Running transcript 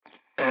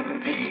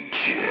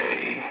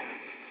MVJ.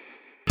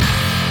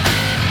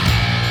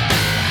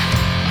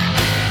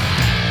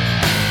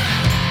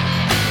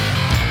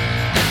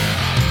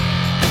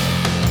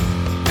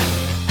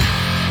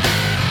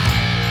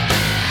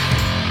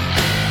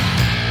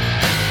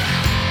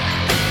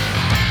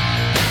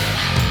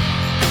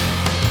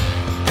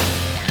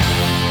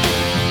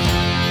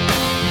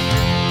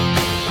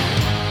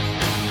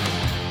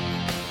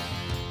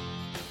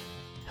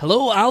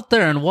 Hello out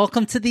there, and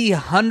welcome to the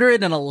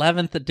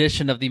 111th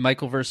edition of the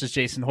Michael vs.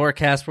 Jason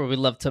Horrorcast, where we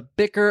love to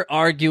bicker,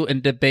 argue,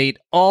 and debate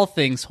all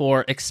things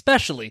horror,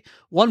 especially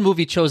one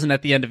movie chosen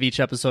at the end of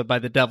each episode by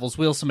the Devil's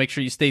Wheel, so make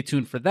sure you stay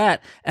tuned for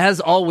that. As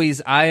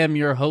always, I am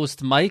your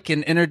host, Mike,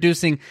 and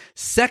introducing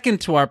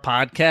second to our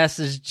podcast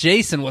is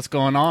Jason. What's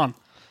going on?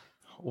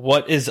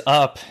 What is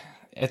up?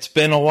 It's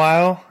been a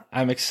while.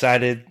 I'm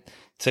excited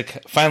to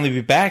finally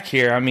be back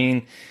here. I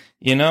mean,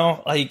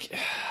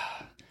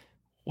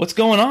 what's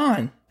going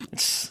on?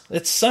 It's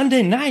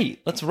Sunday night.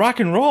 Let's rock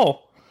and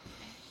roll.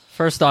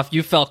 First off,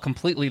 you felt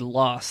completely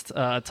lost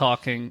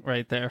talking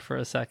right there for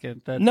a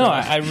second.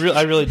 I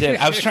really did.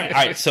 I was trying.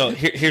 All right, so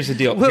here's the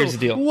deal. Here's the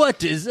deal.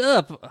 What is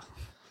up?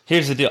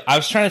 Here's the deal. I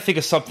was trying to think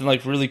of something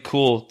like really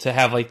cool to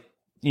have, like,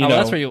 you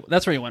know.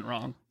 That's where you went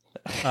wrong.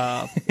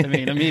 I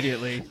mean,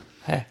 immediately.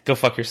 Go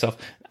fuck yourself.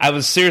 I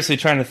was seriously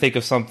trying to think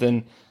of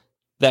something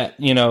that,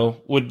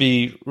 would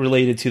be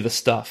related to the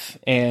stuff.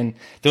 And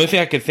the only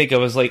thing I could think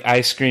of was, like,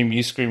 I scream,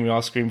 you scream, we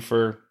all scream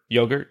for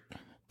yogurt.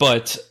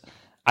 But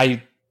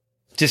I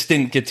just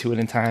didn't get to it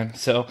in time.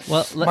 So,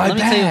 my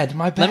bad.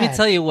 Let me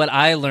tell you what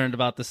I learned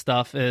about this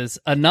stuff is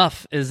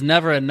enough is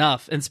never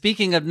enough. And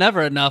speaking of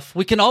never enough,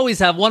 we can always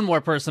have one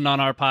more person on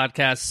our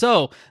podcast.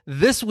 So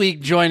this week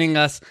joining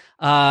us,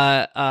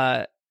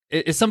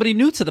 is somebody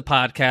new to the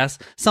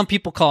podcast. Some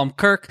people call him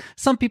Kirk.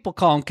 Some people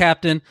call him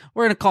Captain.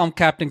 We're going to call him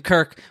Captain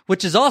Kirk,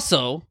 which is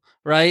also,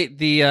 right,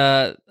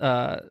 the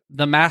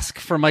mask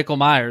for Michael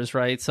Myers,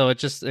 right? So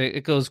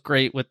it goes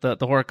great with the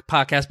horror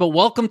podcast. But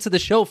welcome to the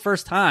show,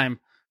 first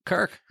time,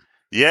 Kirk.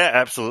 Yeah,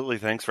 absolutely.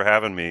 Thanks for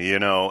having me.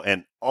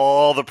 And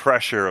all the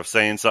pressure of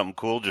saying something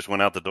cool just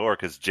went out the door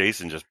because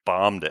Jason just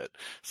bombed it.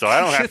 So I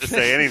don't have to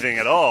say anything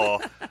at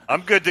all.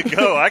 I'm good to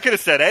go. I could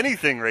have said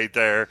anything right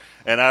there,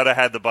 and I'd have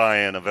had the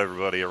buy-in of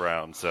everybody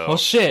around. So, well,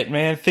 shit,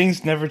 man.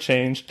 Things never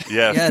change.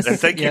 Yes. And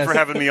thank you for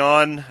having me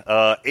on.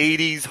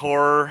 80s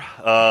horror,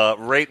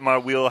 right in my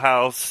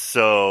wheelhouse.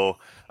 So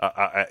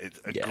it's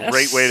a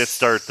great way to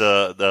start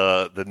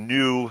the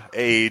new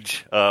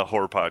age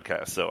horror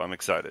podcast. So I'm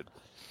excited.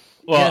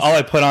 Well, all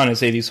I put on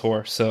is 80s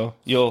horror, so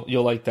you'll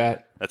like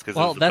that. That's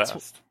because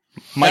best.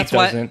 Mike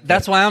doesn't.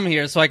 That's why I'm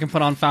here, so I can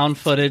put on found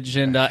footage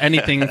and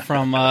anything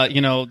from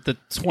the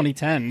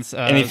 2010s.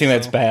 Anything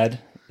that's bad,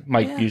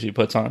 Mike usually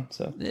puts on.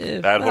 So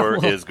bad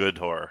horror is good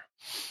horror.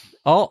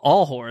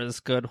 All horror is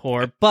good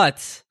horror.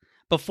 But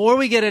before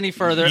we get any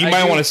further, you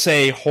might want to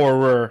say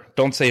horror.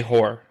 Don't say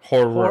horror.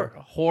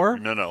 Horror.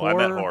 No, I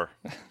meant horror.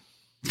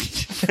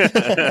 I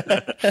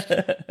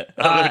don't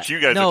know what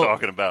you guys are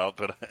talking about,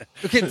 but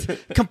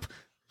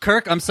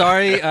Kirk, I'm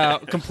sorry,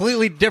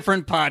 completely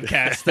different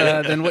podcast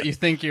than what you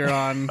think you're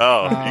on.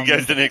 Oh, you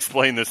guys didn't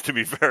explain this to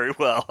me very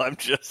well. I'm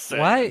just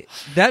saying. Why?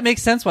 That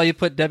makes sense why you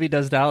put Debbie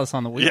Does Dallas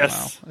on the wheel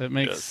now. It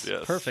makes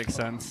perfect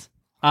sense.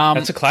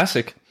 That's a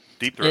classic.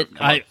 Deep Throat.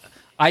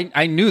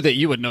 I knew that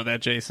you would know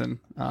that, Jason.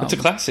 It's a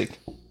classic.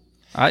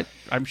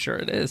 I'm sure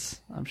it is.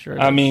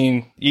 I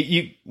mean,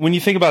 you when you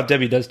think about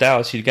Debbie Does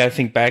Dallas, you got to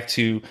think back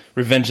to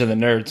Revenge of the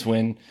Nerds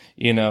when,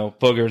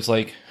 Booger's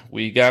like,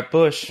 we got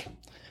Bush.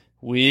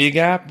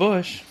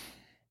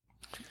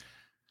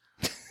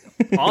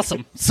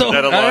 Awesome. So,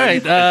 all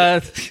right.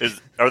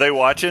 Are they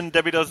watching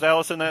Debbie Does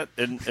Dallas in that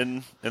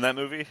in that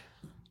movie?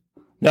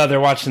 No, they're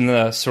watching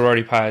the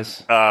Sorority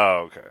Pies.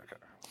 Oh, okay.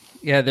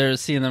 Yeah, they're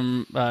seeing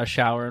them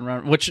shower and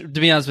run, which, to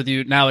be honest with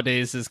you,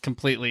 nowadays is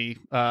completely...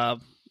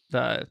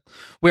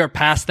 we are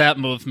past that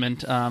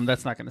movement.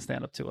 That's not going to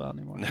stand up too well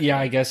anymore. Yeah,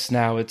 I guess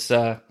now it's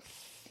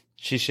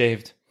she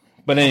shaved.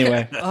 But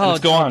anyway, let's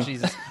go on.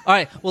 Jesus. All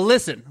right. Well,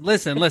 listen.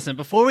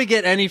 Before we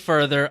get any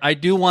further, I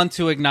do want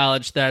to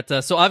acknowledge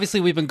that. So obviously,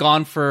 we've been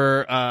gone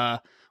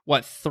for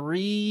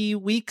 3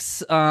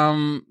 weeks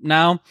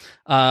now.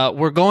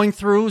 We're going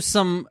through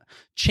some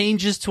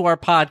changes to our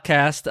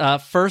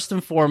podcast. First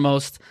and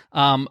foremost,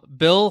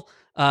 Bill,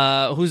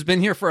 who's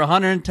been here for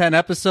 110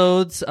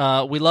 episodes.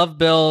 We love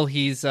Bill.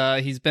 He's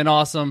been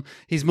awesome.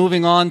 He's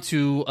moving on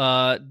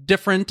to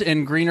different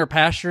and greener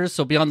pastures,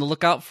 so be on the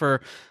lookout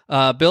for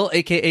Bill,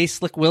 aka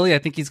Slick Willie. I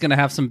think he's going to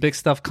have some big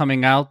stuff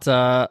coming out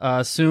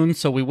soon,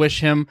 so we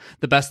wish him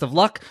the best of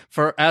luck.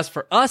 For us,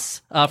 for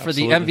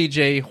the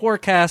MVJ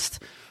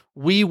Horrorcast,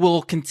 we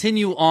will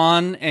continue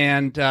on,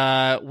 and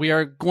we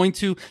are going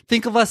to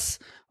think of us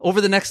over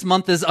the next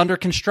month is under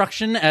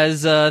construction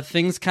as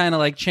things kind of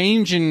like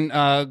change and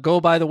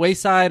go by the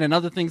wayside, and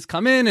other things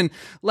come in and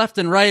left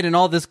and right and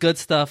all this good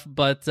stuff.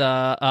 But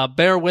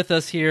bear with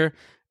us here.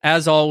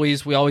 As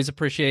always, we always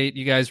appreciate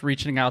you guys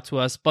reaching out to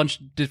us, bunch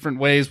of different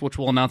ways, which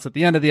we'll announce at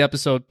the end of the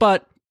episode.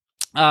 But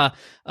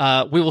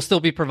we will still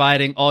be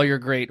providing all your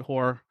great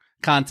horror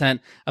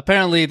content.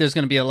 Apparently, there's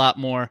going to be a lot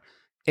more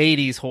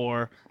 80s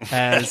horror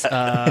as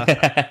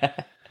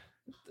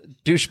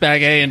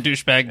douchebag A and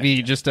douchebag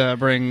B just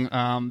bring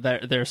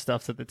their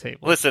stuff to the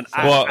table. Listen,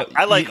 So-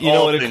 I like you know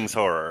all what it- things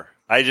horror.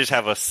 I just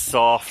have a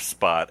soft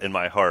spot in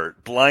my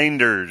heart,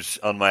 blinders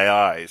on my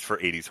eyes for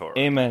 80s horror.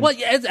 Amen. Well,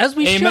 yeah, as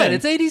we Amen. should.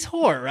 It's 80s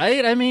horror,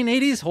 right? I mean,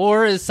 80s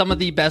horror is some of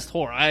the best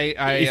horror.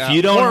 If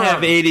you don't horror,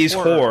 have 80s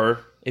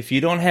horror, if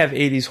you don't have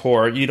 80s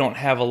horror, you don't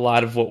have a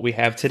lot of what we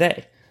have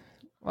today.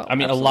 Well, I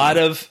mean,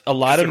 absolutely. a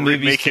lot of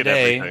movies Remaking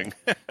today, everything.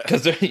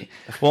 because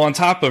well, on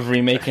top of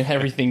remaking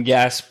everything,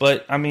 yes.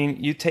 But I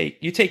mean, you take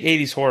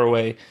 80s horror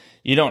away,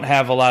 you don't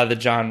have a lot of the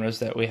genres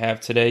that we have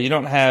today. You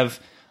don't have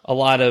a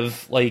lot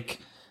of like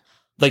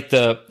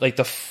the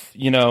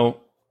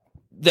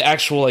the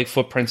actual like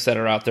footprints that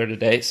are out there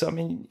today. So I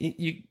mean,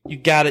 you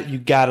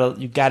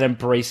gotta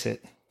embrace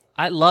it.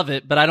 I love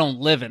it, but I don't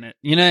live in it.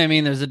 You know what I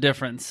mean? There's a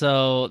difference.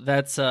 So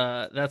that's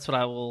what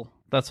I will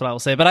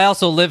say. But I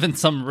also live in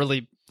some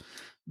really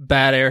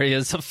bad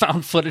areas of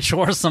found footage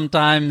horror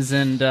sometimes,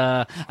 and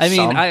I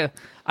mean,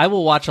 I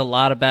will watch a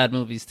lot of bad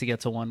movies to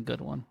get to one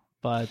good one,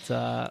 but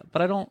I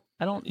don't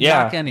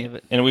knock any of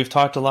it. And we've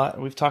talked through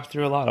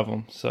a lot of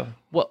them. So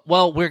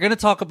Well, we're going to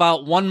talk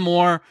about one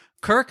more.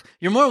 Kirk,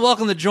 you're more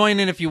welcome to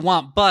join in if you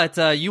want, but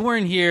you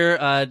weren't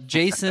here.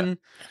 Jason,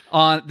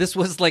 this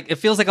was it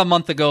feels like a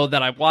month ago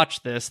that I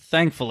watched this,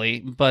 thankfully,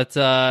 but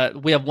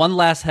we have one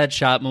last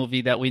Headshot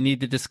movie that we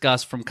need to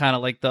discuss from kind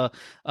of like the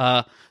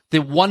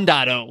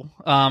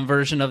 1.0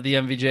 version of the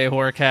MVJ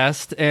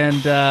Horrorcast.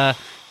 And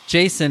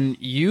Jason,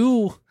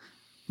 you,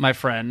 my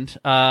friend,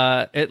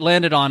 it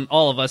landed on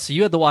all of us, so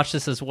you had to watch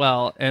this as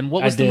well. And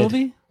what was the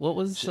movie? What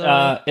was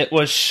it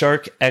was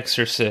Shark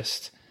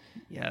Exorcist.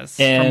 Yes,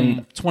 and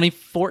from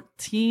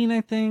 2014,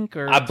 I think,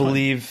 or I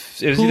believe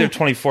it was either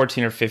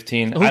 2014 or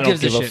 15. I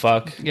don't give a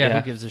fuck. Yeah,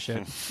 who gives a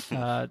shit? You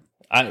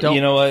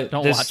know what?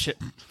 Don't watch it.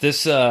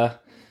 This, I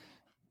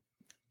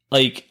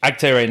can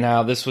tell you right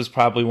now, this was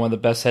probably one of the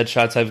best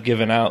headshots I've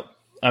given out.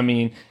 I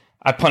mean,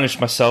 I punished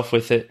myself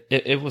with it.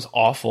 It was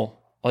awful.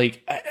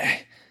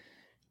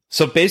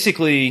 So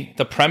basically,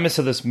 the premise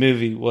of this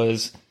movie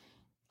was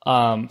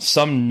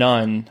some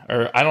nun,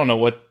 or I don't know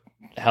what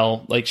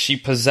hell, she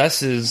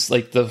possesses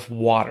the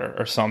water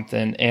or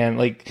something,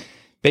 and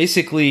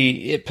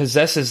basically it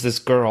possesses this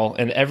girl,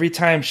 and every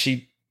time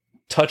she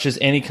touches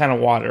any kind of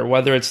water,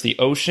 whether it's the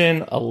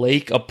ocean, a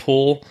lake, a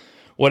pool,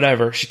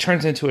 whatever, she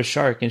turns into a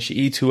shark and she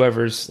eats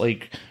whoever's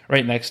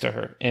right next to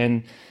her.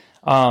 And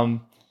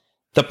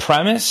the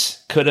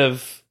premise could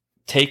have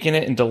taken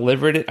it and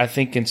delivered it, I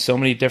think, in so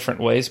many different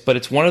ways, but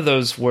it's one of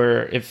those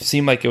where it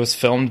seemed like it was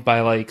filmed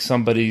by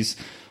somebody's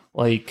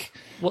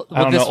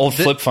old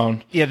flip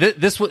phone. Yeah,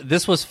 this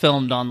was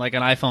filmed on an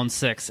iPhone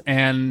 6,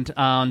 and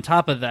on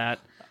top of that,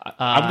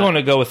 I'm going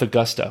to go with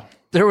Augusto.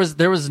 There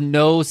was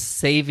no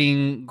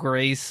saving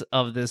grace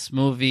of this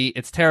movie.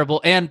 It's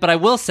terrible. But I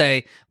will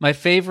say my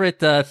favorite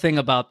thing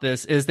about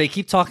this is they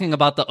keep talking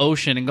about the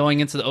ocean and going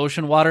into the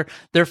ocean water.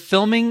 They're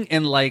filming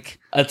in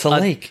it's a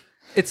lake.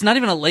 It's not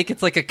even a lake.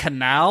 It's like a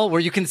canal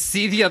where you can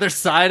see the other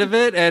side of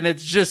it, and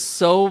it's just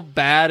so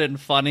bad and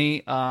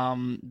funny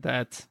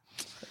that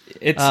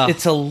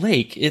it's a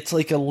lake. It's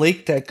like a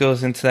lake that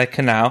goes into that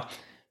canal.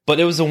 But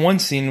it was the one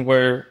scene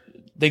where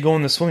they go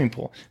in the swimming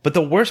pool. But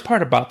the worst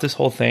part about this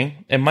whole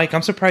thing, and Mike,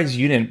 I'm surprised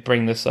you didn't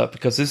bring this up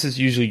because this is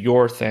usually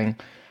your thing,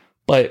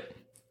 but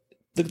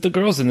the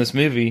girls in this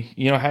movie,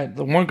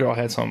 the one girl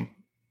had some,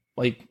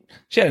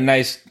 she had a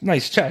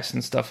nice chest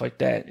and stuff like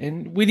that,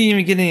 and we didn't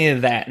even get any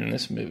of that in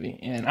this movie.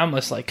 And I'm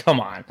just come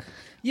on,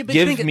 give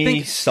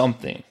me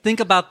something. Think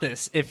about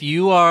this: if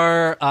you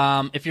are,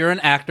 if you're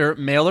an actor,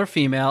 male or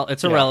female,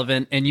 it's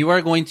irrelevant, and you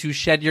are going to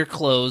shed your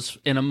clothes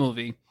in a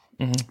movie.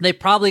 Mm-hmm. They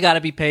probably got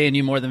to be paying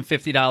you more than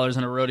 $50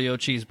 in a rodeo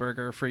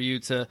cheeseburger for you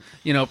to,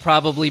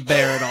 probably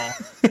bear it all.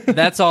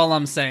 That's all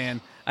I'm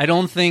saying. I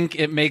don't think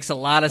it makes a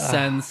lot of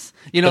sense.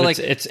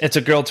 It's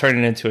a girl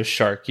turning into a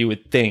shark. You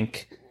would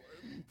think.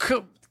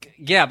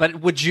 Yeah, but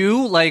would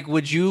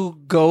you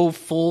go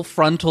full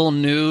frontal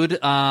nude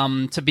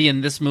to be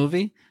in this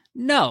movie?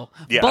 No.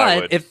 Yeah,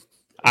 but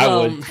I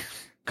would.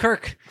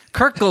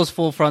 Kirk goes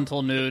full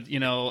frontal nude,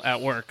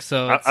 at work.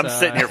 So I'm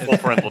sitting here full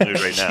frontal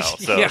nude right now.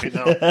 So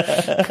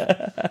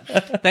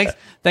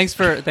thanks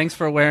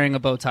for wearing a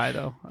bow tie,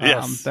 though.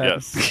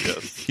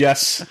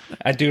 Yes,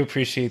 I do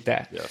appreciate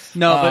that. Yes.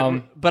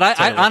 No, but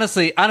I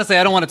honestly, I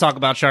don't want to talk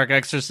about Shark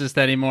Exorcist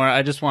anymore.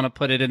 I just want to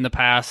put it in the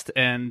past.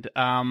 And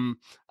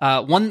one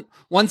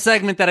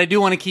segment that I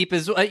do want to keep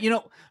is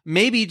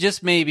maybe,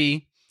 just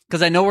maybe,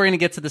 because I know we're going to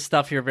get to the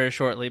stuff here very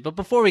shortly. But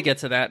before we get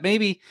to that,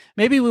 maybe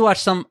we watch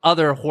some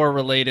other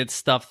horror-related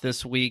stuff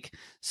this week.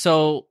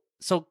 So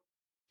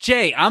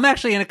Jay, I'm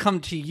actually going to come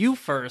to you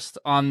first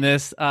on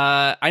this.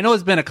 I know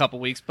it's been a couple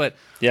weeks, but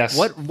yes,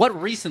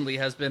 what recently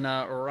has been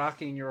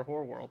rocking your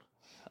horror world?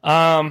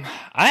 I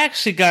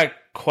actually got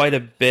quite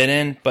a bit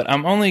in, but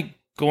I'm only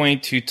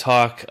going to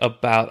talk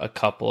about a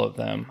couple of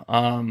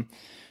them.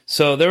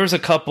 So there was a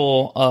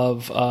couple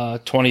of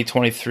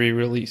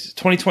 2022,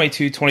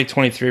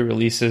 2023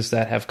 releases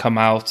that have come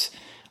out.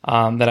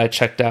 that I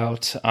checked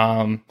out.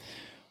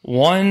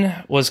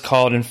 One was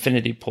called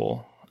Infinity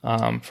Pool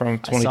from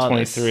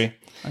 2023.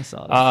 I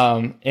saw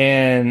this.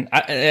 And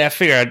I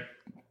figure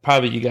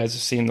probably you guys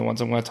have seen the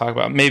ones I'm going to talk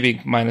about,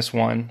 maybe minus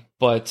one.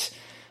 But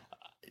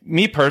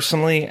me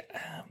personally,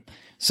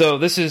 so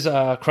this is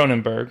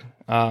Cronenberg.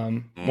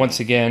 Once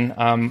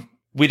again,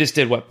 we just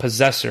did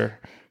Possessor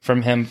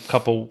from him a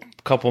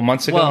couple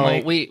months ago.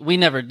 Well, we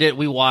never did.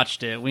 We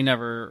watched it. We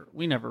never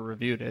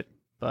reviewed it,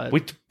 but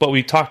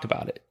we talked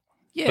about it.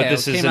 Yeah, but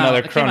this is Cronenberg. another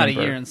It came out a Cronenberg.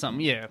 year and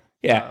something. Yeah,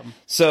 Yeah.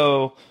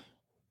 So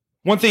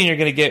one thing you're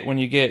going to get when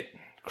you get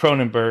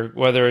Cronenberg,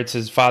 whether it's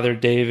his father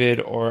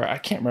David or I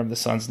can't remember the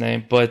son's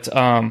name, but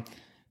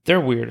they're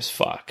weird as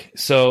fuck.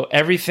 So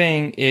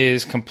everything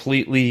is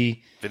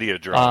completely Video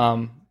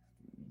drama.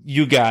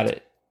 You got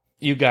it.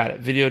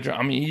 Video drama.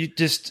 I mean,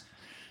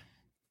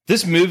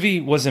 this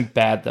movie wasn't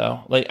bad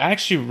though. Like I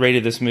actually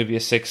rated this movie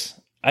a 6.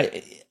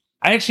 I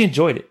actually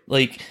enjoyed it.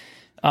 Like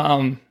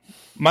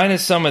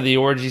minus some of the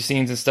orgy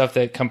scenes and stuff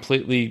that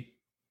completely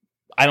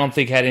I don't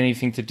think had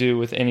anything to do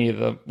with any of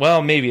the.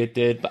 Well, maybe it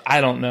did, but I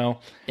don't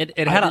know. It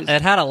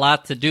had a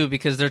lot to do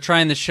because they're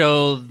trying to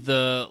show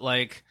the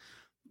like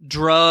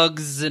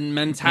drugs and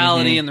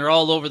mentality, and they're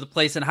all over the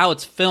place. And how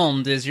it's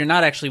filmed is you're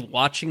not actually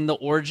watching the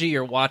orgy;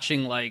 you're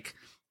watching like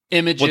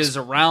images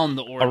around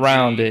the orgy,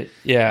 around it.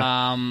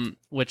 Yeah,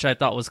 which I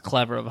thought was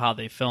clever of how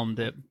they filmed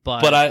it.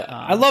 But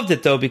I loved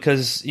it though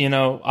because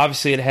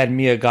obviously it had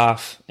Mia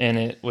Goth in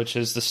it, which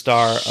is the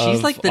star.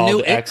 She's like the all new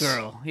the It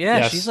girl. Yeah,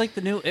 Yes. she's like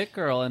the new It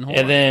girl in horror.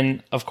 And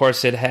then, of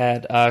course, it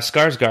had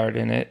Skarsgård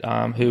in it,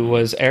 who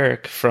was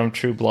Eric from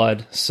True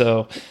Blood.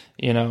 So,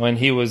 and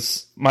he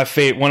was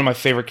one of my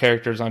favorite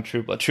characters on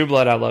True Blood. True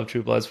Blood, I love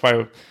True Blood. It's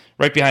probably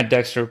right behind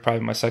Dexter, probably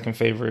my second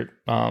favorite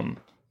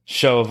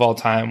show of all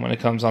time when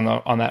it comes on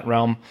that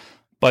realm.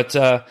 But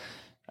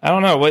I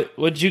don't know. What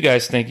did you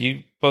guys think?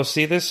 You both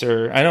see this,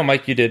 or I know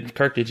Mike, you did.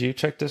 Kirk, did you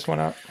check this one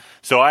out?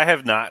 So I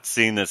have not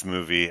seen this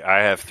movie. I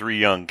have 3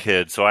 young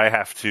kids, so I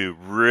have to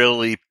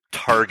really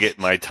target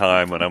my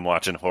time when I'm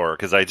watching horror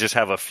because I just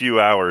have a few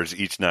hours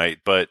each night.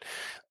 But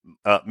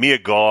Mia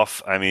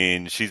Goth, I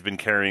mean, she's been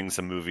carrying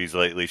some movies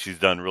lately. She's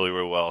done really,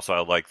 really well, so I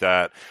like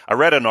that. I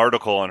read an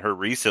article on her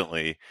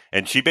recently,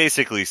 and she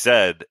basically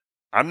said,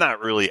 I'm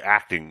not really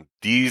acting.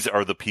 These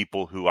are the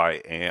people who I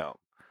am.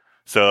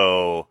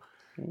 So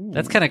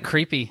that's kind of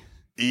creepy.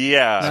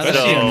 Yeah,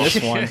 especially in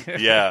this one.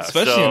 Yeah,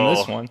 especially in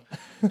this one.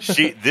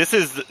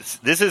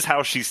 This is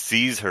how she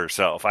sees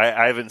herself.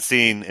 I haven't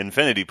seen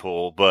Infinity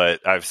Pool,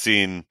 but I've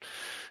seen,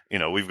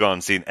 we've gone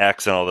and seen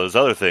X and all those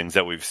other things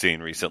that we've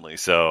seen recently.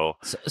 So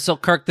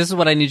Kirk, this is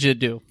what I need you to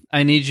do.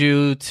 I need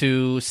you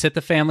to sit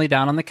the family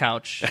down on the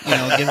couch.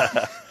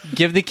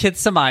 Give the kids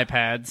some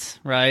iPads,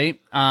 right?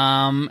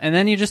 And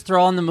then you just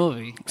throw on the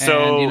movie.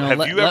 So and,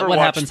 have you ever what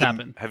watched happens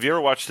happen? Have you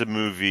ever watched the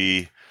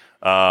movie?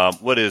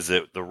 What is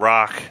it? The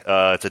Rock.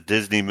 It's a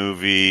Disney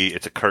movie.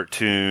 It's a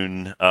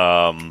cartoon.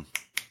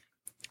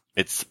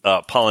 It's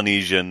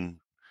Polynesian.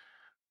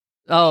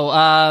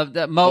 Oh,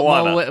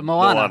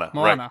 Moana.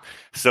 Right.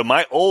 So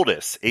my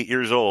oldest, 8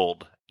 years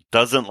old,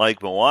 doesn't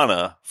like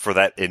Moana for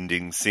that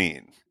ending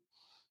scene.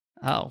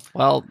 Oh,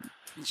 well,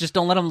 just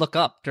don't let him look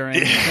up during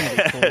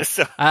Infinity Pool.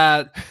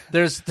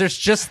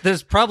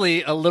 There's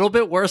probably a little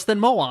bit worse than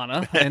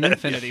Moana in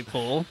Infinity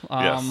Pool.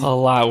 Yes. A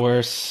lot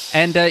worse.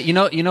 And you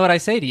know what I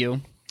say to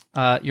you?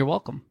 You're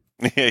welcome.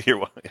 Yeah, you're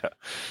welcome. Yeah.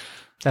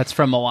 That's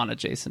from Moana,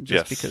 Jason.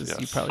 Just Yes, because yes.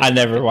 you probably I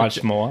never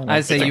watched Moana. I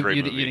say It's a you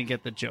great movie. didn't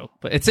get the joke,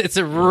 but it's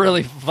a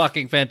really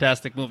fucking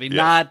fantastic movie.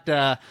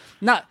 Yes.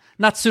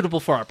 Not suitable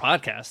for our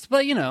podcast,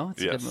 but it's a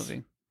Yes. good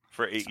movie.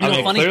 For 8 years I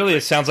mean, funny- clearly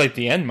it sounds like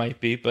the end might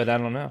be, but I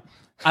don't know.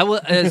 I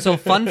will. So,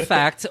 fun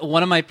fact: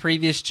 one of my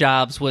previous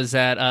jobs was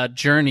at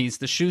Journeys,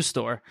 the shoe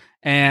store,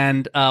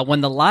 and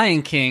when The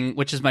Lion King,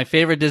 which is my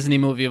favorite Disney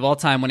movie of all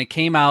time, when it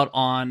came out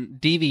on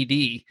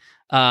DVD,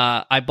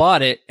 I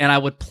bought it and I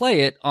would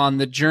play it on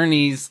the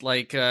Journeys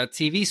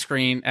TV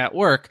screen at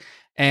work,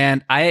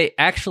 and I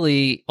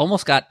actually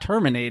almost got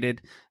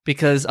terminated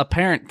because a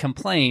parent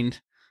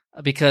complained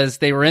because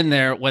they were in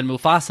there when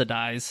Mufasa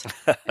dies,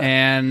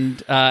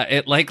 and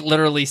it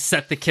literally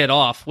set the kid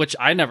off, which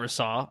I never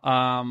saw.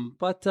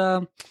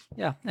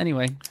 Yeah.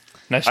 Anyway,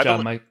 Nice I job,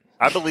 bel- Mike.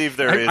 I believe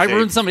there is. I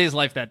ruined somebody's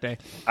life that day.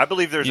 I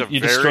believe there's You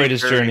destroyed his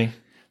journey.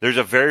 There's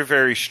a very,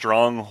 very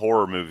strong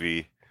horror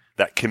movie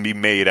that can be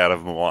made out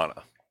of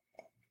Moana.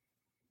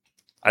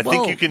 I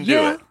think you can do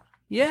it.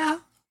 Yeah.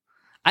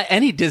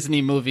 Any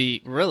Disney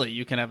movie, really,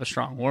 you can have a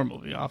strong horror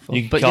movie off of.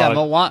 You can But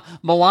call yeah,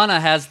 Moana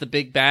has the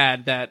big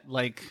bad that,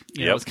 Yep.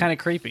 it's kind of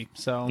creepy.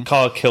 So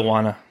Call it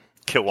Kiwana.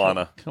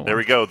 Kiwana. Kiwana. There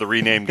we go. The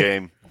rename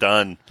game.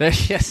 Done.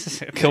 yes,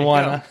 there you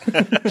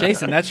Kiwana. go.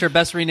 Jason, that's your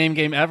best rename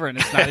game ever, and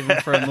it's not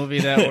even for a movie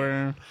that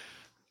we're.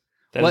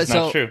 That is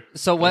not true.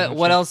 So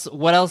what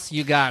else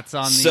you got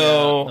on the?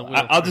 So the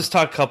wheel I'll for- just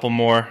talk a couple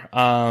more.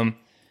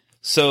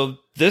 So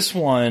this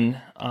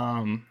one,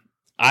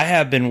 I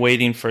have been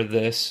waiting for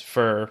this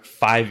for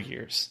 5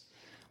 years.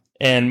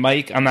 And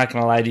Mike, I'm not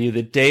going to lie to you.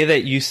 The day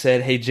that you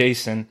said, "Hey,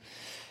 Jason,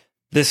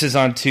 this is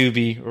on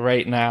Tubi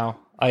right now,"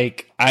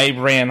 Like, I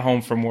ran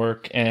home from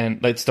work,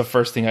 and that's the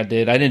first thing I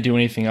did. I didn't do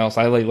anything else.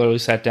 I like literally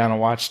sat down and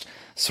watched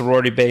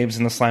Sorority Babes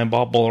and the Slime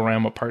Ball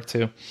Bowl-O-Rama Part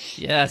 2.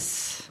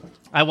 Yes.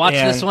 I watched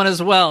this one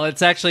as well.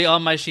 It's actually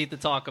on my sheet to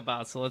talk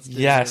about, so let's do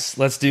this.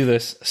 Let's do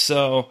this.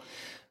 So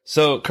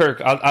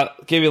Kirk, I'll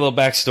give you a little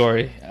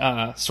backstory.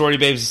 Sorority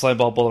Babes and Slime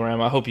Ball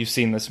Bowl-O-Rama. I hope you've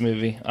seen this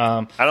movie.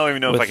 I don't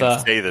even know if I can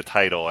say the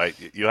title.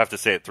 You have to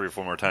say it 3 or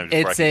 4 more times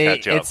before I can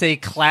catch up. It's a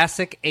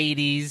classic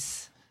 80s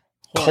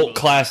cult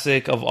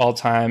classic of all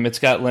time. It's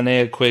got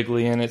Linnea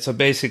Quigley in it. So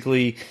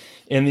basically,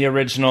 in the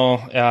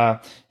original,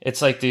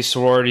 it's like these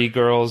sorority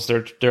girls.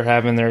 They're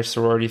having their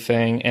sorority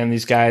thing, and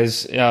these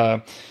guys,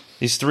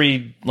 these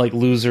 3 like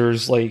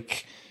losers,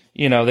 like,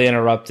 you know, they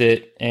interrupt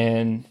it,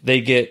 and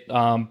they get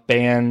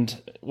banned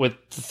with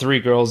the 3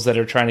 girls that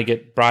are trying to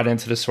get brought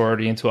into the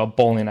sorority into a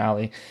bowling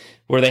alley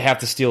where they have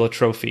to steal a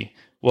trophy.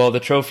 Well,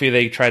 the trophy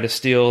they try to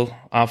steal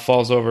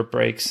falls over,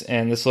 breaks,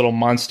 and this little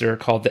monster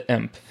called the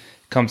Imp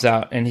comes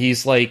out, and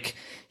he's like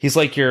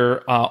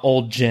your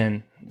old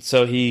djinn.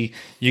 So he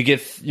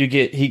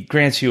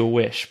grants you a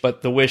wish,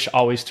 but the wish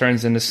always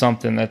turns into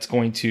something that's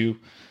going to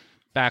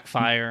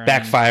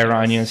backfire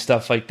on you and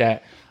stuff like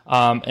that.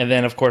 And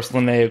then of course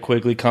Linnea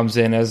Quigley comes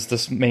in as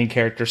this main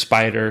character,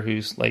 Spider,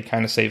 who's like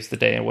kind of saves the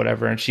day and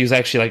whatever. And she's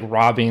actually like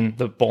robbing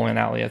the bowling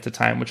alley at the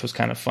time, which was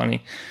kind of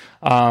funny.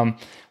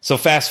 So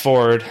fast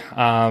forward,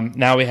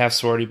 now we have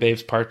Sorority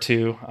Babes Part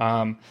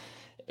 2,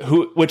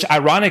 which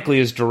ironically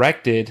is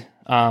directed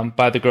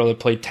by the girl that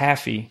played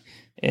Taffy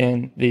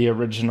in the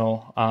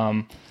original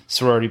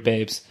Sorority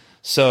Babes.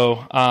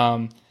 So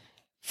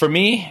for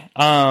me,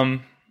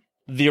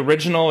 the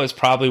original is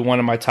probably one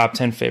of my top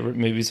 10 favorite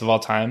movies of all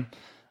time.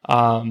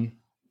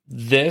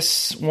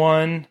 This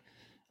one,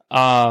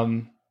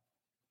 I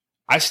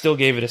still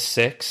gave it a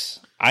 6.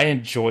 I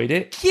enjoyed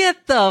it.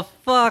 Get the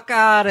fuck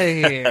out of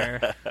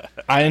here.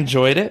 I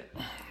enjoyed it.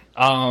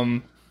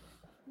 What?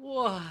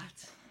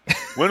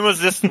 When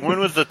was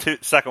the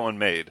second one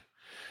made?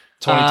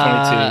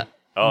 2022.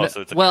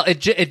 So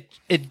it's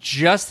it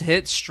just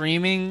hit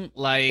streaming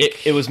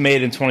like it was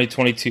made in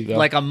 2022 though,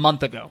 like a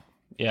month ago.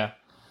 Yeah.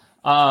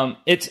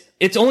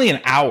 It's only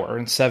an hour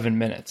and 7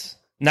 minutes,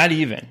 not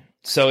even.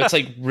 So it's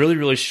like really,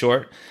 really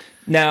short.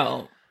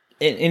 Now,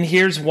 and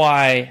here's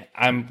why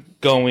I'm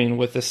going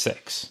with a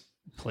 6.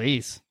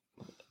 Please.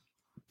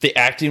 The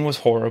acting was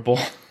horrible.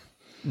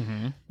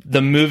 Mm-hmm.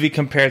 The movie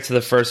compared to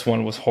the first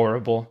one was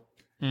horrible.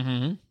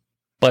 Mm-hmm.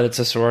 But it's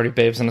a Sorority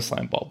Babes and a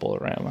Slime Ball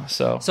Bowl-O-Rama.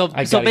 So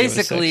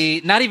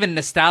basically, not even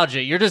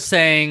nostalgia. You're just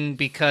saying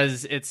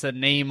because it's a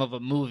name of a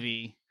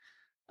movie.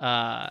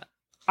 I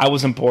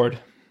wasn't bored.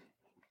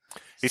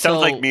 He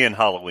sounds like me in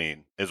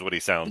Halloween, is what he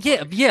sounds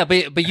like. Yeah,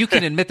 but you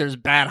can admit there's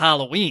bad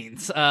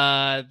Halloweens.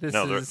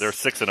 They're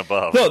 6 and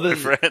above, my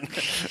friend.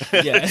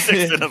 Yeah.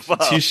 6 and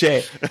above. Touche.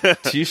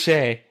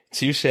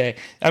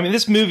 I mean,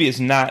 this movie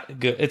is not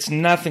good. It's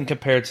nothing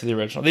compared to the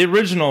original. The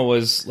original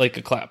was like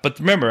a clap. But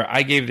remember,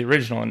 I gave the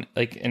original an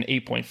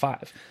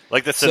 8.5.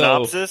 Like the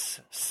synopsis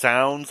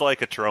sounds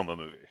like a trauma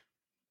movie.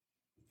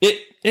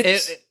 It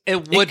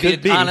would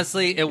be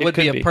honestly. It would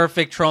be a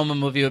perfect trauma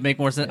movie. It would make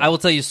more sense. I will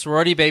tell you,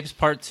 Sorority Babes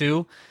Part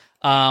 2.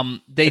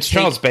 It's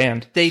Charles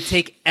Band. They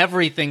take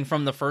everything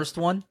from the first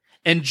one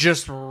and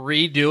just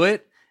redo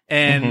it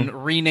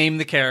and rename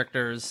the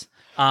characters.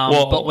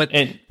 But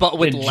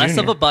with less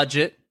of a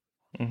budget.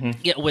 Mm-hmm.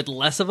 Yeah, with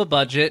less of a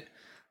budget,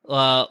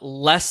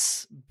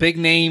 less big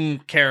name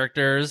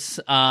characters,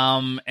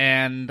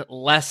 and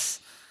less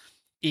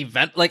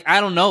event. Like, I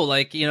don't know.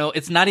 Like, you know,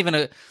 it's not even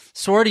a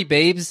Sorority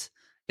Babes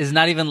is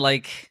not even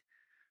like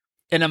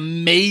an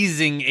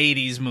amazing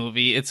 80s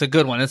movie. It's a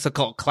good one. It's a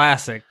cult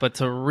classic, but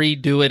to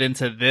redo it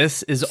into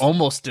this is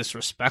almost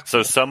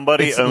disrespectful. So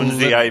somebody owns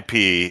the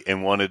IP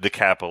and wanted to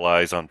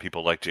capitalize on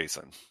people like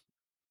Jason.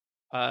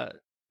 I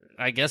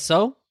guess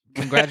so.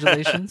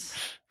 Congratulations.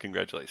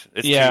 Congratulations.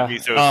 It's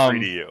TV, so it's free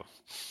to you.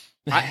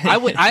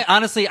 I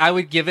honestly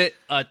would give it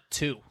a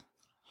 2.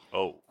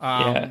 Oh.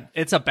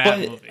 It's a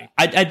bad movie.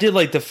 I did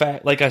like the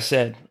fact, like I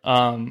said,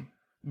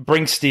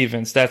 Brink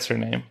Stevens, that's her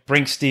name.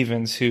 Brink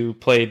Stevens, who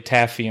played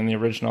Taffy in the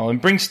original.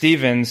 And Brink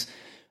Stevens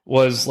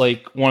was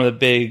like one of the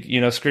big, you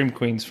know, scream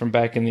queens from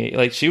back in the,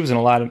 like, she was in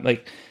a lot of,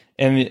 like,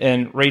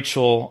 and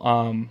Rachel,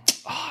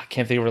 I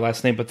can't think of her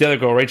last name, but the other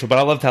girl, Rachel, but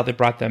I loved how they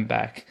brought them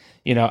back,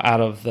 you know,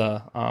 out of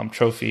the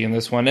trophy in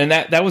this one. And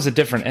that was a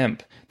different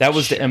imp. That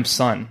was the imp's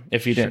son,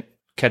 if you didn't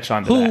catch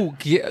on to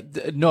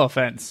that. No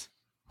offense.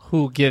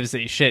 Who gives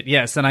a shit?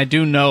 Yes, and I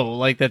do know,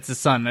 like, that's his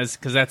son,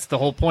 because that's the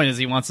whole point, is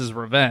he wants his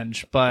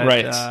revenge. But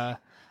right.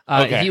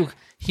 Okay.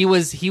 He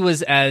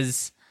was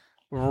as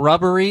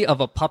rubbery of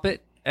a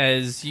puppet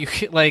as you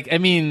could, like. I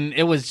mean,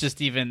 it was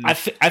just even. I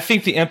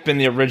think the imp in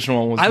the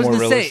original was more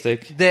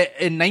realistic. Say that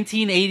in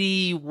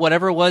 1980,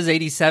 whatever it was,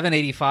 87,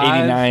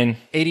 85,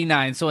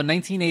 89. So in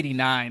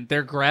 1989,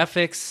 their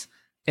graphics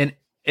and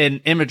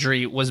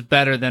imagery was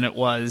better than it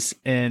was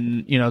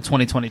in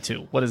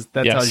 2022. What is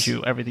that? Yes. Tells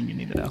you everything you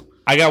need to know.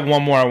 I got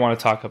one more I want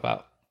to talk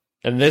about,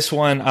 and this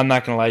one, I'm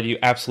not gonna lie to you,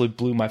 absolutely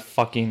blew my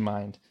fucking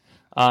mind.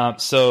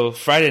 So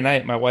Friday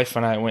night, my wife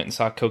and I went and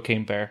saw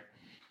Cocaine Bear.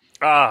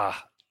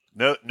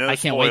 No I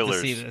can't spoilers. wait to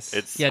see this.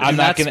 It's Yeah, I'm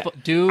not gonna.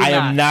 I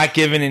am not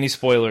giving any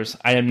spoilers.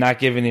 I am not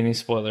giving any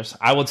spoilers.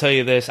 I will tell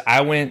you this.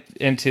 I went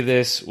into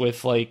this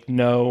with I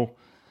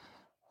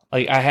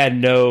had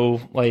no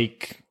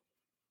I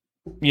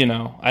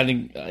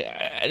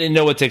didn't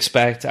know what to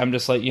expect. I'm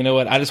just like, you know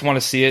what? I just want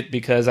to see it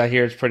because I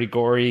hear it's pretty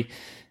gory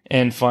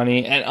and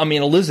funny. And I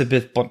mean,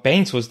 Elizabeth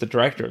Banks was the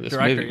director of this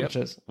movie, yep.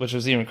 which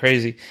was even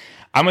crazy.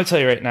 I'm gonna tell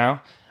you right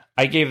now.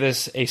 I gave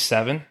this a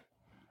 7.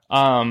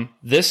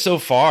 This so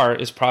far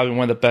is probably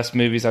one of the best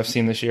movies I've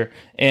seen this year.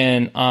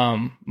 And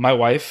my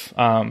wife,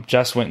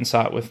 Jess, went and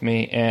saw it with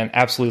me and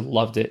absolutely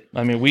loved it.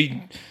 I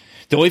mean,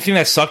 the only thing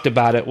that sucked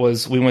about it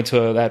was we went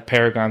to that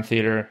Paragon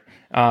Theater,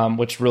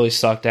 which really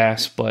sucked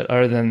ass. But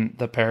other than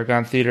the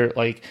Paragon Theater,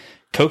 like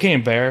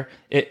Cocaine Bear,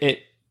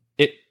 it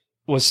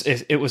was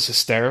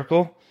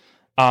hysterical.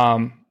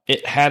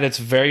 It had its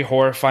very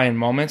horrifying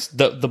moments.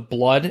 The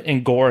blood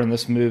and gore in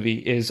this movie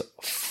is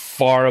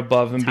far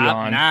above and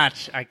beyond. Top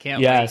notch. I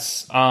can't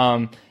Yes.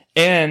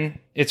 And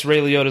it's Ray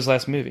Liotta's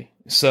last movie.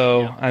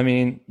 So, Yeah. I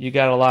mean, you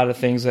got a lot of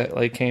things that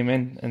came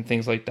in and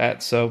things like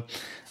that. So,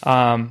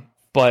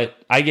 but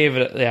I gave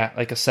it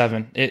a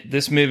 7.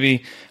 This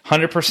movie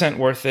 100%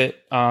 worth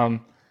it.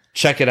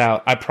 Check it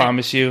out. I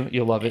promise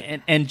you'll love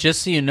it. And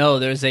just so you know,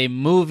 there's a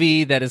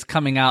movie that is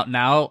coming out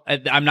now.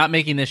 I'm not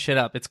making this shit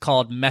up. It's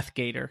called Meth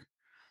Gator.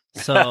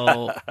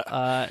 So,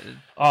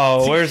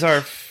 where's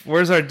our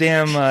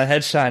damn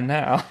headshot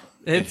now?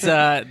 it's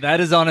that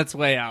is on its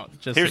way out.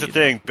 Here's the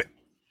thing: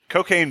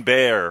 Cocaine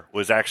Bear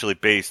was actually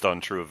based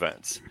on true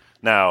events.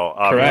 Now,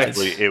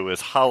 obviously, it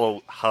was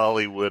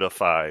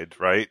Hollywoodified,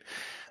 right?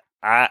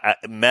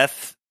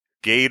 Meth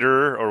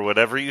Gator or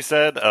whatever you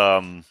said.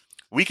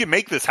 We can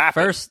make this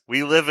happen.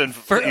 We live in,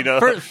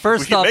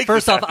 First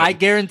off, I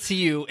guarantee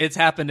you, it's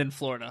happened in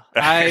Florida.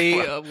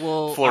 I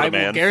will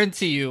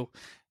guarantee you.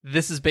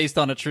 This is based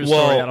on a true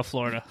story out of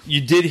Florida.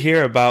 You did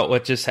hear about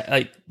what this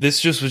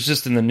was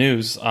just in the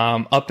news.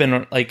 Up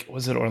in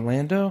was it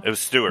Orlando? It was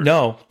Stewart.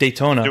 No,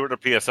 Daytona. Stewart or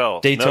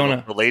PSL? Daytona.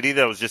 No, the lady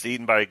that was just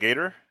eaten by a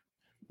gator?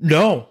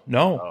 No.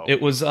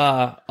 It was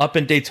up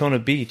in Daytona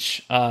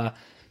Beach.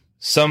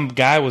 Some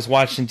guy was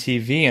watching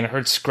TV and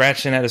heard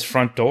scratching at his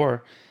front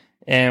door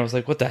and was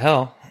like, "What the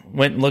hell?"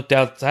 Went and looked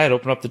outside,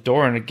 opened up the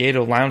door, and a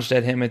gator lounged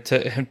at him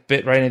and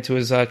bit right into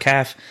his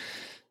calf.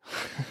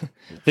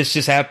 This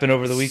just happened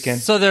over the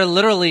weekend. So they're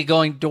literally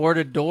going door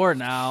to door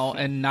now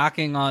and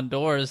knocking on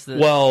doors.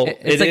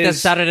 It's like the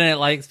Saturday Night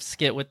Live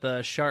skit with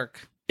the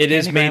shark. It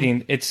is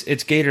mating.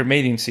 It's gator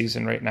mating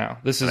season right now.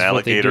 This is an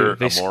alligator, what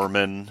they do. A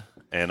Mormon,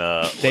 and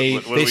they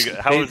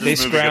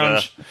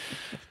scrounge.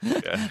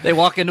 Yeah. They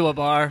walk into a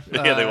bar.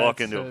 Yeah, they walk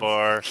into a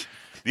bar.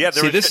 Yeah,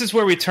 this is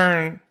where we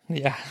turn.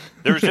 Yeah,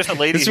 there was just a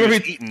lady who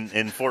was eaten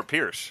in Fort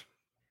Pierce.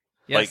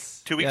 Yes. Like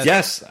 2 weeks ago.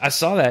 Yes, I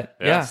saw that.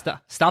 Yeah.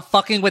 Stop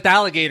fucking with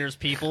alligators,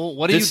 people.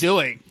 What are you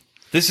doing?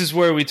 This is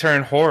where we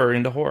turn horror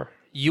into horror.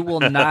 You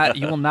will not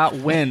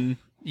win.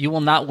 You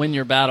will not win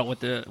your battle with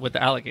the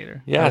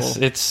alligator.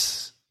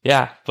 Yes,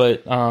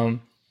 but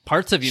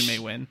parts of you may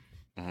win.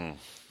 Mm-hmm.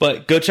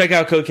 But go check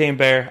out Cocaine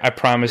Bear. I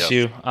promise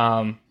you.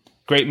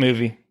 Great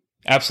movie.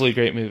 Absolutely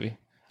great movie.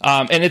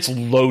 And it's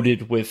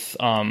loaded with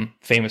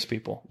famous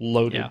people.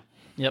 Loaded. Yeah.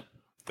 Yep.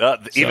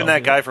 Even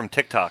that guy from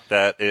TikTok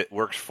that it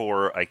works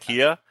for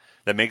IKEA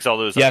that makes all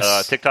those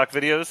TikTok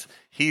videos,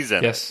 he's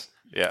in it.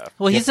 Yeah.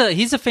 Well, he's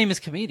a famous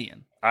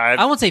comedian.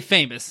 I won't say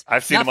famous.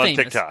 I've seen him on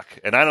TikTok,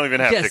 and I don't even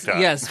have TikTok.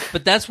 Yes,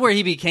 but that's where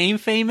he became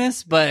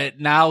famous.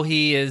 But now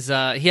he is.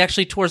 He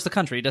actually tours the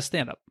country. He does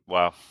stand up.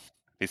 Wow,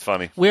 he's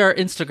funny. We are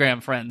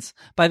Instagram friends.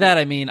 By that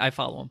I mean I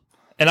follow him.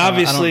 And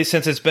obviously,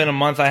 since it's been a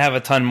month, I have a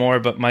ton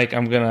more. But Mike,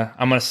 I'm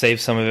gonna save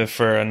some of it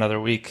for another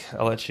week.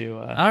 I'll let you.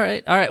 All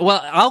right.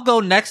 Well, I'll go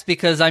next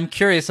because I'm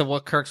curious of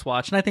what Kirk's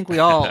watched, and I think we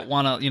all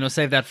want to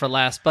save that for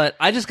last. But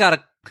I just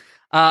gotta.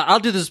 I'll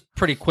do this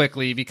pretty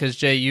quickly because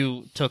Jay,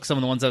 you took some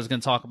of the ones I was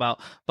going to talk about.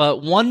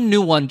 But one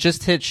new one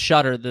just hit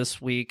Shudder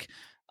this week,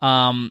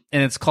 and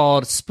it's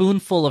called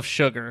Spoonful of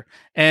Sugar.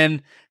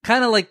 And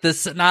kind of like the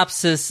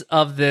synopsis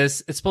of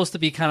this, it's supposed to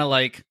be kind of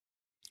like,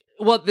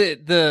 well,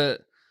 the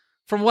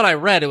from what I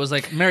read, it was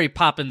like Mary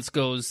Poppins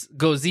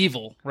goes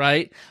evil,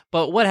 right?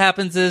 But what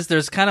happens is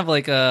there's kind of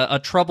like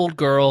a troubled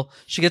girl.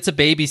 She gets a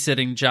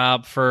babysitting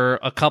job for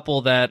a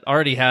couple that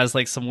already has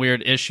like some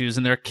weird issues,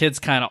 and their kid's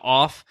kind of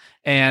off.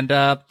 And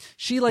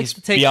she likes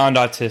to take beyond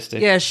autistic.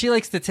 Yeah, she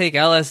likes to take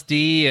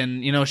LSD,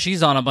 and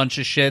she's on a bunch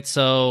of shit.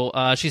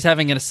 So she's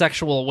having a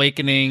sexual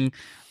awakening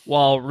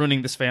while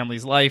ruining this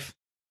family's life.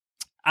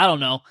 I don't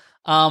know.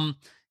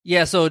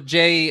 Yeah, so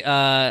Jay,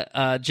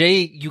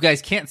 you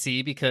guys can't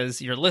see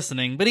because you're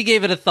listening, but he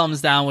gave it a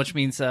thumbs down, which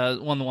means one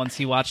of the ones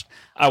he watched.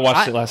 I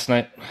watched it last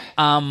night.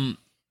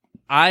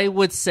 I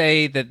would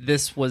say that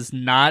this was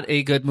not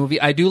a good movie.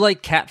 I do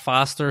like Kat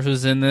Foster,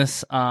 who's in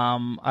this.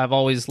 I've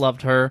always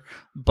loved her,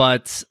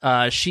 but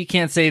she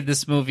can't save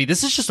this movie.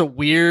 This is just a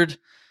weird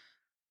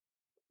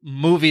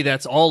movie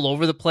that's all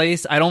over the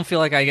place. I don't feel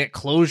like I get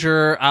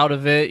closure out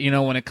of it,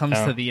 when it comes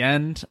to the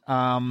end.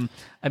 I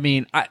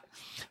mean,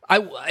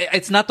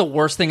 It's not the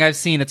worst thing I've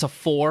seen. It's a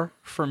 4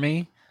 for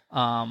me.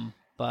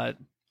 But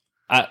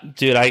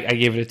dude, I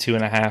gave it a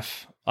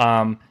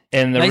 2.5.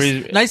 And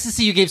the nice to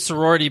see you gave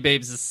Sorority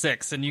Babes a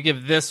 6, and you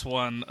give this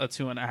one a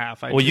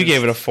 2.5. You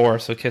gave it a 4,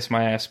 so kiss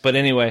my ass. But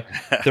anyway,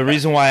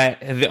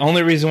 the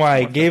only reason why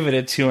I gave it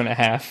a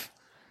 2.5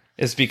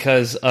 is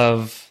because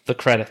of the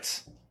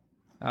credits.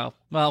 Oh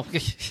well,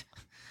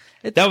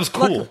 that was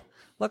cool.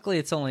 Luckily,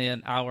 it's only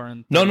an hour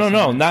and no,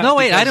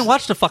 wait, I didn't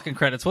watch the fucking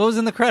credits. What was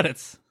in the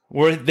credits?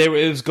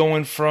 It was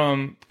going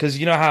from, because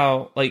you know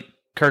how, like,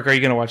 Kirk, are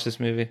you going to watch this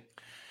movie?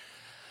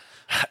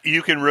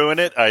 You can ruin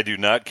it. I do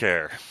not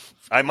care.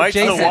 I might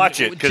still watch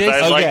it because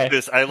I like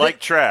this. I like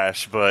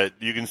trash, but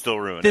you can still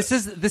ruin it. This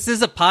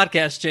is a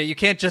podcast, Jay. You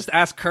can't just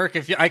ask Kirk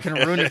if I can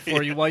ruin it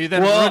for you while you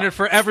then ruin it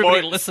for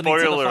everybody listening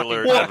to the fucking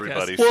alert, podcast.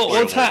 Everybody.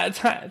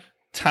 Well,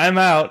 time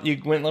out. You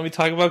wouldn't let me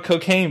talk about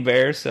Cocaine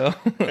Bear, so.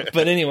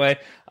 But anyway,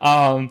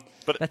 but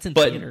that's in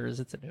theaters.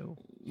 It's a new.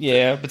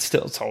 Yeah, but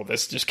still,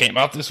 this just came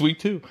out this week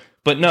too.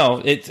 But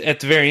no, it's at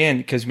the very end,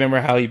 because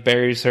remember how he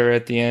buries her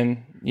at the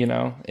end,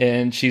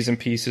 and she's in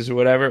pieces or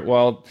whatever.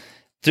 Well,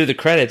 through the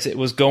credits, it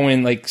was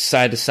going like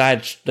side to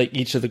side, like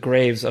each of the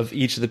graves of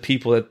each of the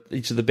people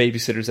each of the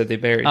babysitters that they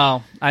buried.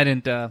 Oh, I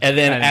didn't. And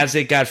then as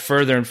it got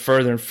further and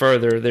further and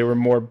further, there were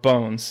more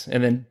bones,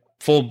 and then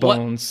full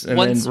bones, and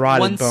then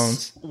rotted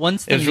bones.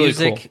 Once the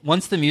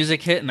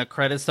music hit and the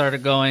credits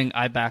started going,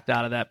 I backed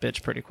out of that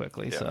bitch pretty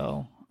quickly. Yeah.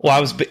 So,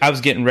 well, I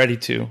was getting ready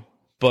to,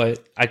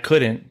 but I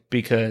couldn't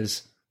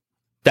because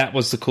that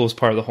was the coolest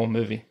part of the whole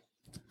movie.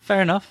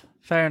 Fair enough.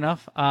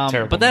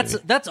 But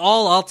that's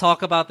all I'll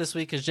talk about this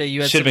week, because Jay,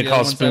 you had should have been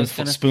called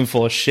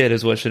Spoonful of Shit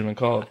is what it should have been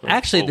called.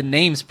 Actually, the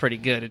name's pretty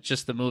good. It's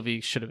just the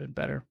movie should have been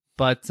better.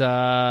 But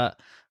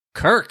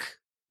Kirk,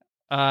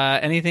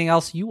 anything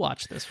else you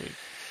watched this week?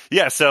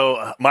 Yeah,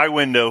 so my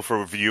window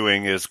for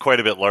viewing is quite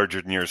a bit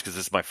larger than yours because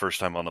this is my first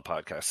time on the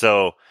podcast.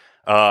 So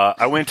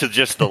I went to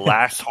just the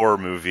last horror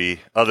movie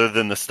other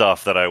than the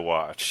stuff that I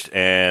watched,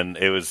 and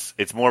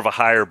it's more of a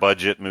higher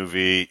budget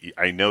movie.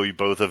 I know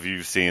both of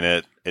you've seen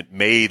it. It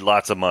made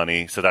lots of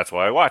money, so that's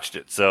why I watched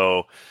it.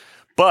 So,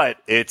 but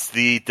it's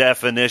the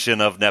definition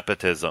of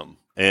nepotism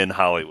in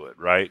Hollywood,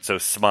 right? So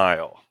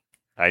Smile.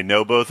 I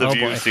know both of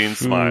you have seen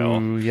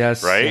Smile. Ooh,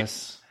 yes, right?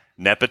 Yes.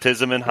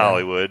 Nepotism in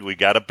Hollywood. We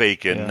got a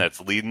Bacon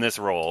that's leading this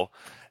role.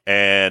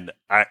 And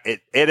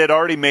it had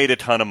already made a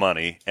ton of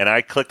money, and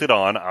I clicked it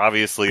on.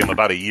 Obviously, I'm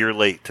about a year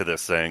late to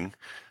this thing.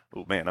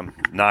 Oh, man, I'm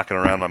knocking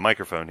around my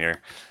microphone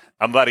here.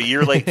 I'm about a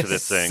year late to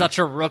this thing. Such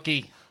a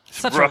rookie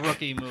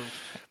move.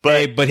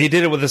 But he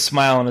did it with a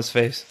smile on his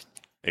face.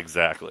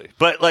 Exactly.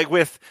 But like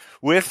with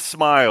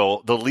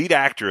Smile, the lead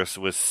actress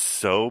was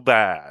so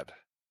bad.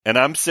 And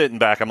I'm sitting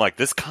back, I'm like,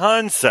 this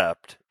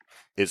concept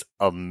is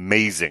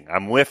amazing.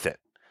 I'm with it.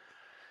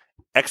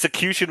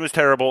 Execution was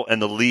terrible, and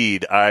the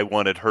lead, I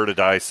wanted her to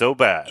die so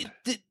bad.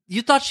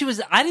 You thought she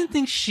was... I didn't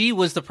think she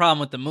was the problem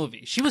with the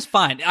movie. She was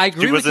fine. I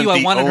agree with you.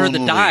 I wanted her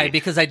to die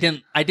because I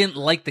didn't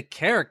like the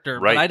character,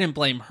 but I didn't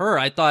blame her.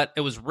 I thought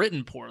it was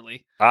written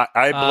poorly.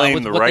 I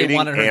blame the writing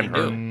and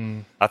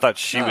her. I thought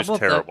she was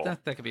terrible.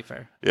 That could be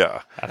fair.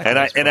 Yeah,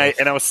 and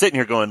I was sitting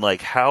here going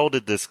like, how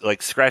did this,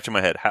 like, scratching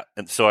my head?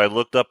 And so I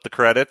looked up the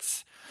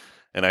credits,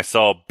 and I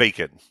saw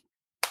Bacon.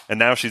 And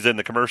now she's in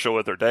the commercial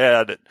with her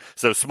dad.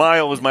 So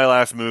Smile was my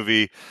last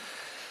movie.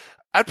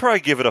 I'd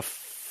probably give it a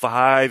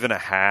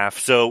 5.5.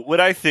 So what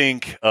I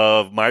think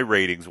of my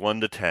ratings,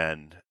 1 to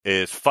 10,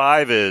 is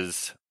 5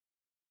 is,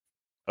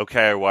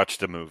 okay, I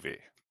watched a movie,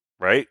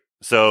 right?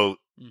 So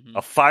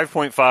a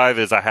 5.5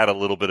 is I had a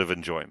little bit of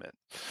enjoyment.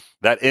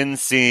 That end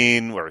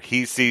scene where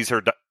he sees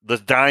her, the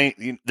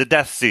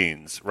death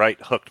scenes, right,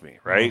 hooked me,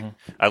 right?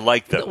 I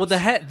like those. Well, the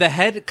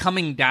head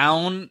coming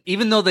down,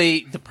 even though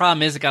the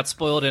problem is it got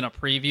spoiled in a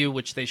preview,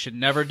 which they should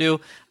never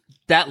do.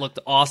 That looked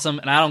awesome,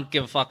 and I don't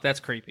give a fuck. That's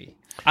creepy.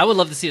 I would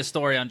love to see a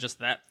story on just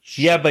that.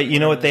 Yeah, but you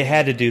know what? They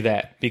had to do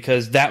that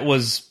because that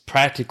was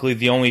practically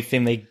the only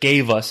thing they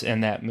gave us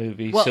in that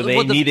movie. So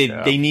they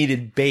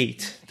needed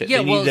bait.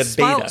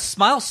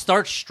 Smile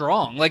starts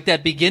strong. Like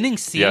that beginning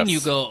scene, you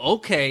go,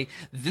 okay,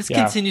 this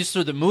continues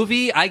through the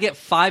movie. I get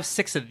 5,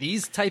 6 of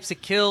these types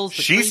of kills.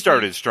 She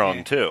started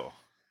strong too.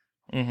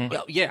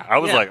 Yeah, I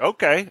was like,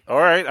 okay, all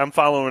right, I'm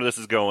following where this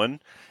is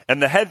going.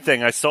 And the head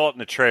thing, I saw it in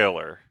the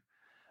trailer.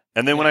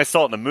 And then when I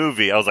saw it in the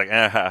movie, I was like,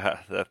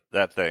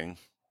 that thing.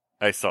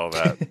 I saw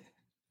that.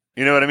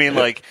 You know what I mean?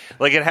 Like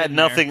it had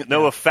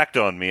no effect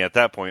on me at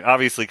that point.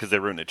 Obviously, because they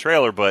ruined the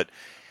trailer. But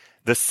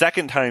the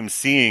second time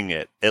seeing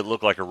it, it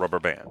looked like a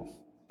rubber band.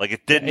 Like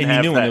it didn't. And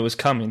you knew when it was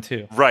coming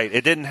too, right?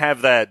 It didn't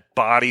have that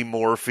body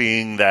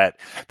morphing, that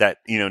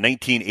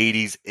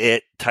 1980s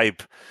It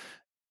type,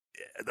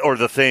 or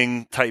The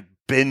Thing type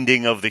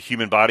bending of the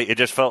human body. It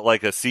just felt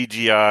like a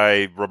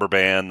CGI rubber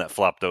band that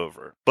flopped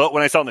over. But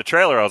when I saw it in the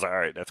trailer, I was like, all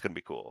right, that's going to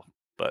be cool.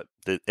 But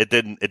it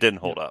didn't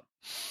hold up.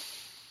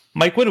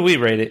 Mike, what did we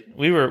rate it?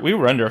 We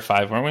were under a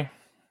 5, weren't we?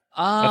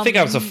 I think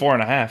I was a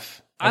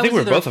 4.5. I think we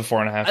were both a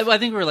 4.5. I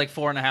think we were like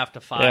 4.5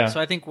 to 5. Yeah. So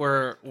I think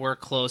we're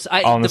close.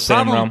 All in the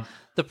same realm.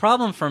 The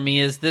problem for me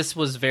is this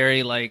was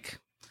very like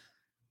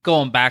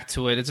going back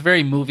to it. It's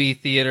very movie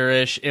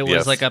theater-ish. It was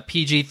Yes. like a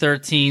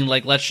PG-13,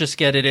 like, let's just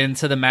get it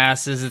into the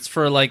masses. It's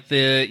for like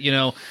the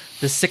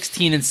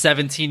 16 and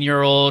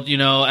 17-year-old,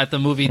 at the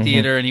movie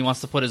theater, and he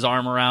wants to put his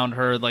arm around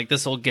her. Like,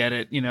 this will get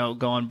it,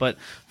 going. But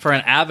for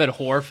an avid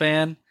horror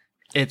fan,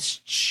 it's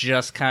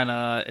just kind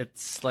of,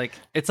 it's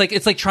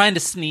like trying to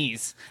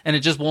sneeze and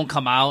it just won't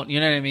come out. You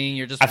know what I mean?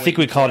 You're just. I think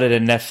we called it a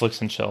Netflix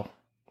and chill.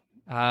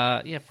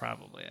 Yeah,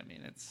 probably. I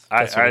mean, it's.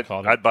 That's what we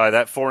called it. I'd buy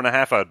that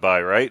 4.5. I'd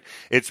buy, right.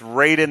 It's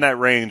right in that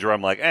range where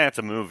I'm like, it's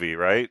a movie,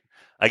 right?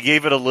 I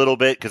gave it a little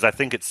bit because I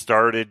think it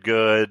started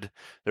good.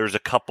 There's a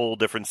couple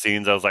different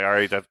scenes. I was like, all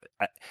right,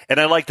 and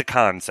I like the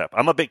concept.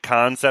 I'm a big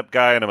concept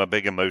guy and I'm a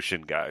big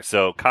emotion guy.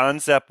 So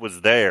concept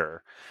was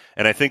there,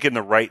 and I think in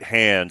the right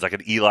hands, like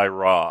an Eli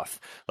Roth,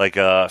 like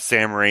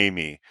Sam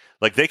Raimi,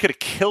 like they could have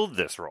killed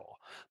this role,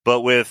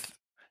 but with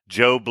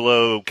Joe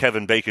Blow,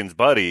 Kevin Bacon's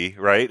buddy,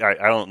 right? I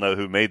don't know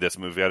who made this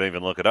movie. I didn't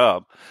even look it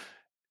up.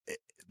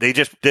 They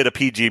just did a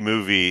PG-13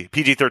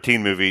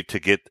 movie to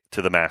get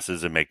to the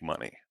masses and make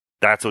money.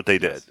 That's what they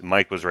did.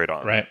 Mike was right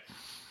on. Right.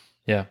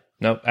 Yeah.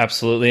 No,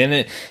 absolutely.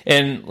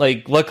 And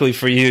like, luckily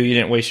for you, you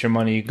didn't waste your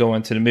money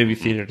going to the movie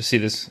theater to see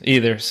this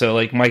either. So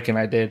like Mike and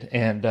I did.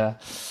 And,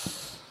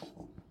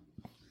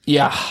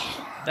 yeah.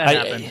 That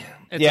happened.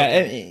 It's Yeah.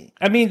 okay.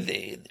 I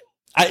mean,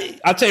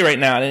 I'll tell you right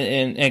now,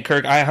 and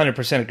Kirk, I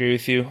 100% agree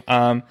with you.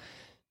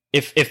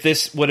 If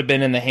this would have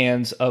been in the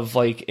hands of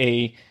like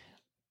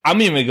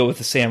I'm even gonna go with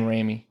the Sam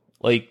Raimi,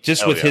 like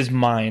just with his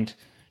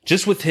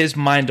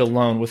mind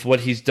alone, with what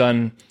he's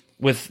done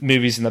with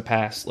movies in the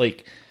past,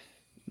 like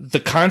the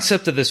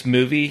concept of this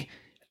movie,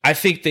 I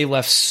think they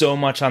left so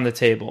much on the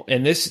table.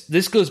 And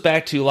this goes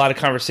back to a lot of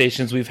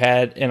conversations we've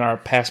had in our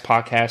past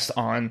podcasts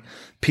on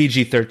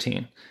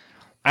PG-13.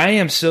 I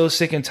am so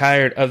sick and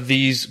tired of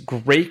these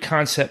great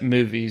concept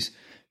movies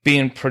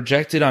being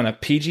projected on a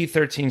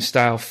PG-13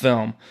 style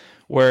film,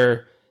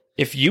 where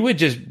if you would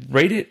just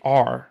rate it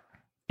R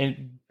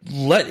and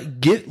let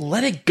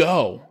it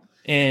go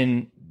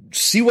and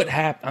see what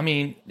happens. I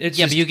mean, it's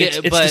it's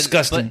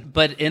disgusting.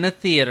 But in a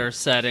theater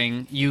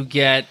setting, you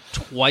get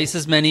twice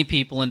as many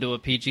people into a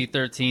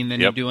PG-13 than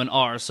you do an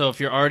R. So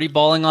if you're already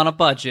balling on a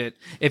budget,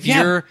 if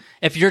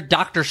you're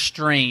Doctor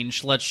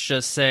Strange, let's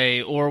just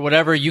say, or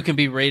whatever, you can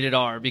be rated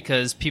R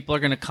because people are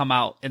going to come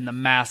out in the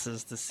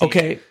masses to see.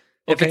 it.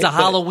 If it's a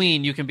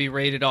Halloween, you can be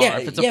rated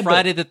R. If it's a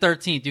Friday the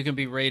 13th, you can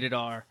be rated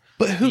R.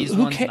 But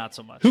not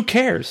so much. Who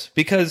cares?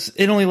 Because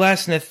it only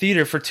lasts in the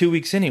theater for 2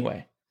 weeks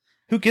anyway.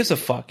 Who gives a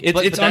fuck?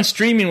 It's on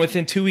streaming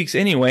within 2 weeks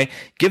anyway.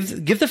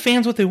 Give the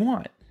fans what they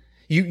want.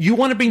 You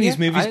want to bring these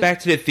movies back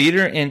to the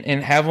theater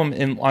and have them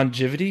in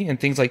longevity and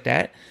things like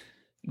that.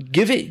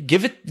 Give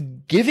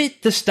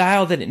it the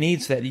style that it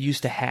needs, that it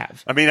used to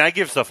have. I mean, I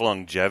give stuff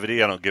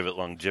longevity. I don't give it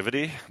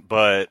longevity,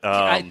 but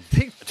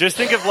just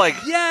think of like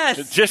Drag.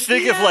 Just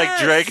think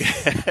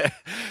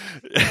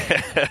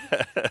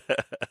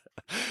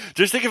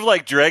of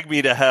like Drag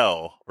Me to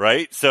Hell,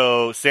 right?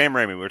 So Sam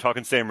Raimi, we're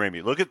talking Sam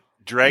Raimi. Look at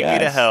Drag Me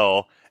to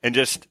Hell and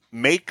just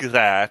make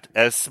that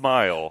as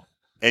Smile,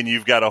 and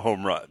you've got a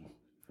home run,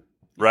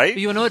 right?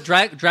 But you know what?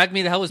 Drag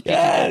Me to Hell was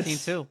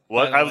PG-13 too.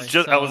 What I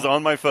was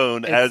on my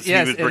phone as he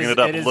was bringing it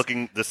up,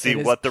 looking to see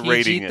what the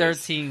rating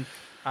is. PG-13.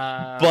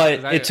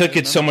 But it took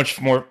it so much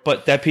more.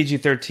 But that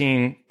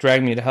PG-13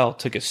 Drag Me to Hell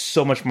took it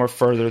so much more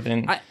further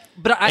than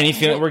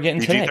anything that we're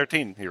getting today.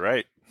 PG-13. You're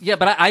right. Yeah,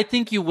 but I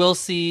think you will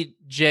see,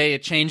 Jay, a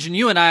change. And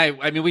you and I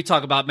mean, we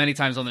talk about many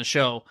times on the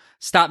show,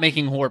 stop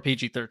making horror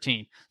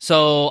PG-13.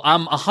 So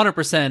I'm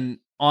 100%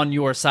 on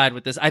your side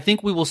with this. I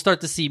think we will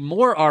start to see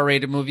more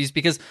R-rated movies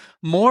because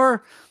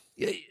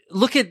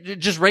look at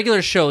just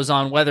regular shows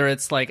on, whether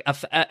it's like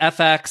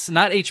FX,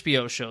 not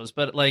HBO shows,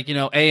 but like,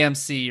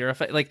 AMC or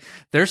like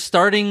they're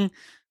starting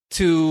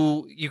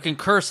to, you can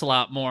curse a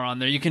lot more on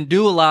there. You can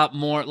do a lot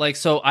more. Like,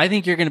 so I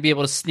think you're going to be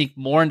able to sneak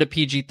more into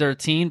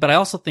PG-13, but I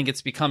also think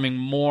it's becoming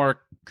more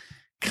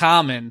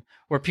common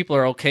where people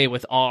are okay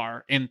with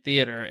R in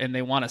theater and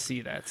they want to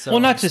see that. So,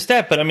 well, not just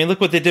that, but I mean, look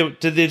what they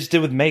just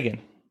did with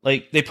Megan.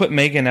 Like, they put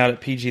Megan out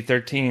at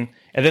PG-13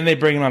 and then they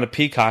bring it on a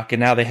Peacock and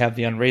now they have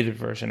the unrated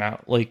version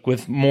out, like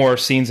with more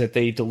scenes that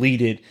they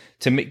deleted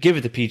to give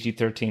it the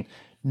PG-13.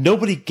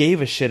 Nobody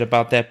gave a shit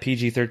about that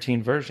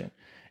PG-13 version.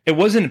 It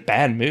wasn't a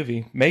bad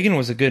movie. Megan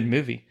was a good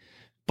movie.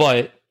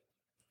 But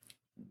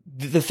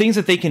the things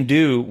that they can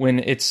do when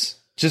it's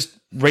just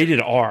rated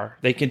R,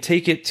 they can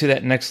take it to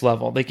that next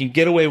level. They can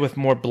get away with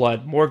more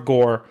blood, more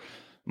gore,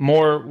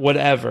 more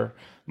whatever,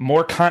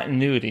 more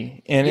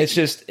continuity. And it's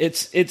just,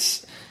 it's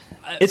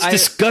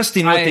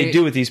disgusting what they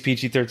do with these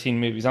PG-13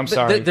 movies. I'm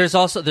sorry. There's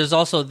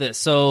also this.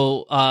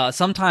 So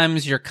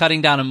sometimes you're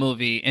cutting down a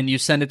movie and you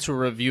send it to a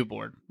review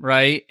board,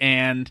 right?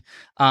 And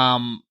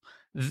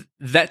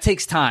that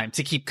takes time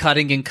to keep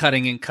cutting and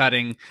cutting and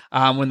cutting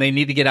when they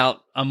need to get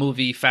out a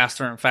movie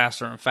faster and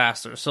faster and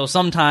faster. So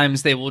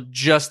sometimes they will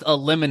just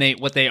eliminate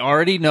what they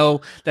already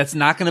know that's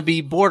not going to be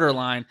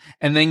borderline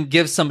and then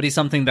give somebody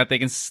something that they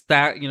can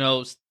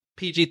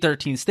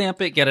PG-13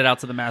 stamp it, get it out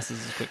to the masses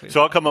as quickly as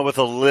So I'll come up with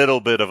a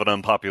little bit of an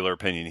unpopular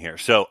opinion here.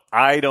 So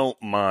I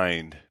don't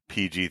mind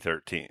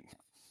PG-13,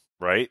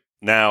 right?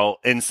 Now,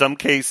 in some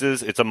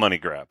cases, it's a money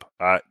grab.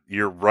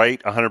 You're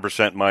right,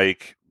 100%,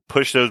 Mike.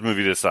 Push those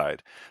movies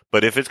aside.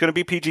 But if it's going to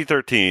be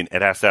PG-13,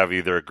 it has to have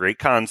either a great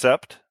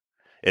concept,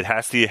 it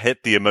has to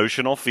hit the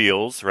emotional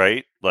feels,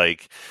 right?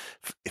 Like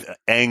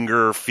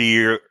anger,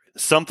 fear,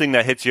 something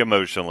that hits you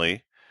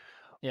emotionally.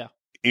 Yeah.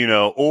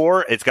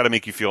 Or it's got to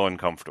make you feel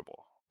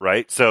uncomfortable,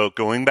 right? So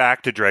going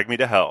back to Drag Me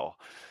to Hell,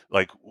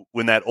 like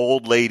when that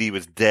old lady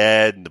was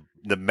dead, and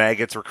the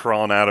maggots were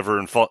crawling out of her,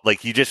 and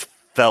like you just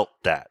felt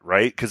that,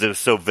 right? Because it was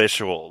so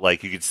visual.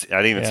 Like you could,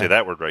 I didn't even say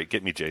that word right.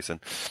 Get me, Jason.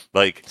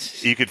 Like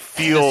you could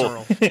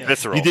feel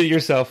visceral. You did it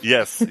yourself.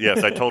 Yes,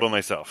 I told him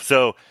myself.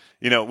 So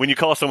when you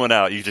call someone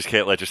out, you just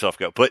can't let yourself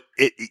go. But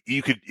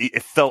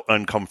it felt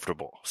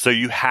uncomfortable. So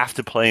you have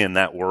to play in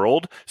that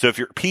world. So if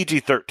you're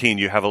PG-13,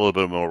 you have a little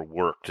bit more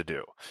work to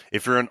do.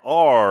 If you're an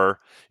R,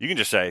 you can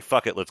just say,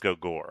 "Fuck it, let's go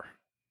gore."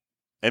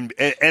 And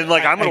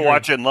like I'm going to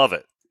watch it and love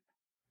it.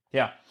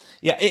 Yeah.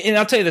 Yeah, and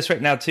I'll tell you this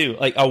right now, too.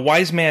 Like, a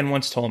wise man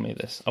once told me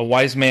this.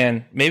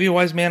 Maybe a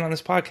wise man on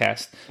this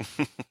podcast,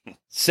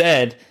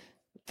 said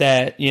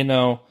that,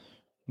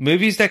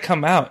 movies that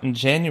come out in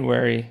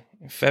January,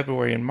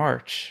 February, and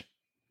March.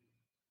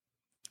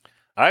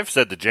 I've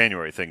said the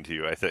January thing to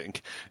you, I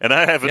think. And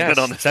I haven't been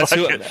on this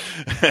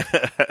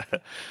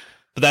podcast.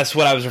 But that's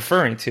what I was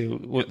referring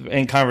to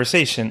in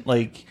conversation.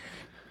 Like,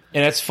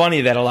 and it's funny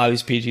that a lot of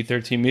these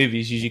PG-13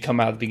 movies usually come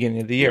out at the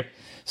beginning of the year.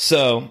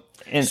 So...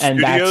 And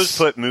Studios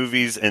put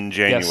movies in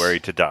January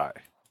to die.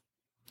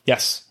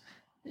 Yes.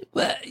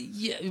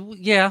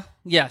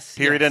 Yes.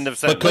 Period. End of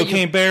sentence. But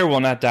Cocaine Bear will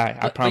not die.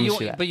 I promise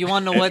you that. But you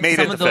want to know what?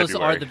 Some of those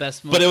are the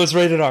best movies. But it was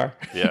rated R.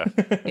 Yeah.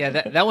 Yeah,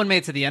 that one made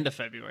it to the end of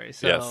February.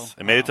 So, yes,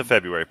 it made it to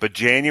February. But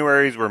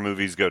January is where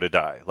movies go to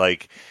die.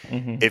 Like,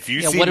 if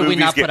you see what did we movies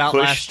not get put out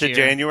pushed last to year?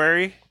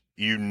 January,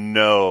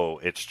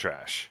 it's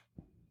trash.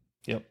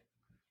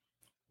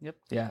 Yep.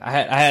 Yeah,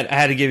 I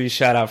had to give you a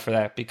shout out for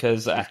that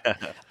because I've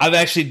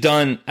actually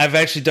done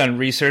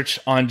research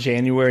on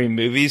January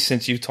movies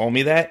since you told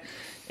me that,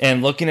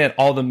 and looking at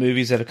all the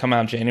movies that have come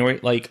out in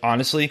January, like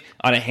honestly,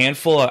 on a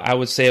handful, I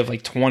would say of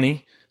like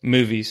 20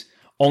 movies,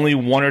 only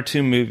one or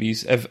two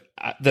movies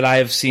that I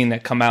have seen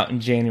that come out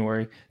in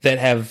January that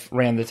have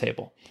ran the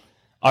table.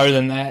 Other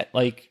than that,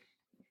 like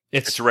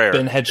it's rare.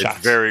 Been headshots.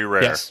 It's very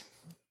rare. Yes.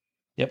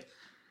 Yep.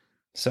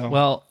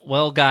 So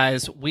well,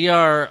 guys, we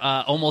are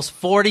almost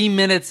 40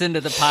 minutes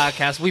into the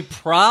podcast. We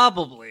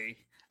probably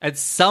at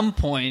some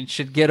point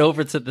should get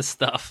over to the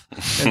stuff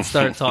and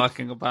start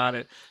talking about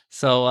it.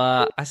 So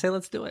I say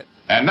let's do it.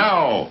 And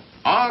now,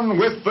 on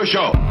with the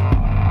show.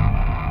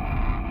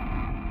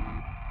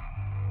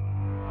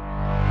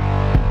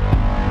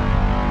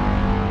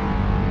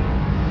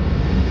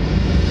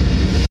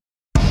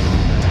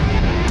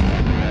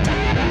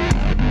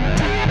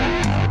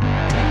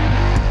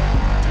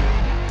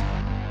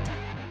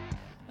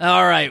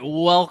 All right,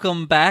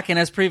 welcome back. And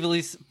as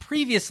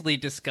previously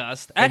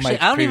discussed, actually,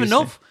 I don't even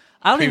know if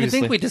I don't even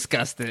think we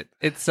discussed it.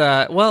 It's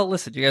well,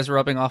 listen, you guys are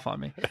rubbing off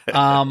on me.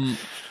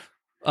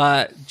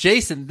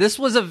 Jason, this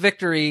was a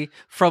victory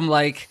from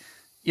like,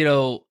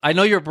 I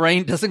know your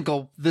brain doesn't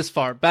go this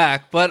far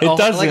back, but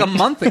like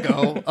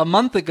a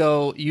month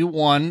ago, you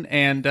won,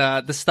 and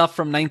the stuff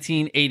from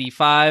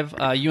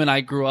 1985. You and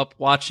I grew up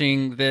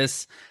watching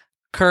this.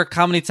 Kirk,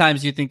 how many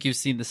times do you think you've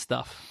seen this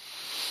stuff?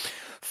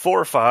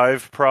 4 or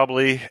 5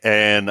 probably,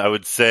 and I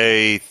would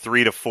say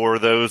 3 to 4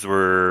 of those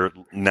were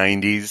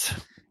 90s.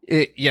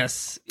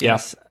 Yes.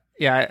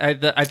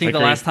 Yeah. I think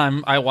the last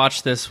time I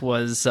watched this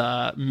was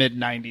mid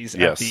 90s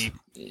at the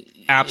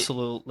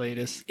absolute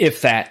latest,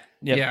 if that.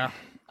 Yep. Yeah.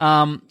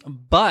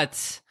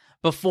 But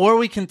before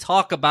we can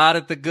talk about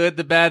it, the good,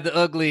 the bad, the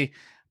ugly,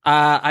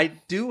 I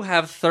do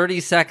have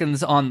 30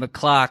 seconds on the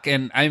clock,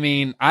 and I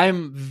mean,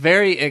 I'm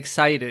very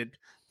excited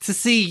to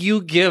see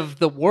you give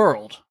the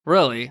world,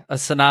 really, a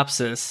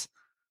synopsis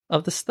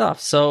of the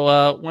stuff.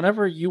 So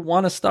whenever you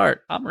want to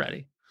start, I'm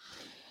ready.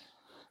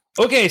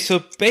 Okay,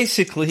 so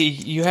basically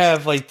you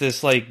have like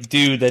this like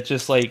dude that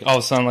just like all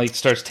of a sudden like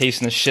starts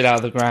tasting the shit out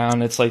of the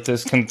ground. It's like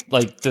this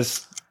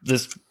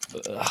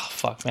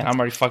fuck, man, I'm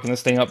already fucking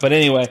this thing up. But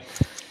anyway,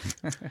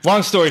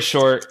 long story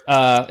short,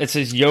 it's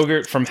this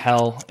yogurt from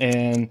hell,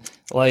 and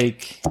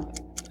like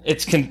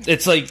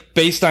it's like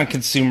based on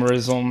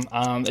consumerism.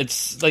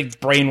 It's like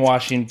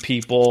brainwashing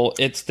people.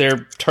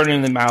 They're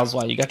turning their mouths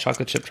wide. You got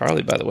Chocolate Chip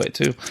Charlie, by the way,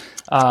 too,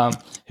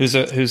 who's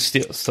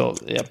still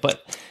yeah.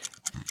 But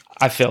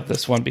I failed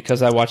this one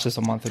because I watched this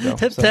a month ago.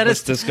 So that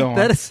is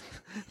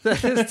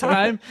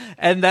time,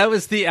 and that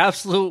was the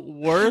absolute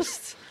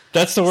worst.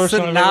 That's the worst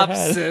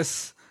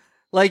synopsis.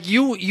 Like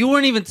you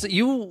weren't even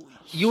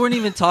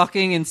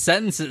talking in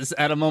sentences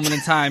at a moment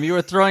in time. You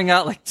were throwing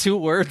out like 2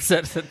 words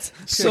at it.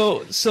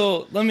 So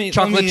let me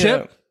chocolate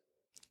chip.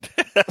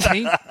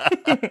 See?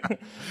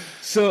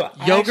 So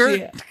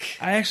Yogurt?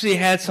 I actually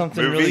had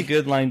something Movie? really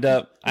good lined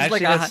up. It's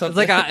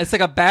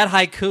like a bad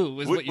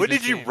haiku. Is what What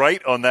did you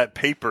write on that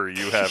paper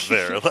you have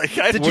there? Like,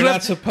 We're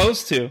not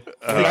supposed to.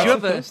 Did you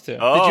have a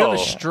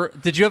Oh.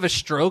 Did you have a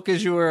stroke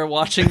as you were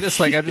watching this?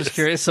 Like, I'm just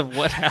curious of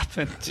what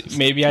happened.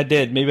 Maybe I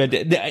did.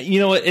 You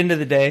know what? End of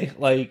the day,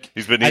 like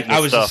He's been I eating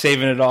the was stuff. just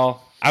saving it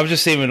all. I was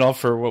just saving it all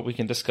for what we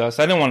can discuss.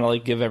 I didn't want to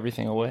like give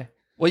everything away.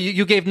 Well,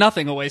 you gave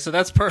nothing away, so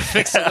that's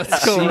perfect. So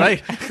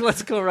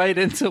let's go right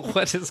into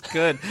what is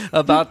good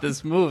about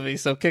this movie.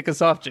 So kick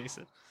us off,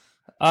 Jason.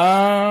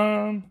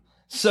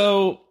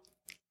 So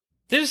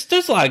there's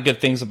a lot of good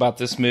things about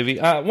this movie.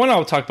 One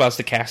I'll talk about is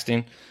the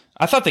casting.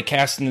 I thought the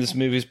casting in this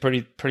movie is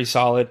pretty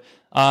solid.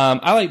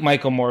 I like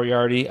Michael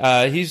Moriarty.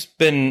 He's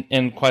been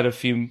in quite a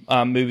few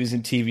movies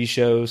and TV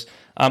shows.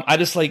 I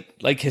just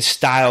like his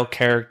style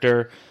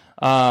character.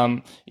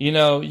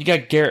 You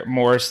got Garrett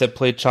Morris that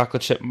played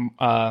Chocolate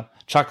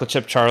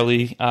Chip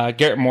Charlie.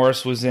 Garrett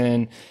Morris was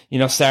in,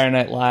 Saturday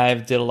Night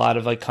Live, did a lot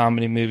of like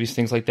comedy movies,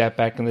 things like that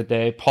back in the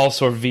day. Paul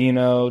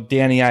Sorvino,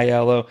 Danny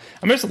Aiello.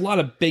 I mean, there's a lot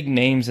of big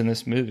names in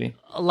this movie.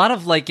 A lot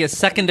of like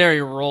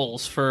secondary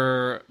roles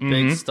for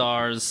big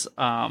stars.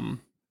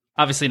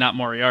 Obviously not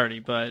Moriarty,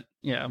 but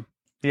yeah.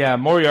 Yeah,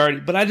 Moriarty.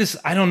 But I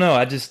don't know.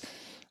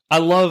 I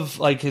love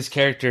like his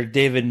character,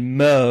 David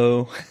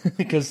Moe,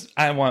 because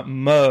I want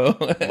Moe.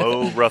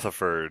 Mo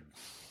Rutherford.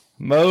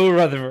 Mo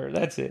Rutherford,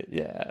 that's it.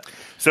 Yeah.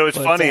 So it's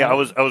funny. I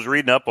was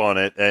reading up on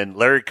it, and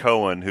Larry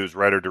Cohen, who's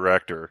writer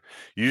director,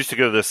 used to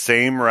go to the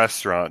same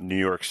restaurant in New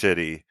York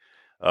City,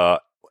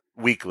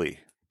 weekly,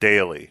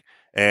 daily,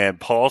 and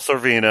Paul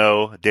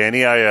Sorvino, Danny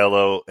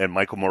Aiello, and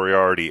Michael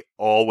Moriarty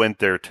all went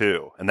there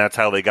too, and that's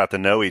how they got to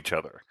know each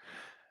other.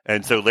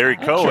 And so Larry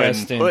Cohen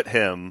put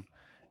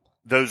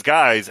those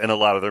guys in a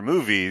lot of their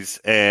movies,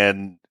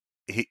 and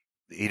he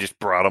just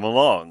brought them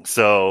along.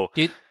 So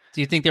do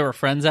you think they were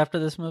friends after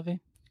this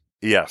movie?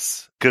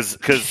 Yes, because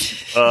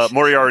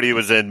Moriarty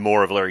was in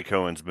more of Larry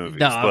Cohen's movies.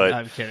 No, but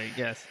I'm kidding.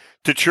 Yes.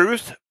 To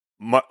truth,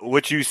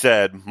 what you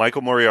said,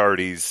 Michael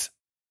Moriarty is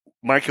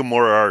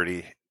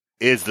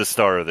the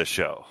star of the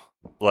show.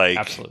 Like,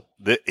 absolutely,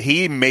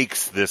 he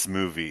makes this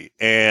movie.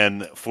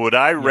 And for what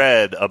I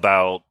read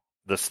about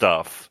the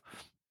stuff,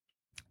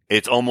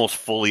 it's almost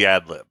fully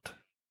ad-libbed.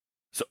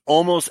 So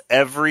almost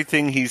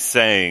everything he's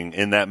saying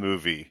in that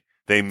movie,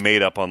 they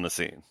made up on the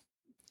scene.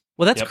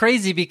 Well, that's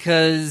crazy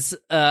because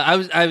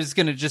I was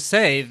going to just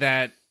say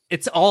that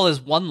it's all his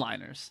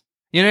one-liners.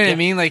 You know what I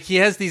mean? Like, he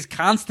has these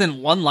constant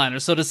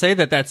one-liners. So to say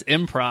that that's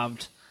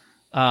improv,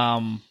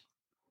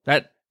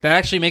 that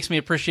actually makes me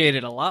appreciate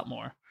it a lot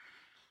more.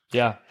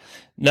 Yeah.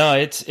 No,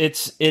 it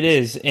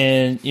is.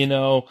 And,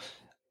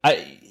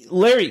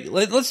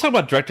 let's talk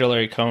about director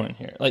Larry Cohen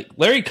here. Like,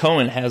 Larry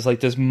Cohen has like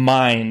this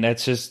mind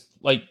that's just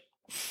like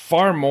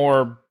far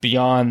more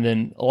beyond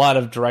than a lot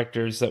of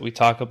directors that we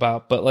talk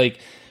about. But like,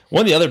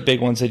 one of the other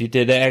big ones that he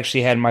did that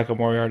actually had Michael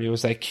Moriarty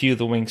was that Q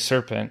the Winged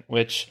Serpent,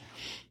 which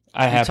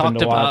I happened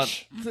to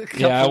watch.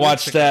 Yeah, I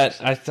watched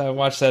that. I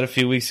watched that a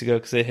few weeks ago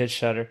because it hit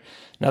Shudder.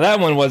 Now that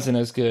one wasn't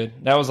as good.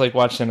 That was like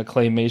watching a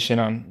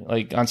claymation on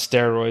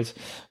steroids.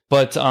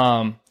 But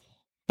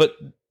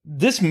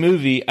this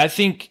movie, I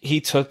think he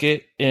took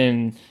it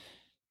and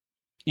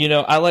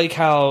I like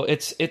how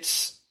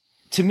it's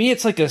to me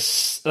it's like a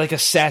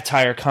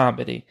satire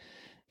comedy.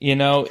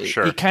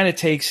 Sure. He kind of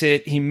takes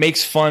it. He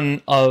makes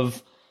fun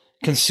of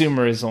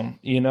consumerism,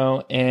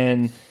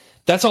 and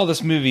that's all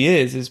this movie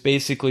is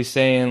basically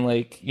saying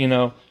like,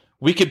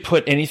 we could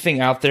put anything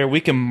out there.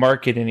 We can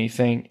market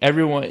anything.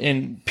 Everyone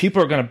and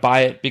people are going to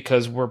buy it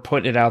because we're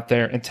putting it out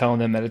there and telling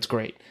them that it's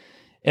great.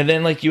 And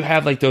then like you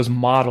have like those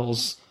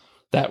models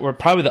that were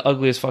probably the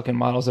ugliest fucking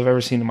models I've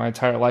ever seen in my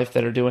entire life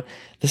that are doing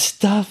the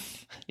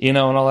stuff, and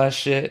all that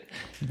shit.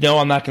 No,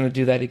 I'm not going to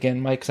do that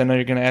again, Mike, because I know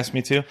you're going to ask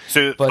me to.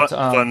 So,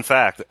 fun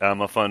fact. I'm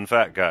a fun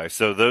fact guy.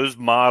 So those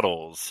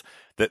models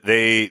that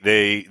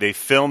they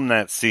filmed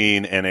that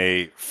scene in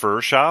a fur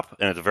shop,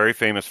 and it's a very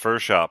famous fur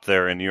shop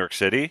there in New York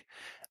City.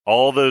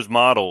 All those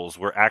models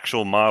were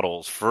actual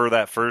models for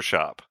that fur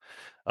shop.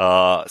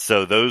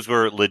 So those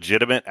were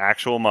legitimate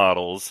actual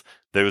models.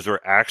 Those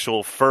were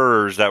actual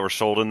furs that were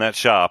sold in that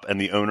shop,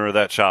 and the owner of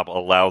that shop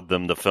allowed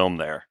them to film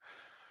there.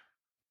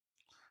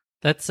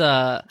 That's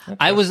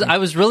I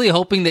was really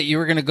hoping that you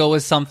were going to go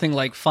with something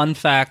like fun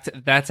fact,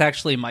 that's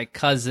actually my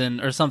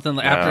cousin or something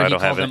like after he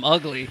called him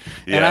ugly.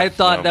 Yeah, and I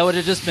thought that would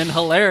have just been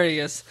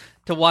hilarious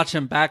to watch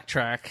him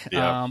backtrack.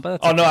 Yeah.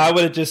 But no, I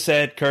would have just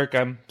said, Kirk,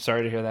 I'm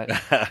sorry to hear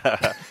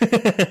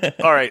that.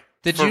 All right.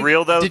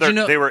 Real though,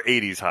 they were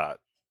 80s hot.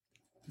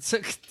 So,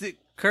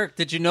 Kirk,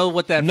 did you know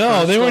what that?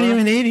 No, they weren't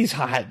even 80s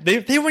hot.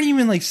 They weren't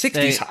even like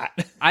 60s hot.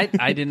 I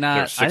did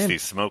not. They're 60s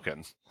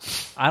smoking.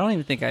 I don't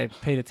even think I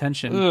paid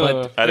attention.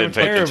 Ugh, but I didn't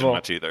pay attention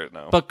much either.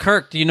 No. But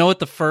Kirk, do you know what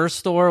the fur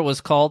store was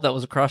called that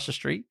was across the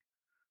street?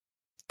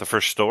 The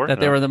first store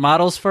that they were the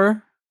models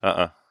for?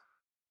 It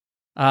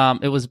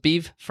was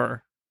Beef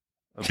Fur.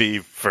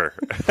 Beef Fur.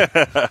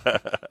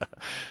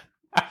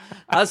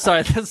 I'm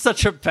sorry, that's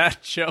such a bad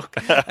joke,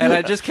 and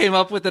I just came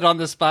up with it on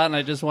the spot, and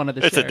I just wanted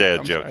to. It's share a dad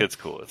I'm joke. sorry. It's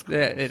cool. It's cool.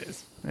 Yeah, it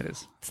is. It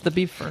is. It's the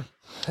beef fur.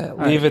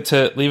 Leave it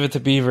to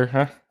Beaver,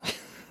 huh?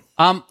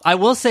 I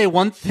will say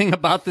one thing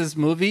about this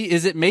movie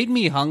is it made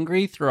me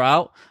hungry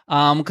throughout.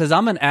 Because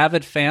I'm an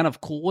avid fan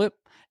of Cool Whip,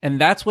 and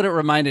that's what it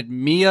reminded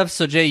me of.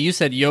 So Jay, you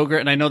said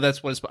yogurt, and I know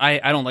that's what I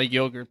don't like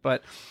yogurt,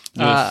 but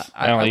I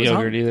don't like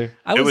yogurt either.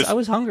 I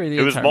was hungry.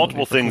 It was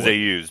multiple things Cool they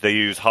used. They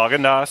used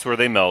Haagen-Dazs where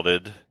they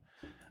melted.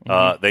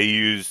 They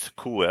used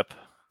Cool Whip.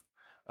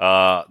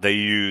 They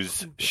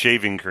used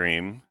shaving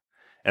cream,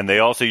 and they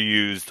also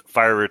used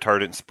fire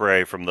retardant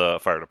spray from the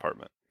fire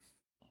department.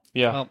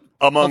 Yeah, Well,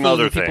 among hopefully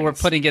other when things. people were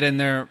putting it in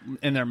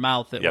their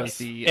mouth. It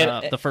was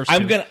Yes. the first.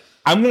 I'm two.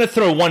 gonna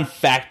throw one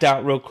fact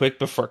out real quick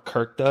before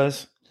Kirk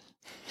does.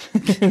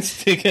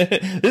 This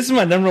is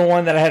my number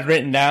one that I had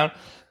written down.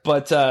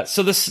 But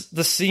so the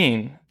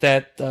scene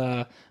that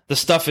the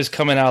stuff is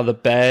coming out of the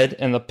bed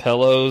and the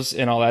pillows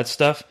and all that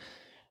stuff,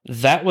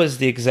 that was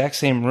the exact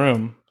same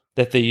room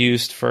that they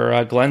used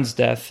for Glenn's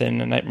death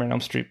in A Nightmare on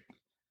Elm Street.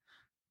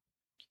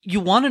 You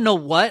want to know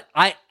what?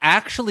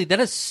 That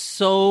is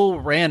so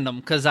random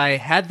because I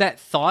had that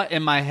thought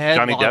in my head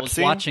Johnny while I Depp was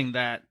scene? watching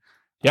that.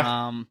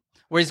 Yeah.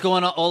 Where he's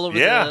going all over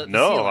Yeah, the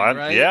no, ceiling, I'm-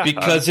 right? yeah.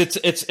 Because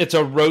it's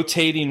a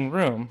rotating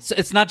room. So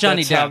it's not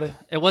Johnny That's how Depp.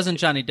 It wasn't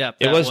Johnny Depp.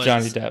 It That was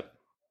Johnny Depp.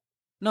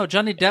 No,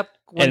 Johnny Depp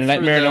went And through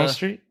Nightmare on the- Elm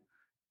Street?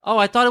 Oh,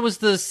 I thought it was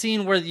the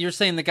scene where you're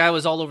saying the guy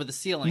was all over the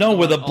ceiling. No,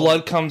 where the Oh,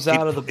 blood comes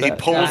out of the He bed.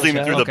 pulls him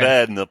Gotcha. through the Okay.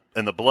 bed,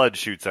 and the blood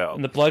shoots out.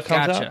 And the blood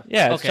comes Gotcha. out?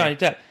 Yeah, it's Okay. Johnny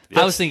Depp.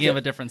 I was thinking of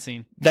a different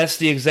scene. That's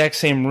the exact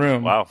same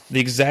room. Wow. The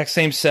exact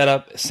same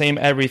setup, same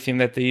everything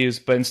that they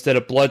used, but instead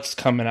of blood's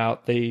coming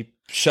out, they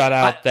shot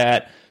out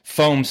that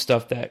foam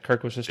stuff that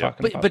Kirk was just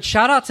talking about. But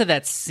shout out to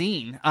that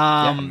scene.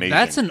 amazing.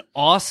 That's an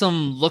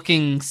awesome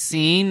looking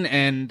scene,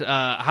 and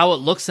how it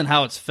looks and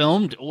how it's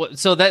filmed.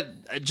 So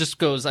that just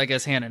goes, I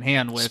guess, hand in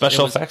hand with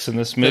special it was- effects in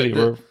this movie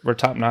were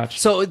top notch.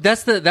 So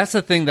that's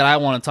the thing that I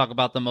want to talk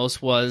about the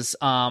most was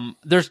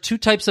there's two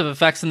types of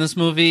effects in this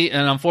movie,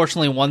 and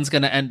unfortunately one's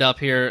going to end up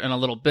here in a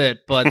little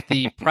bit. But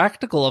the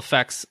practical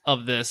effects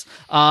of this,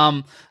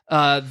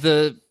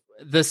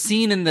 the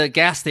scene in the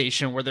gas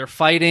station where they're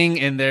fighting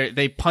and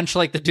they punch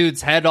like the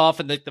dude's head off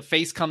and the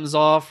face comes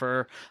off,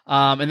 or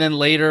and then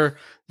later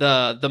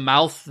the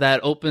mouth that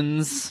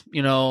opens,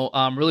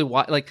 really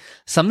wide. Like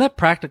some of that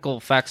practical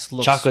effects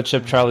looks Chocolate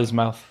chip Charlie's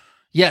mouth.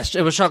 Yes,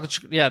 it was chocolate.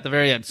 Yeah, at the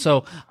very end.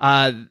 So,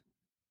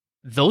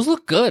 those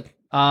look good.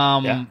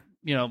 Yeah.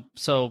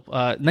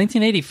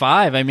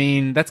 1985. I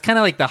mean, that's kind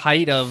of like the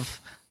height of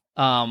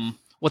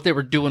what they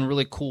were doing.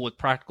 Really cool with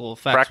practical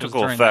effects.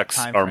 Practical effects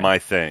are my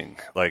thing.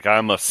 Like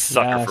I'm a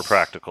sucker for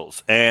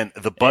practicals, and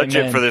the budget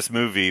Amen. for this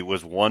movie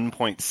was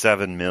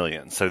 1.7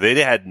 million. So they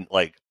had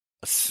like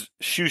a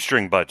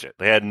shoestring budget.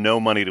 They had no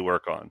money to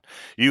work on.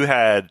 You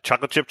had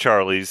Chocolate Chip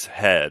Charlie's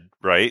head,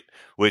 right,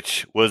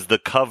 which was the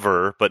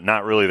cover, but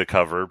not really the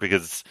cover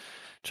because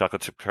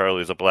Chocolate Chip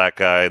Charlie is a black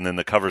guy, and then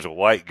the cover's a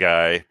white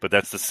guy. But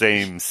that's the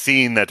same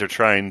scene that they're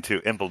trying to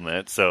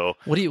implement. So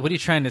what are you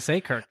trying to say,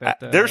 Kirk? That,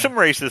 there's some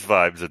racist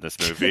vibes in this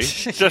movie,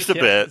 just a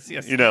Yes, bit.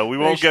 yes. We Very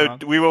won't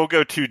strong.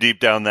 go too deep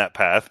down that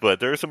path, but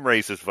there are some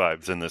racist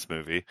vibes in this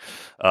movie.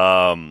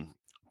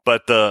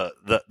 But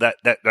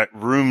that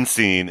room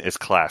scene is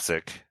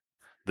classic.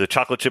 The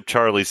Chocolate Chip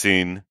Charlie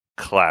scene,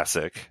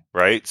 classic,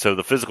 right? So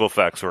the physical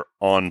effects were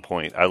on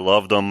point. I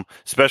loved them,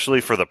 especially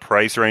for the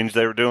price range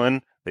they were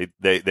doing. They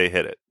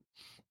hit it.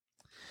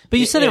 But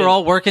you said they were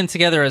all working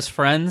together as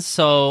friends,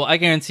 so I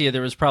guarantee you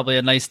there was probably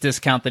a nice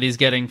discount that he's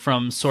getting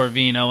from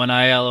Sorvino and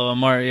Aiello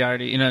and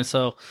Moriarty,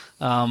 so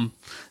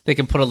they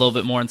can put a little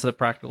bit more into the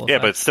practical Yeah,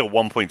 effects. but it's still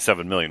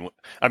 1.7 million.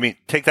 I mean,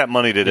 take that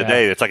money to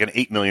today. It's like an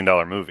 $8 million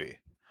movie.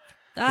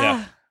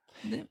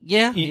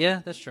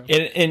 Yeah, that's true.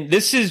 And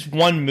this is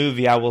one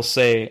movie I will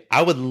say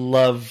I would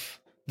love.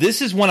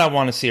 This is one I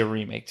want to see a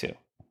remake to.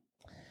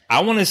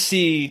 I want to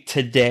see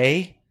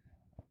today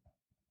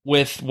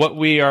with what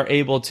we are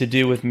able to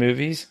do with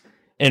movies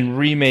and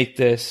remake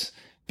this,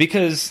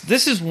 because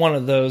this is one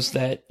of those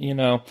that,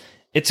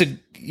 it's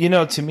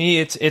a, to me,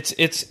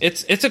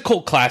 it's a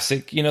cult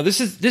classic.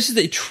 This is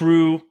a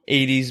true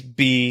 80s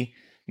B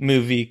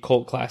movie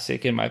cult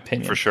classic in my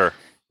opinion. For sure.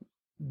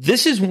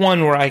 This is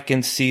one where I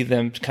can see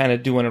them kind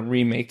of doing a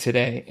remake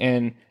today,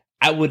 and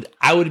I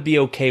would be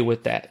okay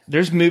with that.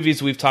 There's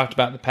movies we've talked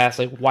about in the past,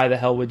 like why the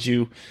hell would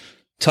you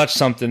touch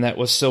something that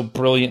was so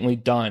brilliantly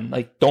done?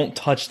 Like, don't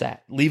touch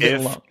that. Leave it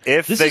alone.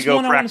 If This they is go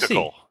one I wanna see.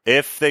 practical.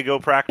 If they go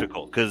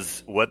practical,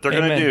 because what they're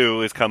going to Amen.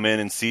 do is come in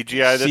and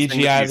CGI this thing to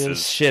CGI the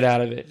pieces. shit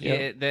out of it. Yeah,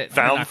 Yep. they're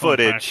Found not going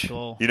footage.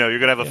 practical. You're going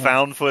to have a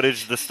found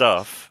footage the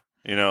stuff.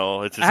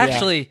 It's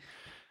just,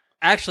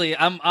 Actually,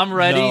 I'm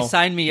ready. No,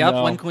 Sign me up.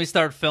 no. When can we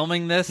start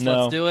filming this?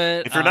 No. Let's do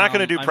it. if you're not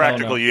going to do I know.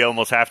 practical, you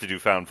almost have to do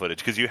found footage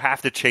because you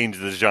have to change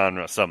the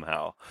genre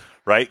somehow,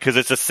 right? Because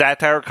it's a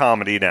satire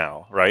comedy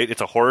now, right?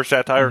 It's a horror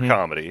satire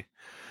comedy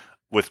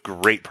with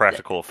great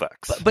practical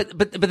effects. But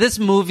this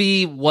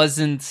movie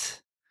wasn't.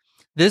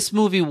 This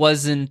movie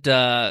wasn't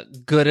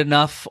good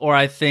enough, or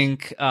I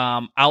think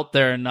out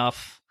there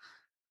enough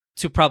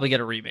to probably get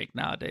a remake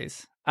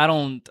nowadays. I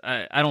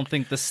don't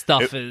think the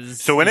stuff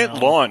is. So when it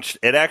launched,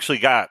 it actually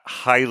got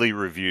highly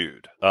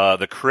reviewed.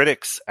 The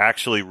critics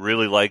actually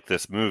really liked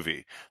this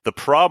movie. The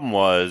problem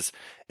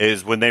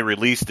is when they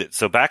released it.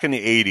 So back in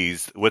the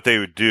 80s, what they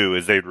would do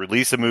is they'd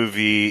release a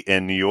movie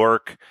in New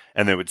York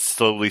and they would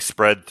slowly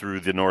spread through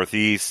the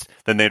Northeast.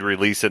 Then they'd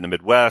release it in the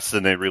Midwest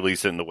and they'd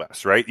release it in the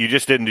West, right? You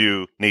just didn't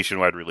do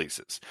nationwide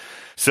releases.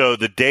 So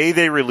the day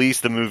they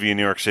released the movie in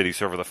New York City,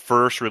 so for the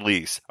first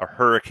release, a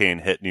hurricane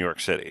hit New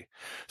York City.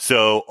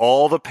 So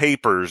all the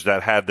papers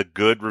that had the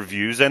good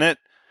reviews in it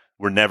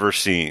were never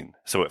seen.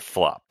 So it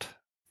flopped.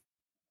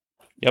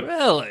 Yep.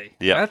 Really?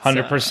 Yeah.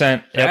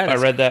 100%. Yep, I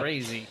read that.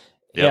 Crazy.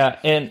 Yep.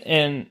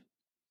 Yeah,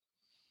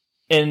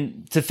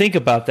 and to think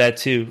about that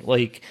too,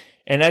 like,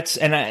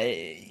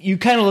 you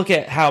kind of look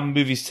at how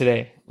movies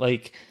today,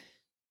 like,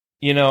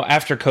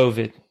 after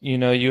COVID,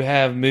 you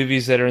have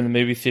movies that are in the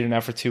movie theater now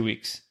for 2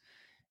 weeks,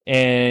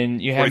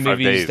 and you have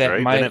movies days, that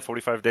right? might, Isn't it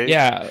 45 days?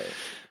 yeah,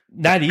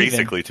 not even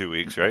basically 2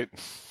 weeks, right?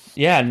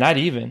 Yeah, not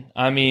even.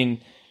 I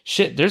mean,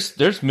 shit.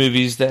 There's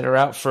movies that are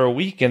out for a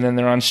week and then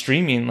they're on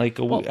streaming like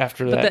a week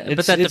after that.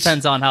 But that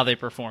depends on how they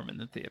perform in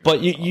the theater.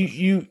 But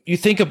you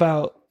think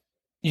about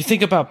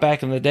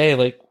back in the day,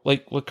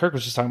 like what Kirk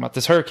was just talking about.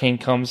 This hurricane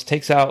comes,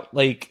 takes out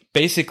like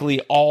basically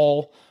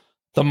all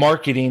the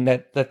marketing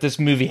that this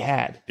movie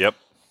had. Yep.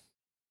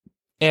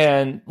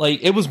 And like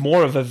it was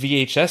more of a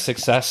VHS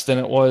success than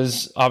it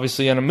was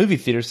obviously on a movie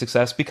theater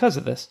success because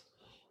of this.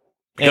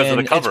 Because of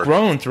the cover. It's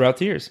grown throughout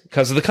the years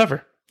because of the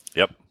cover.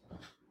 Yep.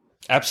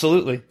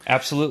 Absolutely.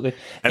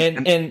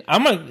 And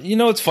I'm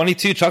it's funny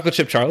too, Chocolate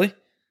Chip Charlie.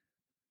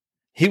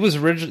 He was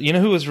originally,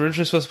 who was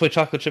originally supposed to play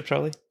Chocolate Chip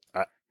Charlie?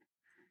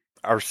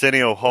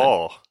 Arsenio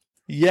Hall.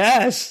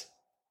 Yes.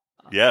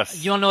 Yes.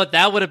 You don't know what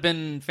that would have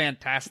been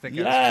fantastic.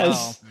 Yes. As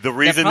well. The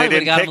reason they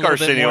didn't pick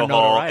Arsenio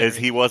Hall is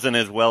he wasn't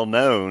as well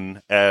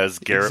known as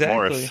Garrett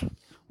Morris.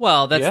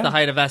 Well, that's the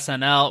height of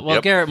SNL. Well,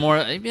 Yep. Garrett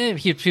Morris,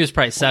 he was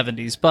probably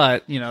 70s,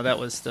 but that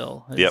was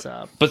still his,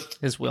 But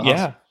his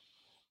wheelhouse.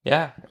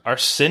 Yeah.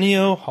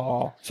 Arsenio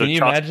Hall. So Can you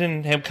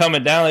imagine him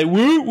coming down like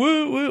woo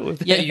woo woo?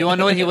 Yeah, you want to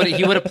know what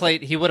he would have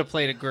played? He would have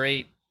played a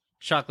great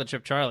Chocolate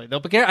Chip Charlie,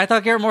 though. But I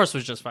thought Garrett Morris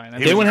was just fine.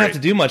 They wouldn't have to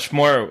do much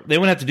more. They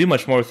wouldn't have to do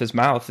much more with his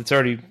mouth. It's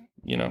already,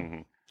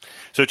 Mm-hmm.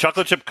 So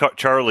Chocolate Chip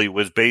Charlie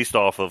was based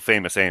off of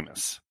Famous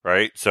Amos,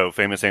 right? So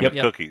Famous Amos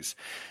cookies.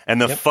 And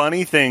the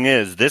funny thing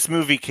is, this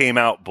movie came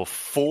out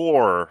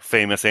before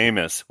Famous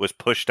Amos was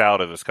pushed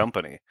out of his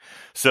company.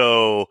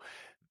 So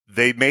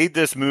they made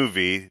this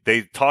movie.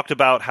 They talked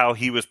about how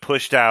he was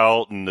pushed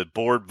out and the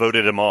board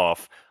voted him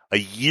off. A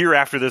year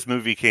after this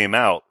movie came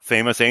out,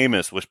 Famous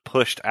Amos was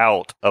pushed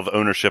out of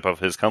ownership of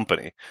his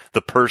company,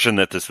 the person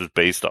that this was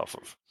based off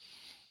of.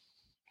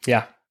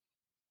 Yeah.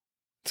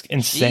 It's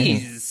insane.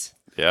 Jeez.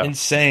 Yeah.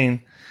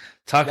 Insane.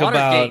 Talk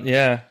Watergate.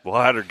 about,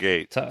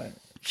 Watergate.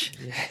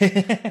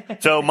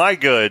 So my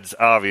goods,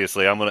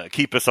 obviously, I'm going to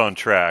keep us on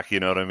track. You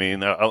know what I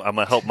mean? I'm going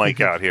to help Mike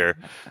out here.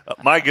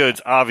 My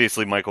goods,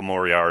 obviously, Michael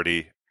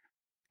Moriarty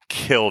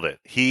killed it.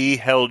 He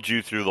held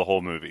you through the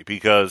whole movie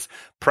because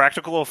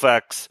practical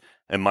effects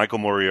and Michael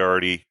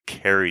Moriarty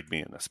carried me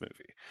in this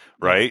movie,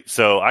 right?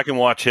 So I can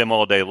watch him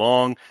all day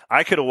long.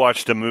 I could have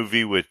watched a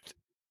movie with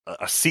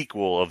a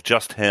sequel of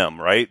just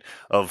him, right?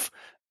 Of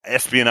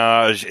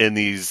espionage in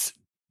these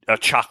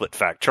chocolate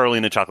fact, Charlie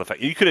and the Chocolate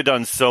Factory. You could have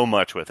done so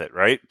much with it,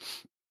 right?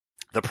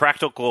 The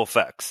practical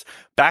effects.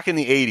 Back in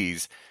the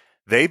 80s,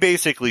 they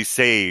basically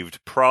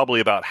saved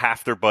probably about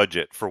half their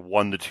budget for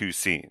 1 to 2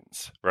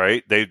 scenes,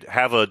 right? They'd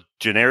have a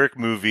generic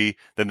movie,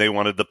 then they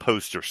wanted the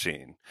poster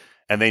scene.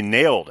 And they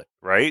nailed it,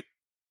 right?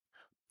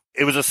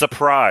 It was a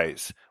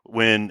surprise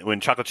when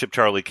Chocolate Chip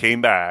Charlie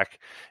came back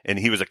and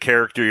he was a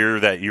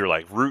character that you're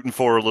like rooting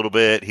for a little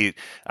bit.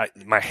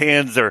 My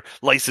hands are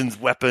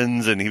licensed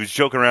weapons and he was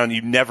joking around.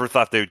 You never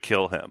thought they would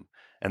kill him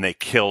and they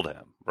killed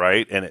him.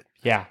 Right. And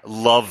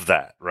love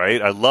that.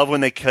 Right. I love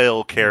when they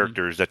kill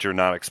characters that you're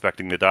not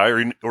expecting to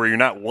die or you're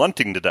not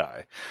wanting to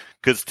die.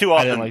 Because too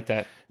often I didn't like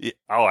that.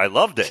 Oh, I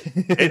loved it.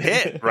 It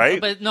hit,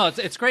 right? But no,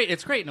 it's great.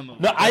 It's great in a movie.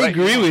 No, I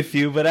agree with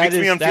you, but Makes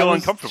me feel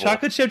uncomfortable.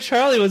 Chocolate Chip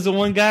Charlie was the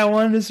one guy I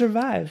wanted to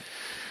survive.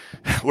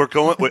 We're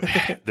going.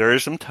 There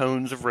is some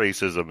tones of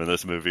racism in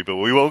this movie, but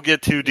we won't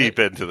get too deep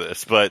into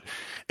this. But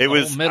it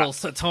was middle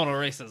tone of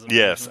racism.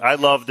 Yes, I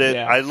loved it.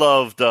 Yeah. I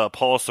loved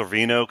Paul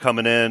Sorvino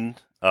coming in.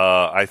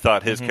 I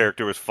thought his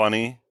character was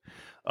funny.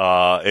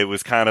 It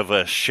was kind of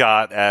a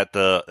shot at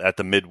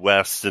the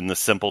Midwest and the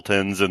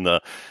simpletons and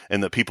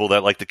the people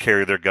that like to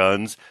carry their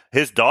guns.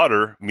 His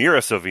daughter, Mira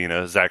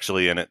Sorvino, is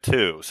actually in it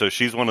too. So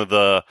she's one of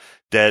the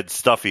dead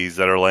stuffies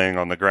that are laying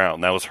on the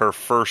ground. That was her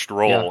first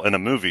role in a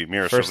movie,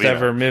 Mira Sorvino. First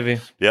ever movie.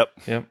 Yep.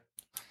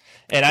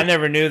 And I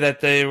never knew that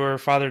they were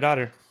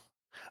father-daughter.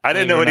 I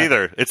didn't know it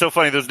either. It's so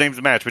funny those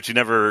names match, but you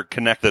never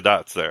connect the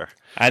dots there.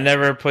 I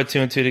never put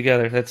 2 and 2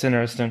 together. That's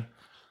interesting.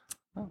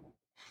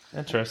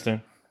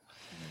 Interesting.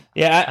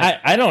 Yeah,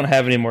 I don't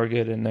have any more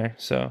good in there.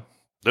 So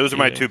those are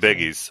my 2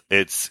 biggies.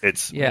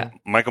 It's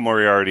Michael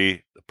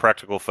Moriarty, the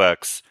practical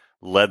effects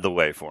led the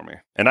way for me,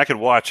 and I could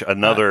watch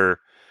another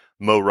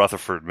Mo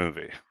Rutherford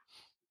movie.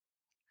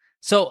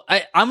 So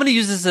I'm going to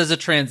use this as a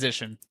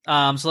transition.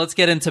 So let's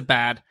get into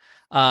bad.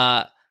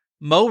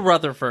 Mo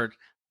Rutherford.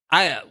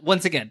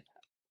 The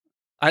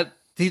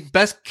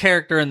best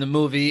character in the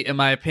movie, in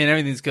my opinion.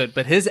 Everything's good,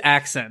 but his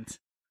accent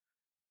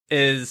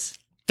is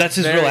That's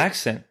his real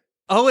accent.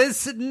 Oh,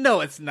 it's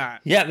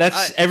not. Yeah,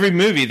 that's every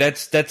movie.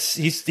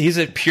 He's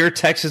a pure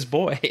Texas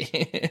boy.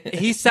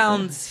 He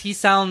sounds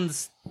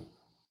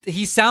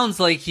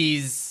like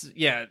he's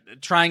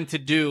trying to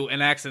do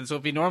an accent. So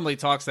if he normally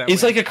talks that way,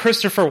 he's like a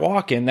Christopher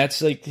Walken. That's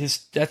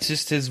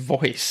just his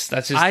voice.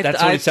 That's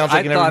what he sounds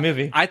like in every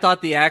movie. I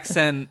thought the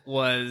accent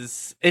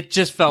it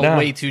just felt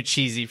way too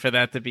cheesy for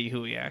that to be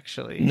who he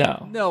actually.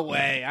 No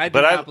way.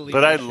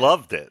 I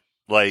loved it.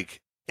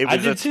 Like, it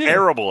was a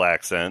terrible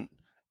accent.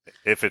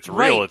 If it's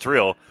real, it's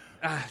real.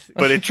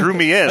 But it drew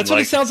me in. That's what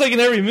he sounds like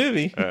in every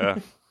movie.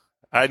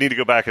 I need to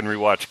go back and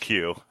rewatch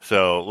Q.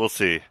 So we'll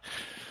see.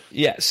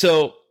 Yeah.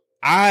 So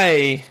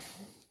I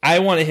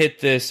want to hit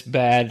this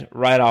bad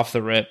right off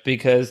the rip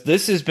because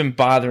this has been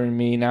bothering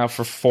me now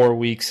for 4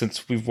 weeks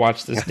since we've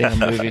watched this damn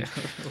movie.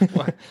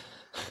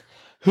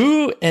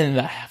 Who in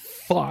the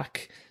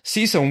fuck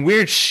sees some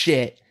weird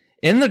shit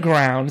in the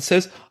ground and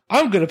says,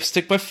 I'm going to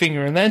stick my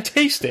finger in that and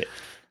taste it?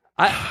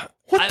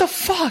 What the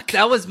fuck?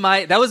 That was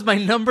my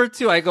number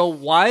 2. I go,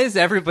 why is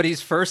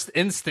everybody's first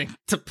instinct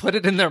to put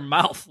it in their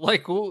mouth?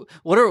 Like,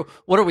 what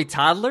are we,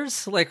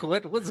 toddlers? Like,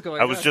 what's going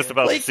on? I was just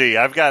about to see.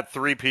 I've got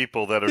 3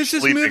 people that are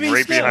sleeping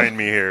right behind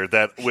me here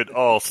that would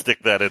all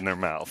stick that in their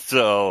mouth.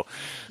 So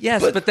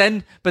yes, but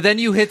then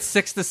you hit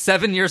 6 to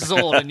 7 years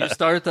old and you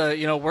start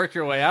to work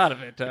your way out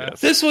of it.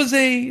 Yes. This was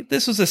a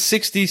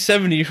 60,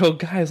 70-year-old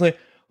guy who's like,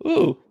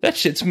 ooh, that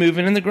shit's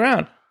moving in the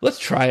ground. Let's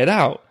try it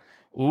out.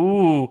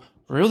 Ooh.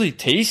 Really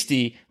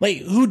tasty. Like,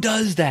 who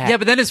does that? Yeah,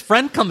 but then his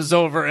friend comes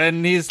over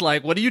and he's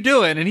like, what are you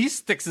doing? And he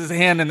sticks his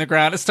hand in the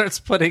ground and starts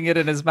putting it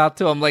in his mouth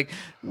too. I'm like,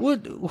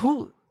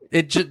 who?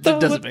 It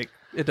doesn't make.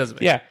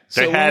 Yeah.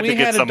 So when we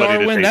had a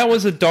Darwin, that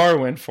was a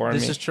Darwin for me.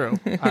 This is true.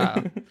 It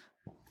would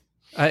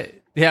have been.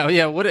 Yeah,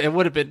 that would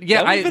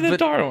have been a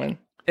Darwin.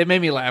 It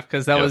made me laugh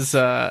because that was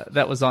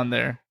on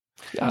there.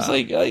 I was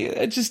like,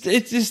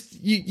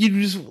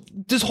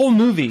 this whole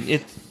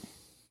movie,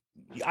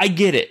 I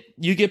get it.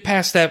 You get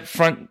past that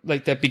front,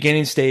 like that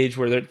beginning stage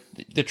where they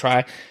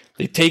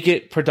take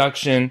it,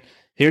 production,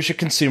 here's your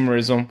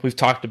consumerism. We've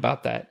talked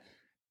about that.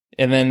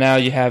 And then now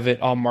you have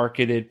it all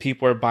marketed.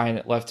 People are buying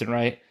it left and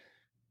right.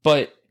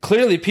 But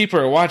clearly people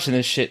are watching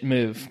this shit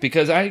move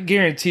because I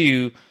guarantee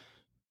you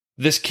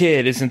this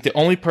kid isn't the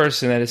only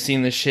person that has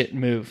seen this shit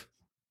move.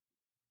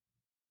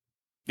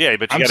 Yeah,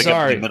 but you got to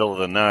get in the middle of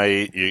the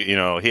night. You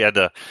know, he had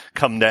to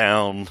come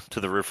down to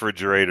the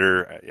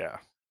refrigerator. Yeah.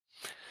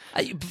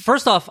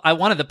 First off, I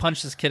wanted to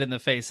punch this kid in the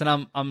face,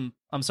 and I'm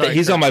sorry.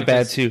 He's on my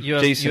bad too.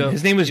 Jason.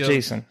 His name was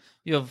Jason.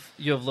 You have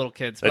little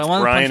kids. That's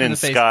Brian and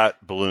Scott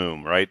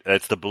Bloom, right?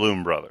 That's the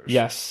Bloom brothers.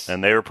 Yes,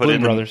 and they were put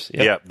Bloom brothers.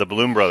 Yep. Yeah, the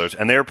Bloom brothers,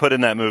 and they were put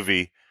in that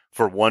movie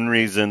for one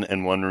reason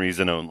and one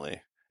reason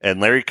only.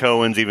 And Larry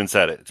Cohen's even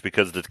said it. It's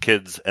because of the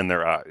kids and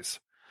their eyes.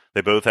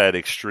 They both had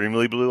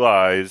extremely blue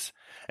eyes.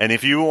 And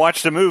if you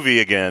watch the movie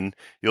again,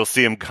 you'll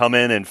see them come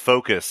in and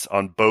focus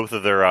on both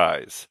of their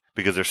eyes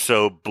because they're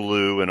so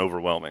blue and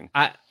overwhelming.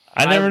 I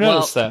never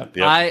noticed that.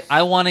 Yep.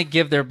 I want to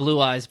give their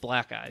blue eyes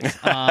black eyes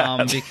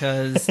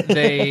because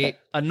they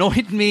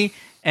annoyed me.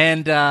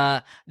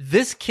 And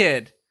this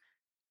kid,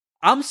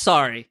 I'm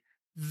sorry.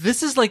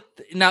 This is like,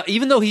 now,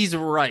 even though he's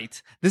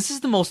right, this is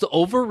the most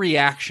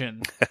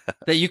overreaction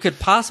that you could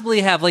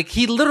possibly have. Like,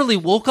 he literally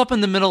woke up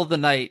in the middle of the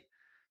night,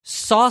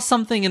 saw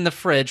something in the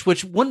fridge,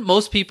 which wouldn't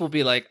most people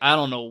be like, I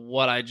don't know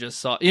what I just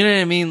saw. You know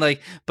what I mean?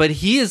 Like, but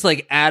he is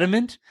like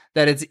adamant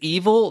that it's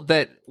evil,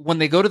 that when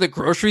they go to the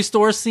grocery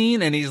store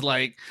scene and he's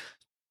like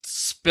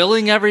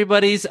spilling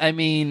everybody's, I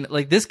mean,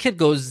 like, this kid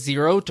goes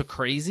 0 to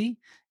crazy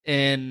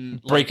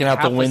and breaking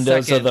out the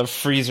windows of the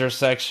freezer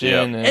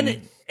section. Yep.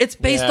 And it's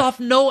based off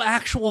no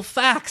actual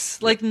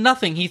facts, like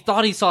nothing. He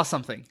thought he saw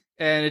something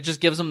and it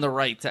just gives him the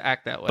right to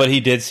act that way. But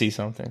he did see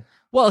something.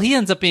 Well, he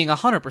ends up being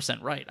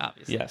 100% right,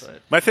 obviously. Yes.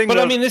 But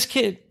I mean, this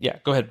kid. Yeah,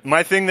 go ahead.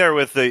 My thing there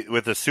with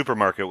the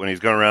supermarket when he's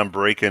going around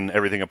breaking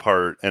everything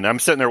apart, and I'm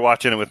sitting there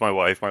watching it with my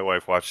wife. My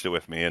wife watched it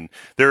with me, and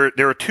there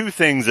are two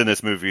things in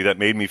this movie that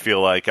made me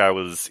feel like I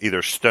was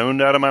either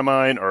stoned out of my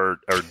mind or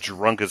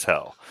drunk as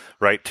hell.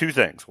 Right? Two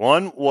things.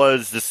 One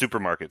was the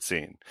supermarket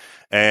scene,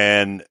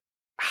 and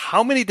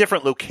how many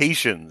different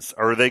locations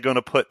are they going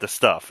to put the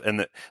stuff?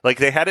 And like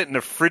they had it in the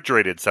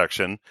refrigerated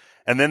section,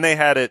 and then they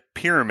had it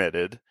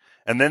pyramided.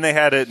 And then they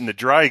had it in the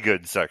dry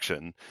goods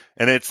section,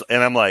 and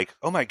I'm like,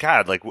 oh my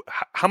god, like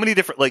how many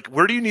different, like,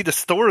 where do you need to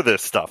store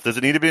this stuff? Does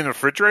it need to be in the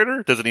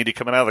refrigerator? Does it need to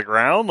come out of the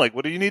ground? Like,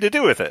 what do you need to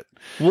do with it?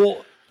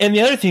 Well, and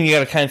the other thing you got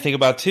to kind of think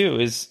about too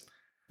is,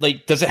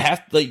 like, does it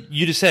have, like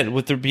you just said,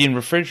 with it being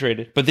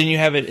refrigerated, but then you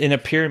have it in a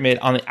pyramid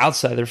on the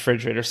outside of the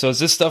refrigerator. So is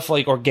this stuff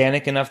like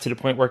organic enough to the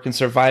point where it can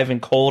survive in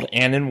cold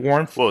and in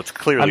warmth? Well, it's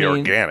clearly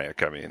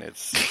organic. I mean,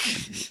 it's.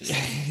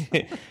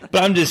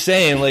 But I'm just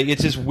saying, like,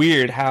 it's just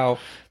weird how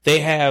they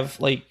have,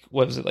 like,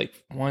 what was it, like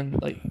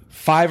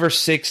 5 or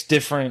 6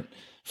 different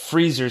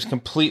freezers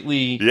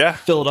completely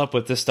filled up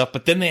with this stuff,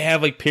 but then they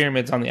have like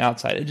pyramids on the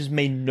outside. It just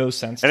made no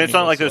sense. And it's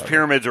not like those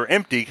pyramids are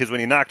empty, because when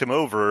he knocked him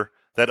over,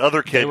 that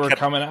other kid kept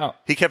coming out.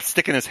 He kept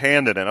sticking his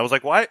hand in it. I was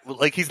like, why?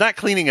 Like, he's not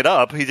cleaning it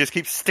up. He just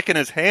keeps sticking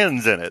his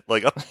hands in it,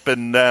 like up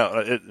and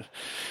down.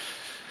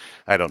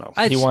 I don't know.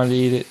 He wanted to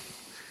eat it.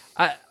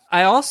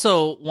 I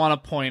also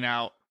want to point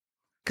out,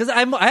 because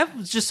I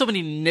have just so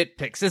many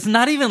nitpicks. It's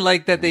not even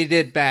like that they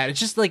did bad. It's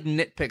just like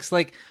nitpicks.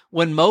 Like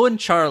when Mo and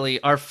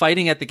Charlie are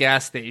fighting at the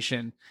gas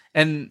station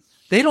and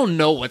they don't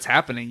know what's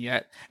happening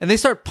yet, and they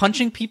start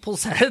punching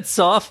people's heads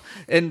off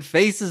and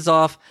faces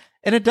off,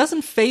 and it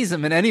doesn't faze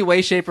them in any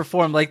way, shape, or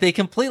form. Like they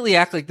completely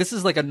act like this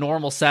is like a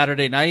normal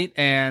Saturday night,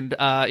 and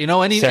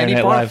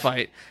any bar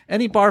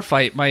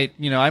fight might,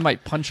 I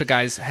might punch a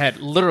guy's head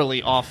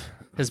literally off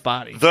his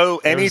body. Though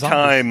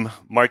anytime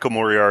Michael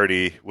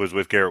Moriarty was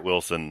with Garrett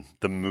Wilson,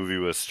 the movie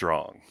was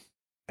strong.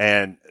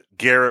 And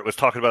Garrett was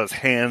talking about his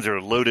hands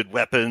are loaded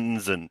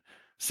weapons, and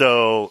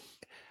so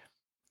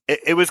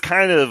it was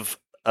kind of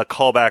a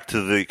callback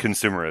to the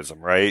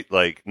consumerism, right?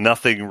 Like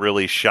nothing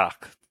really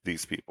shocked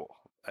these people.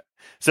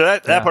 So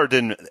that part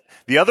didn't.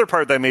 The other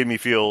part that made me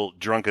feel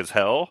drunk as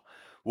hell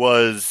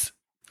was,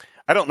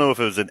 I don't know if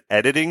it was an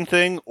editing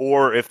thing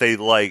or if they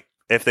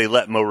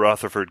let Mo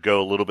Rutherford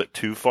go a little bit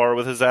too far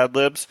with his ad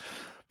libs,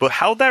 but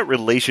how that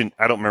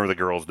I don't remember the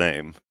girl's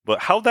name, but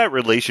how that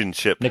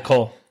relationship,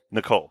 Nicole,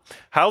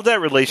 how that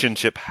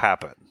relationship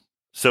happened.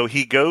 So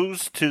he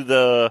goes to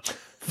the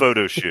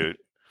photo shoot.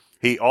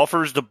 He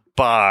offers to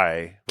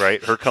buy,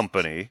 right, her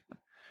company.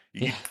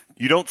 Yeah.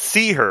 You don't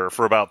see her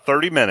for about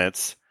 30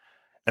 minutes,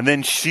 and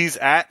then she's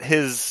at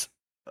his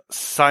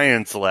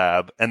science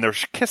lab, and they're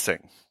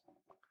kissing.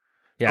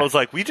 Yeah. I was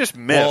like, we just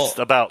missed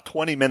about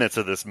 20 minutes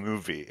of this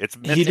movie.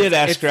 He did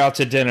ask her out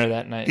to dinner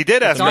that night. He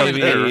did ask her out to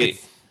dinner.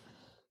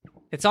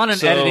 It's on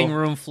an editing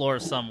room floor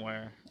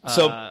somewhere.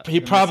 So he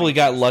probably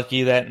got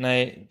lucky that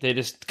night. They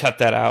just cut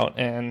that out,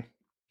 and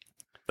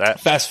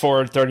fast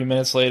forward 30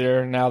 minutes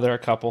later, now they're a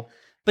couple.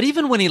 But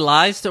even when he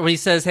lies to her, when he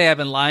says, "Hey, I've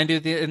been lying to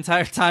you the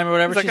entire time," or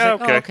whatever, she's like,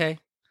 "Oh, okay.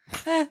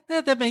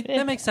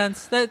 That makes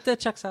sense. That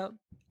checks out."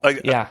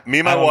 Like, me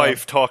and my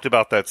wife talked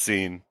about that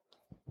scene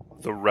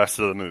the rest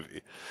of the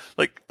movie.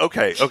 Like,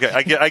 okay,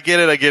 I get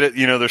it.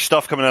 There's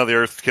stuff coming out of the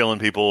earth killing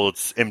people.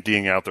 It's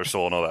emptying out their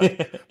soul and all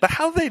that. But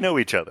how do they know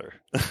each other?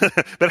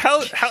 But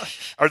how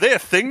are they a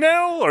thing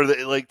now? Or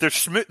they're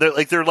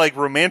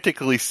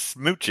romantically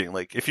smooching?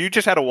 Like, if you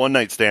just had a one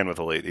night stand with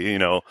a lady,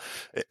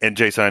 and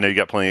Jason, I know you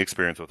got plenty of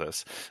experience with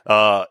this.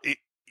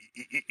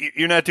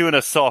 You're not doing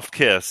a soft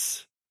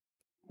kiss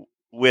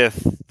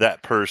with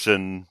that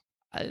person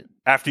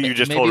after you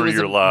just told her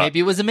your lie. Maybe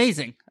it was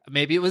amazing.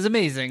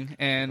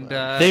 And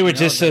they were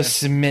just so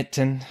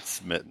smitten.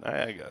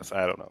 I guess.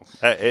 I don't know.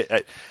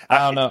 I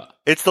don't know.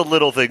 It's the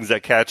little things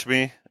that catch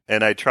me,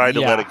 and I tried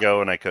to let it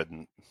go, and I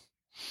couldn't.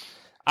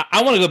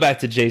 I want to go back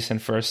to Jason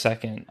for a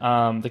second.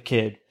 The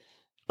kid.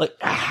 Like,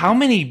 how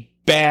many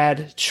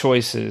bad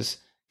choices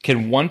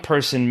can one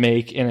person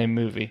make in a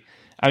movie?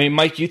 I mean,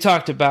 Mike, you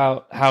talked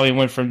about how he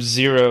went from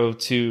 0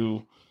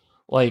 to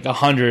like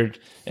 100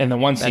 in the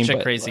one scene.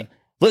 That's crazy.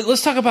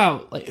 Let's talk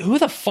about, like, who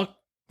the fuck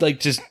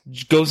just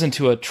goes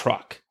into a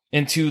truck,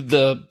 into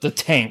the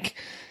tank.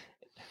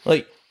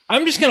 Like,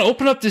 I'm just gonna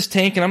open up this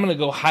tank and I'm gonna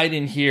go hide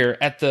in here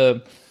at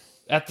the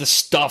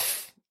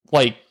stuff,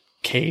 like,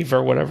 cave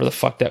or whatever the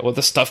fuck that was,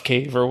 the stuff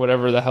cave or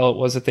whatever the hell it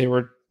was that they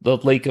were, the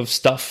lake of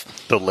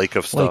stuff. The lake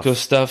of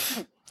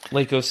stuff.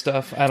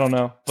 I don't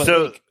know.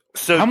 But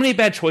so how many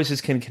bad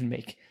choices can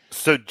make?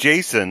 So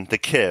Jason, the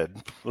kid,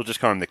 we'll just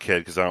call him the kid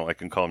because I don't like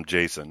to call him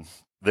Jason.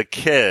 The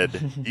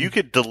kid, you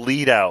could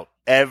delete out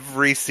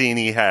every scene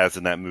he has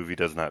in that movie.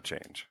 Does not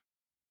change.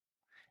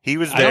 He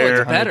was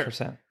there. Better.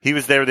 He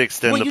was there to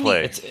extend the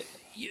play.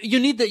 You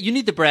need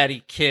the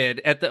bratty kid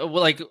at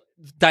the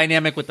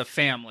dynamic with the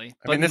family.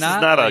 But this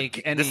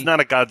is not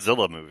a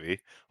Godzilla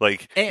movie.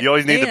 You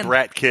always need the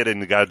brat kid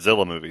in the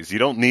Godzilla movies. You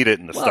don't need it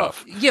in the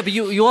stuff. Yeah, but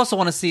you also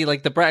want to see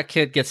the brat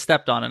kid get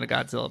stepped on in a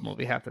Godzilla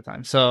movie half the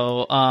time.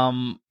 So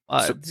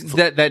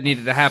that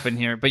needed to happen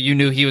here. But you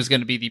knew he was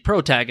going to be the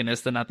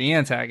protagonist and not the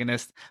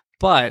antagonist.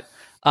 But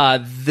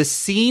the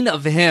scene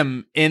of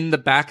him in the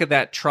back of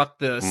that truck,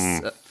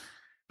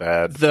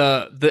 bad.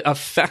 The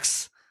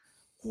effects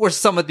were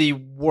some of the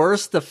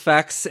worst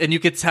effects, and you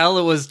could tell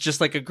it was just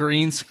like a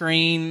green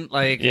screen,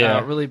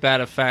 really bad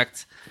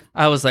effect.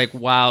 I was like,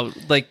 wow,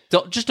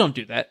 don't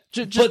do that.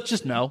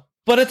 Just no.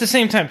 But at the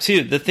same time,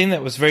 too, the thing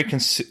that was very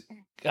the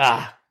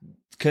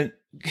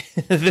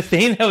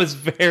thing that was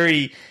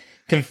very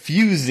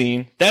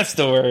confusing, that's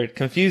the word,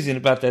 confusing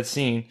about that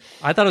scene.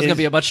 I thought it was going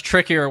to be a much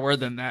trickier word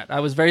than that.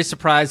 I was very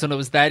surprised when it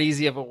was that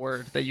easy of a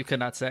word that you could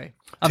not say.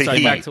 I'm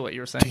sorry, back to what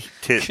you were saying.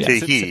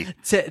 Tehei.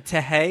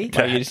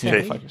 You just need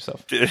to fuck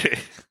yourself.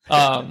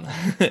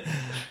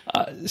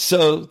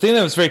 So the thing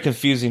that was very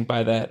confusing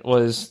by that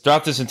was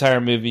throughout this entire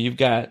movie, you've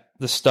got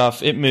the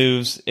stuff, it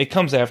moves, it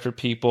comes after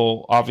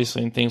people,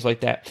 obviously, and things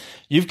like that.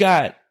 You've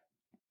got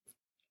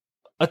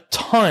a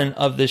ton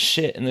of this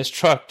shit in this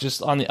truck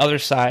just on the other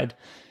side.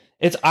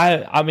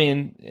 I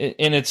mean,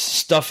 in its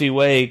stuffy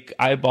way,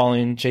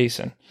 eyeballing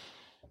Jason.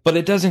 But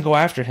it doesn't go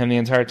after him the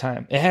entire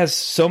time. It has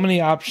so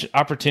many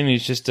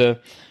opportunities just to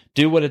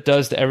do what it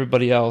does to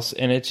everybody else,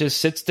 and it just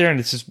sits there and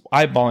it's just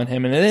eyeballing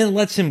him, and then it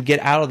lets him get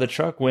out of the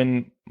truck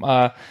when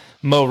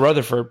Mo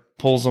Rutherford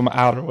pulls him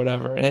out or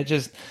whatever, and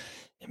it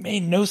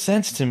made no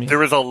sense to me. There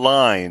was a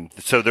line.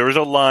 So there was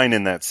a line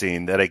in that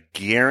scene that I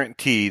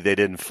guarantee they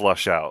didn't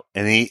flush out,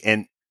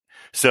 and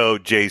so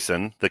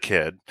Jason, the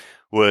kid,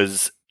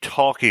 was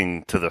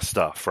talking to the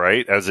stuff,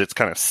 right? As it's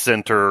kind of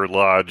center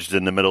lodged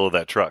in the middle of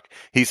that truck.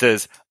 He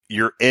says,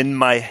 "You're in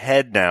my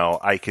head now.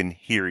 I can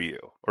hear you,"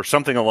 or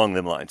something along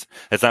them lines.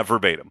 It's not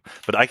verbatim,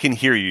 but I can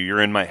hear you.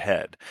 You're in my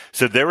head.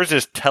 So there was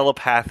this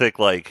telepathic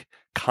like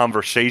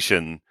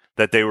conversation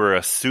that they were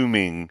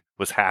assuming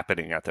was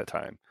happening at that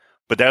time.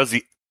 But that was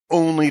the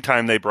only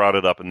time they brought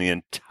it up in the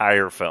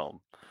entire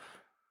film.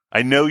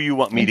 I know you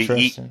want me to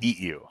eat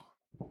you.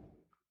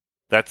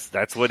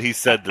 That's what he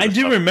said. I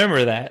do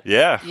remember that.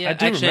 Yeah. Yeah,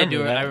 I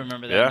remember that. I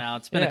remember that now.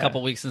 It's been a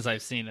couple weeks since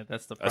I've seen it.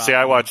 That's the problem. See,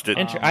 I watched it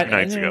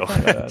nights ago.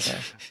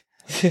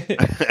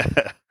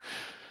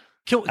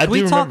 Can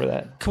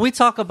we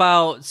talk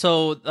about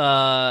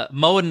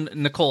Mo and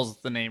Nicole's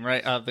the name,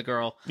 right? Of the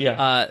girl.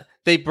 Yeah.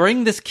 They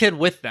bring this kid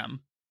with them.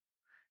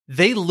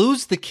 They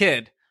lose the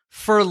kid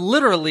for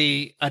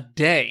literally a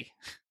day.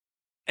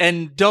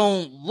 And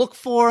don't look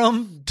for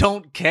him,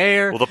 don't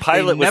care. Well, the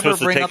pilot was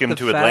supposed to take him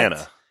to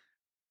Atlanta.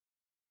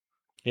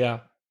 Yeah.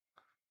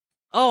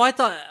 Oh, I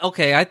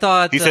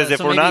thought... He says,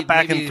 if we're not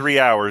back in 3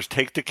 hours,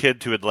 take the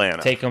kid to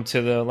Atlanta. Take him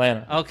to the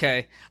Atlanta.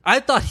 Okay. I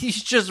thought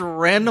he's just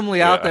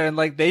randomly out there and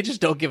like they just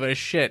don't give a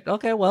shit.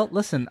 Okay, well,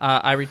 listen,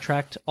 I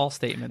retract all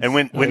statements. And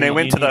when they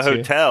went to the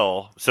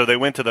hotel, so they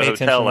went to the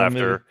hotel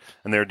after,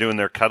 and they were doing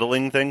their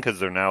cuddling thing because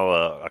they're now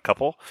a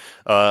couple.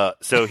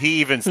 So he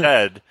even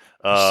said,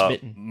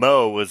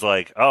 Mo was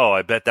like, "Oh,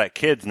 I bet that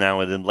kid's now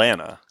in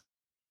Atlanta."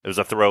 It was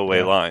a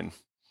throwaway line.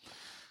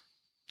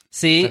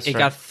 See, it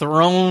got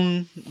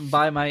thrown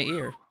by my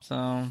ear.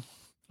 So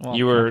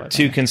you were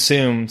too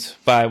consumed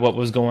by what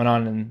was going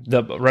on in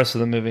the rest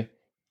of the movie.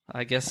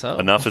 I guess so.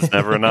 Enough is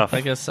never enough. I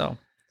guess so.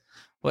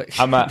 What?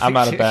 I'm out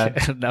of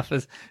bad. Enough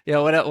is. Yeah.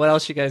 What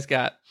else you guys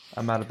got?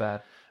 I'm out of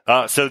bad.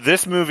 So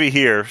this movie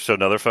here, so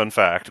another fun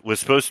fact, was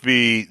supposed to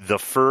be the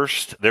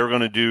first. They were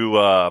going to do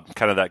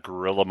kind of that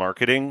guerrilla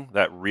marketing,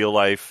 that real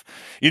life.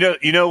 You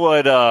know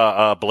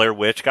what Blair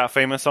Witch got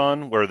famous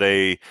on, where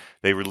they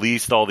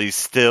released all these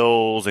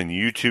stills and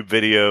YouTube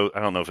videos. I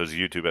don't know if it was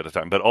YouTube at the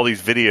time, but all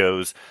these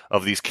videos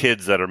of these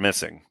kids that are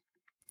missing.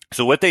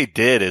 So what they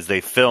did is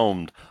they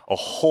filmed a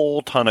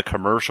whole ton of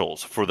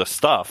commercials for the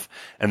stuff,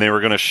 and they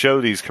were going to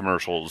show these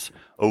commercials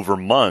over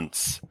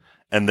months,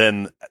 and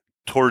then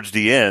towards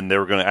the end, they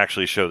were going to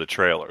actually show the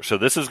trailer. So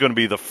this is going to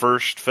be the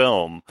first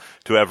film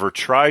to ever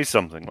try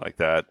something like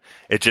that.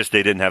 It just,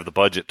 they didn't have the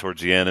budget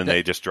towards the end, and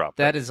they just dropped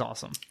it. That is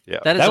awesome. Yeah.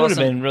 That would have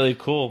been really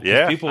cool.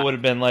 Yeah. People would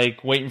have been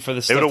like waiting for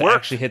the stuff to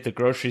actually hit the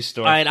grocery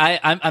store. All right,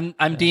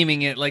 I'm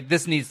deeming it like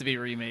this needs to be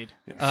remade.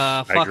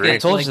 Fuck agree. it. I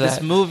told like you this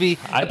that. movie.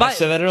 I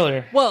said that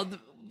earlier. Well,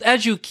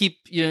 as you keep,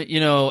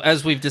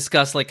 as we've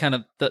discussed, like kind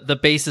of the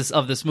basis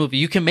of this movie,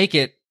 you can make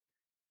it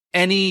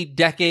any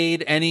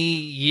decade, any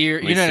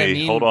year. You know what I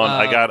mean? Hold on,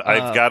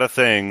 I've got a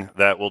thing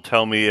that will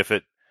tell me if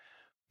it.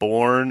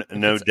 Born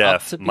No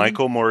Death.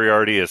 Michael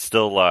Moriarty is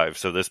still alive,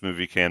 so this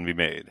movie can be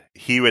made.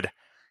 He would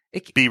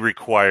be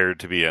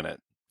required to be in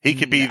it. He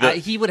could be the.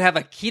 He'd have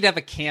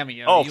a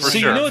cameo. Oh, for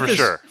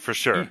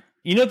sure.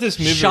 You know what this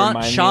movie reminds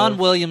me of? Sean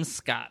William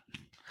Scott.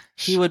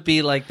 He would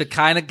be like the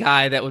kind of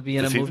guy that would be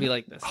in a movie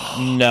like this.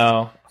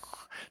 No.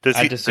 Does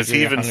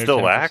he even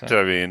still act?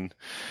 I mean.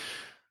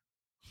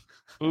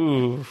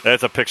 Ooh,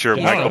 that's a picture of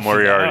Michael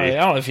Moriarty.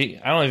 I don't know if he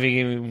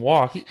can even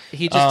walk.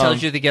 He just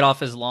tells you to get off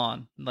his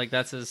lawn. Like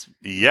that's his.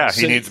 Yeah,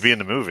 he needs to be in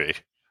the movie.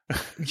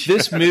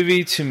 This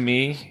movie to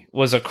me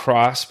was a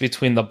cross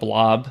between The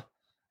Blob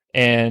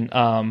and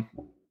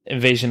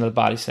Invasion of the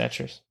Body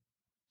Snatchers.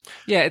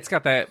 Yeah, it's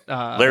got that.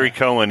 Larry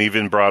Cohen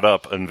even brought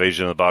up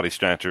Invasion of the Body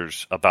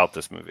Snatchers about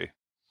this movie.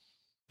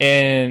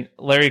 And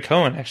Larry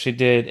Cohen actually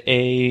did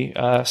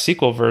a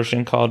sequel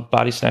version called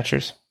Body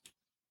Snatchers.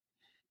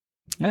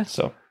 Yeah,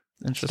 so.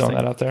 Interesting. Throwing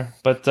that out there.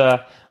 But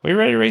we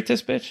ready to rate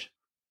this bitch?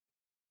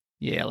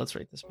 Yeah, let's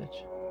rate this bitch.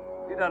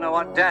 You don't know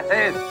what death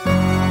is.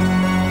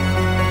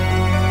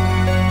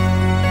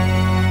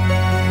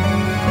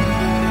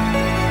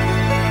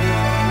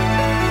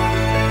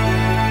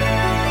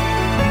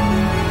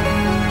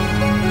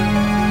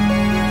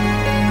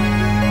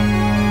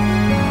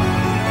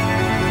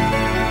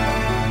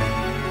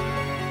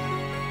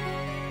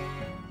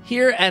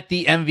 Here at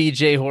the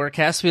MVJ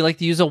Horrorcast, we like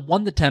to use a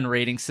 1 to 10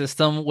 rating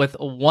system, with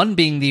 1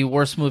 being the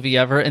worst movie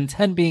ever and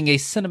 10 being a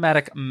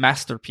cinematic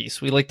masterpiece.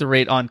 We like to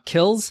rate on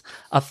kills,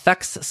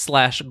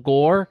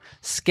 effects/gore,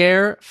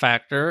 scare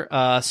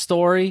factor,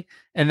 story,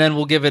 and then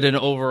we'll give it an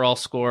overall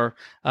score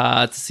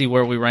to see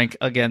where we rank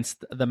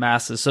against the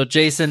masses. So,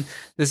 Jason,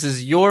 this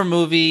is your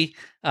movie.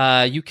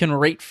 You can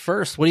rate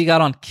first. What do you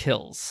got on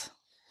kills?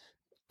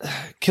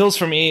 kills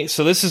for me.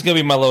 So this is going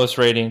to be my lowest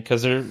rating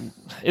because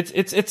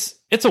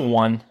it's a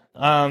 1.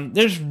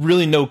 There's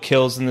really no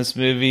kills in this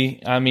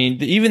movie. I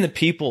mean, even the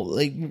people,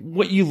 like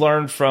what you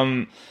learned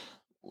from,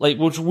 like,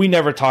 which we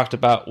never talked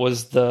about,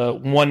 was the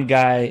one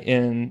guy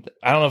in,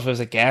 I don't know if it was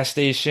a gas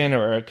station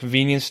or a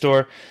convenience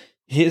store.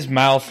 His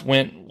mouth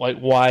went like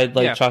wide,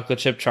 like Chocolate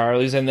Chip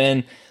Charlie's, and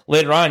then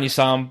later on you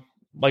saw him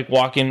like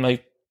walking,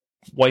 like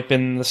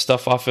wiping the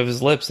stuff off of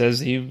his lips as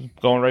he was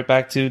going right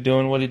back to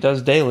doing what he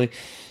does daily.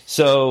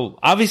 So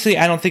obviously,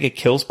 I don't think it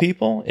kills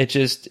people.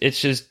 It's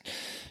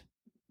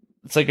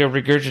like a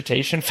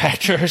regurgitation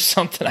factor or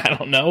something. I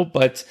don't know,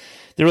 but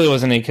there really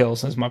wasn't any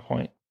kills. Is my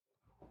point.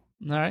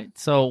 All right.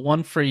 So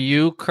 1 for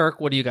you,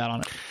 Kirk. What do you got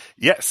on it?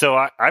 Yeah, so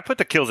I put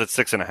the kills at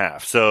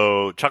 6.5.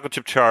 So Chocolate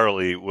Chip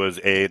Charlie was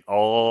an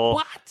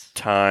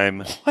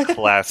all-time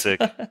classic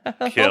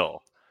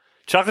kill.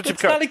 Chocolate Chip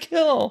Charlie. It's not a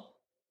kill.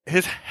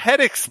 His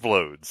head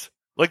explodes.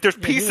 Like there's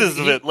pieces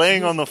of it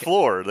laying on the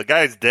floor. The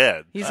guy's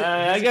dead.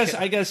 I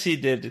guess he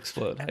did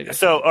explode.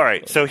 So all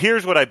right. So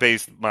here's what I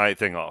based my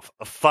thing off.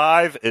 A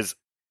 5 is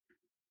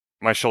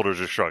my shoulders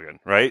are shrugging.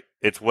 Right?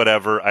 It's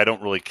whatever. I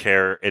don't really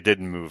care. It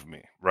didn't move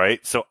me.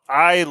 Right? So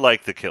I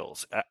like the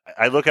kills.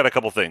 I look at a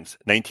couple things.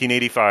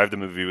 1985, the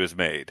movie was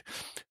made.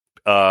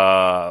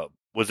 Was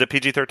it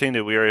PG-13?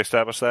 Did we already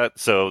establish that?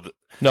 So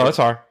no, it's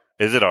R.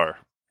 Is it R?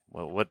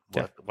 Well, what?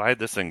 Why did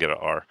this thing get an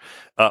R?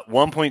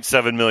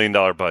 $1.7 million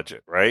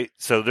budget, right?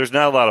 So there's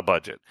not a lot of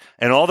budget.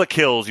 And all the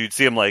kills, you'd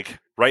see them like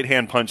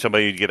right-hand punch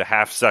somebody, you'd get a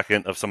half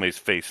second of somebody's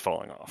face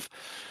falling off.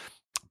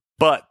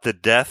 But the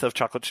death of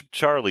Chocolate Chip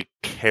Charlie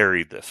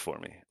carried this for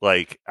me.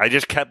 Like, I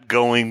just kept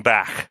going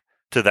back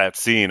to that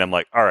scene. I'm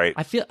like, all right.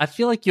 I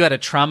feel like you had a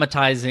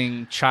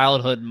traumatizing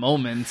childhood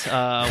moment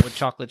with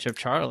Chocolate Chip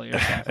Charlie or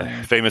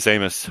something. Famous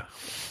Amos.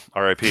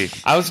 R.I.P.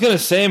 I was going to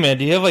say, man,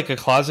 do you have like a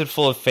closet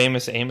full of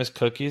Famous Amos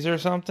cookies or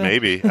something?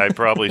 Maybe. I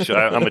probably should.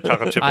 I'm a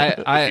chocolate chip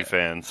cookie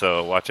fan,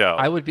 so watch out.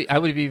 I would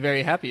be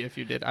very happy if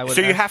you did. So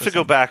you have to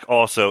go back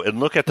also and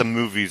look at the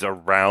movies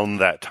around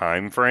that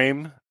time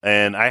frame.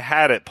 And I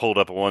had it pulled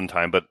up at one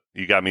time, but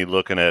you got me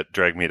looking at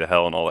Drag Me to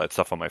Hell and all that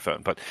stuff on my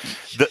phone. But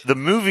the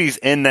movies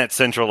in that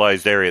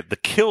centralized area, the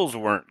kills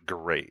weren't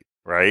great,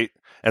 right?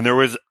 And there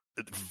was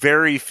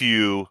very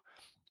few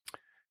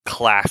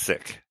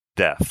classic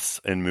deaths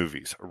in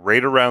movies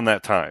right around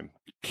that time.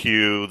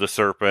 Q, the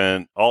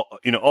Serpent,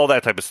 all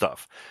that type of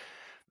stuff.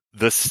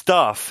 The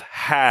stuff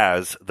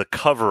has the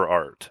cover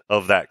art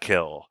of that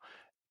kill.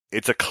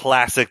 It's a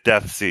classic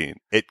death scene.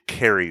 It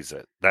carries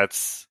it.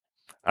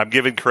 I'm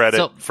giving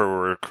credit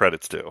for where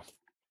credit's due.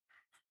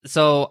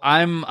 So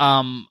I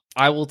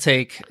will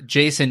take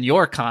Jason,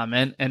 your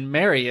comment, and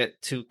marry it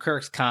to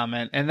Kirk's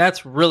comment, and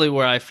that's really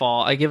where I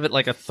fall. I give it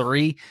like a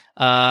 3.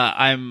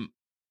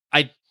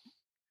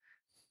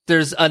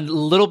 There's a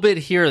little bit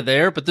here or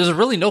there, but there's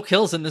really no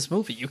kills in this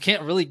movie. You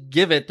can't really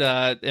give it,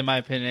 in my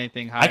opinion,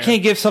 anything higher. I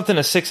can't give something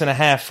a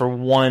 6.5 for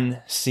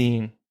one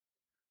scene.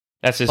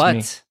 That's just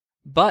me.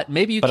 But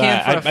maybe you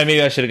can.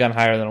 Maybe I should have gone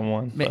higher than a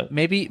 1.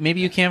 Maybe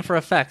you can for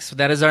effects.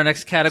 That is our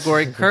next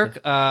category. Kirk,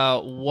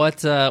 what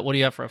do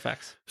you have for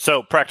effects?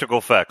 So practical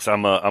effects.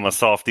 I'm a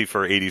softie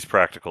for 80s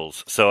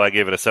practicals. So I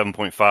gave it a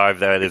 7.5.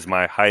 That is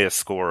my highest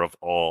score of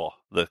all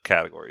the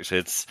categories.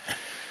 It's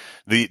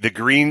the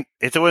green.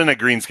 It wasn't a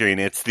green screen.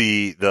 It's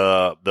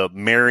the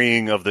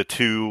marrying of the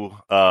two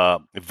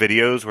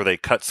videos where they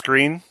cut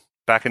screen.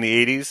 Back in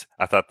the 80s,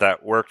 I thought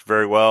that worked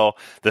very well.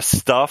 The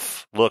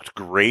stuff looked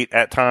great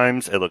at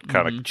times. It looked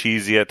kind of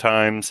cheesy at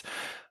times.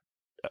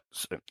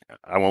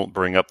 I won't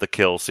bring up the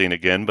kill scene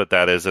again, but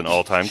that is an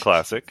all-time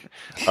classic.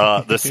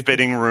 The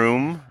spitting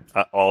room,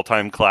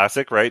 all-time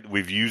classic, right?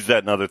 We've used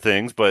that in other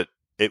things, but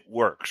it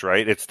works,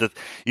 right? It's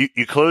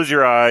you close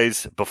your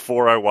eyes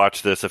before I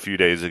watched this a few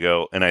days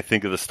ago, and I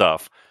think of the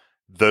stuff.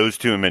 Those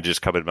two images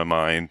come into my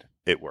mind.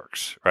 It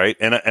works, right?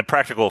 And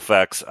practical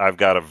effects, I've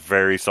got a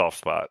very soft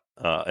spot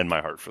in my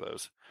heart for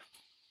those.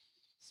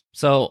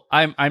 So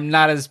I'm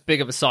not as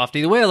big of a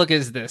softie. The way I look at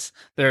it is this.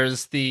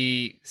 There's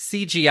the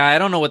CGI. I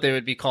don't know what they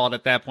would be called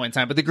at that point in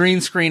time, but the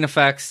green screen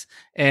effects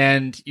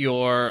and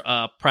your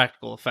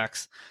practical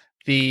effects.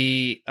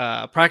 The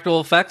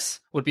practical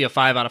effects would be a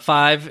 5 out of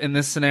 5 in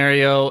this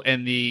scenario,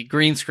 and the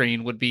green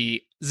screen would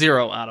be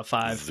 0 out of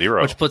 5.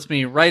 Which puts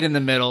me right in the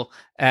middle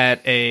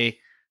at a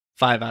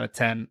 5 out of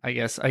 10. I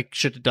guess I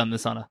should have done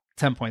this on a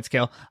 10-point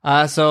scale.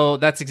 So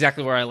that's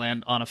exactly where I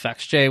land on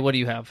effects. Jay, what do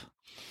you have?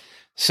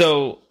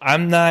 So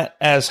I'm not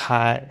as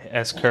high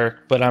as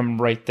Kirk, but I'm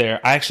right there.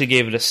 I actually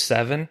gave it a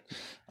 7.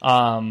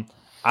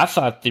 I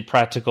thought the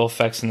practical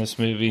effects in this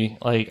movie,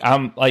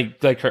 I'm like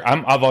Kirk,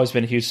 I've always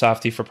been a huge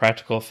softie for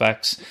practical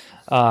effects.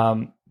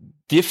 The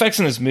effects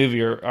in this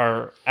movie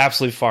are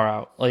absolutely far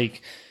out.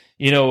 Like,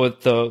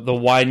 with the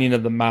widening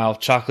of the mouth,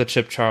 Chocolate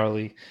Chip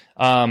Charlie.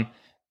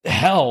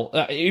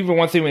 Hell, even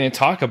one thing we didn't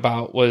talk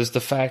about was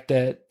the fact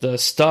that the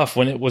stuff,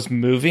 when it was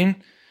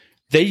moving,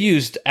 they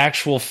used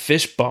actual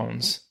fish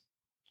bones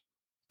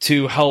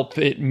to help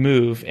it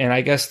move. And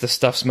I guess the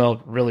stuff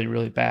smelled really,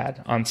 really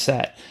bad on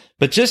set.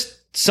 But just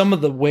some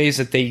of the ways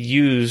that they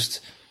used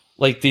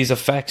like these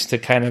effects to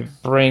kind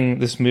of bring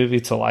this movie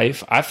to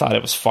life, I thought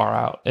it was far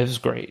out. It was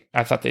great.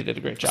 I thought they did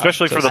a great job.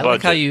 Especially for the I like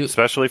budget. how you-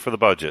 Especially for the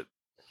budget.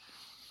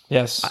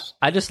 Yes.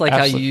 I just like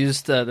Absolutely. how you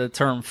used the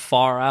term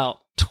 "far out"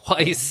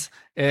 twice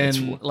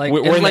in like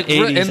we're in the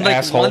 80s, in like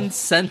asshole. one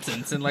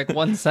sentence. In like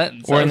one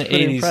sentence, We're That in was the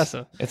pretty 80s.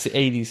 Impressive. It's the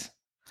 80s.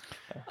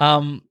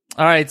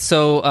 All right,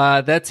 so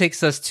that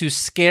takes us to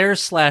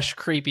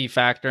scare/creepy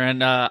factor,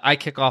 and I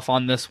kick off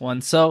on this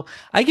one. So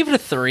I give it a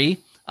 3.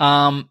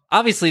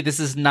 Obviously, this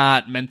is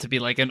not meant to be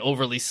like an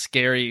overly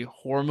scary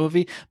horror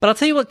movie, but I'll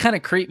tell you what kind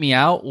of creeped me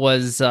out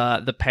was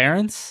the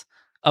parents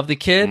of the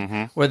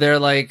kid, where they're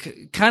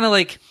like kind of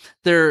like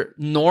they're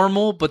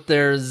normal, but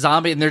they're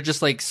zombie, and they're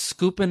just like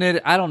scooping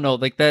it. I don't know,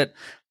 like that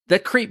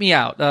creeped me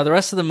out. The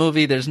rest of the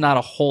movie, there's not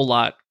a whole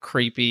lot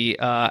creepy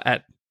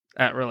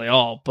at really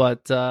all,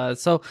 but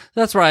so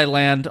that's where I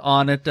land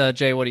on it.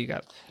 Jay, what do you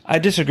got? I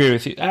disagree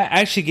with you. I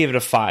actually gave it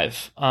a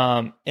 5.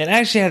 And I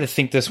actually had to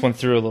think this one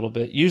through a little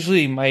bit.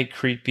 Usually my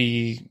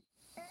creepy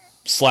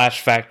 /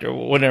 factor,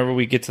 whenever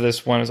we get to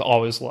this one, is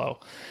always low.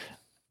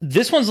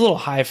 This one's a little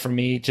high for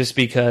me just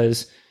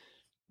because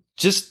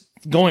just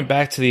going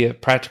back to the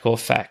practical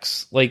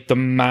effects, like the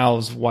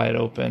mouths wide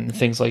open,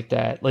 things like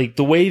that, like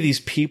the way these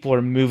people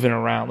are moving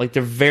around, like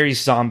they're very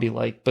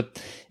zombie-like,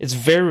 but it's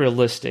very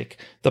realistic.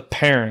 The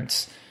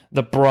parents,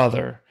 the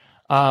brother,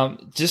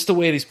 just the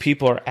way these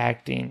people are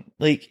acting,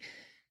 like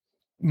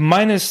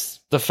minus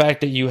the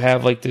fact that you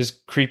have like this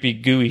creepy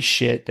gooey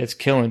shit that's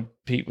killing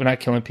people,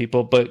 not killing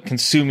people, but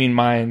consuming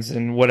minds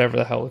and whatever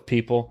the hell with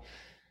people.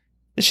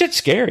 This shit's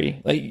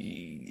scary. Like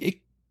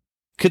it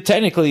could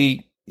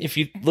technically, if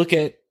you look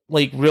at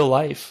like real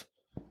life,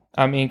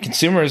 I mean,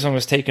 consumerism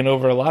has taken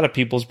over a lot of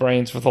people's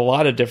brains with a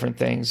lot of different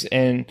things,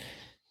 and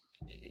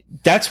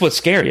that's what's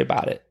scary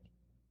about it.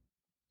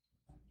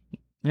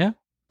 Yeah.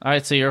 All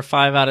right, so you're a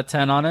 5 out of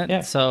 10 on it.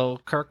 Yeah.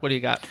 So Kirk, what do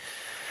you got?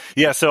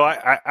 Yeah, so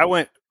I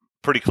went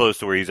pretty close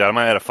to where he's at. I'm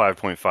at a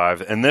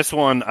 5.5. And this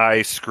one,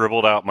 I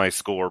scribbled out my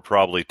score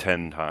probably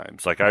 10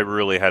 times. Like, I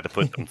really had to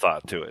put some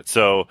thought to it.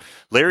 So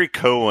Larry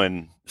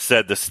Cohen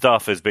said the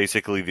stuff is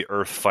basically the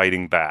earth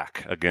fighting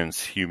back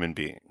against human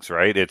beings,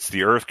 right? It's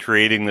the earth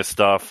creating the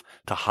stuff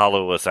to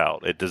hollow us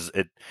out.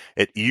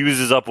 It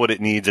uses up what it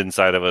needs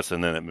inside of us,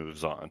 and then it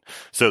moves on.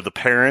 So the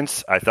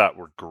parents, I thought,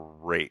 were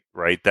great,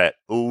 right? That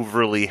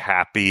overly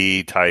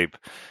happy type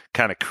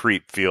kind of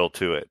creep feel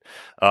to it.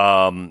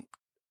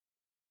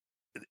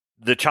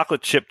 The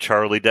chocolate chip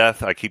Charlie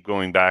death, I keep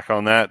going back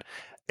on that.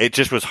 It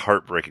just was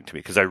heartbreaking to me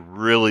because I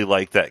really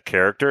like that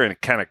character, and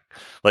it kind of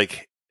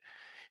like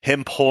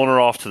him pulling her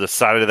off to the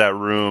side of that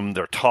room.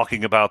 They're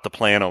talking about the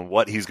plan on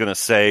what he's going to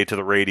say to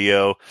the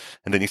radio,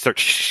 and then he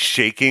starts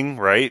shaking,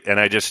 right? And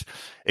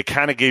it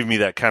kind of gave me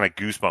that kind of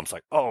goosebumps,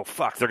 like, oh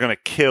fuck, they're going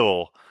to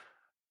kill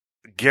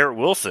Garrett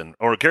Wilson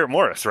or Garrett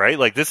Morris, right?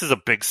 Like, this is a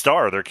big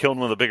star. They're killing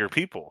one of the bigger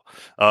people.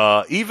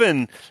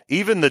 Even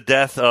the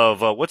death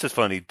of what's his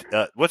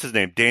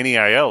name, Danny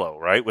Aiello,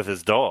 right, with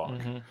his dog.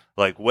 Mm-hmm.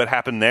 Like, what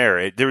happened there?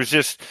 It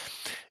just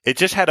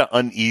had an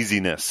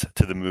uneasiness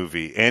to the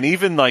movie, and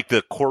even like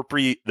the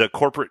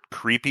corporate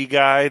creepy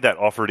guy that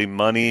offered him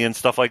money and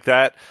stuff like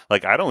that.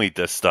 Like, I don't eat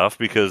this stuff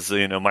because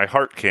my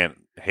heart can't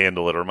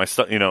handle it, or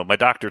my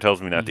doctor tells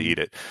me not to eat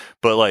it.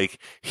 But like,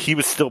 he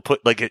was still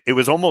it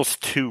was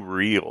almost too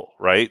real,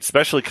 right?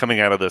 Especially coming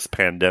out of this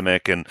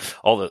pandemic and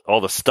all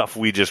the stuff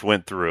we just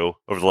went through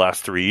over the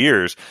last 3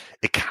 years.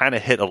 It kind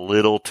of hit a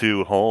little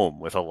too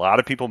home, with a lot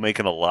of people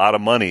making a lot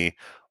of money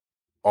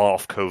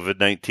off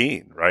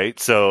COVID-19, right?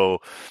 So,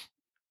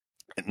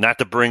 not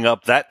to bring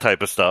up that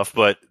type of stuff,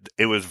 but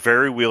it was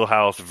very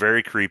wheelhouse,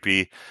 very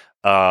creepy.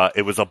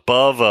 It was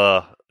above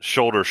a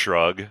shoulder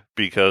shrug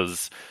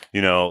because,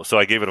 so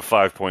I gave it a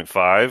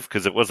 5.5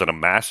 because it wasn't a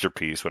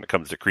masterpiece when it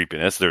comes to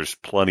creepiness. There's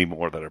plenty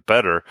more that are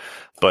better,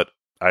 but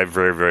I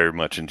very, very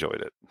much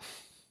enjoyed it.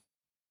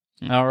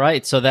 All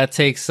right, so that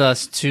takes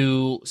us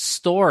to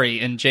story,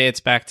 and Jay, it's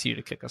back to you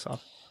to kick us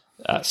off.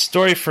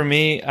 Story for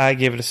me, I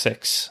gave it a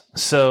 6.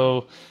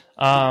 So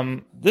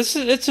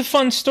it's a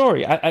fun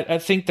story. I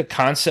think the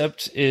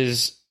concept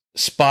is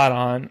spot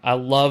on. I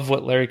love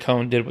what Larry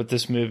Cohen did with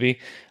this movie.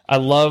 I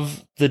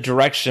love the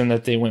direction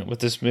that they went with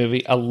this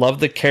movie. I love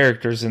the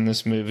characters in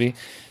this movie.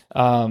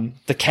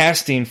 The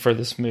casting for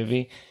this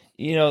movie.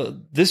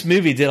 This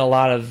movie did a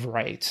lot of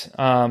right.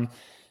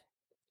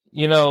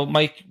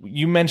 Mike,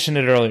 you mentioned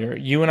it earlier.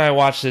 You and I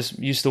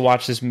used to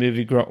watch this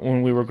movie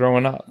when we were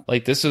growing up.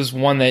 Like, this is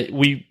one of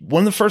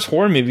the first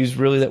horror movies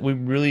really that we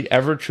really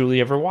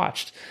truly ever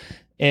watched.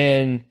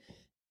 And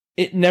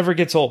it never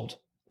gets old.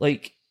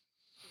 Like,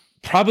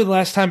 probably the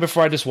last time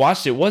before I just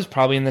watched it was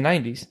probably in the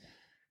 90s.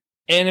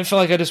 And it felt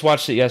like I just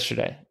watched it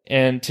yesterday.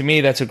 And to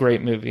me, that's a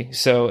great movie.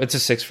 So it's a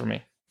 6 for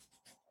me.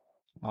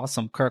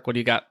 Awesome. Kirk, what do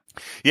you got?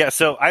 Yeah,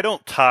 so I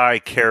don't tie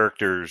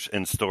characters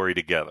and story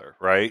together,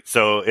 right?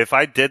 So if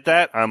I did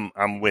that,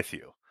 I'm with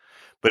you.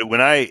 But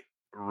when I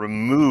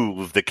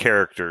remove the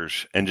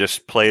characters and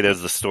just play it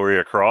as the story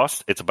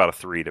across, it's about a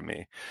 3 to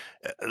me.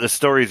 The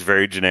story is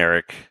very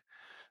generic.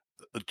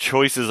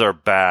 choices are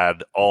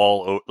bad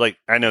like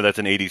I know that's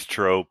an 80s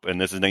trope and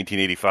this is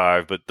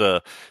 1985, but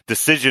the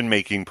decision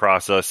making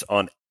process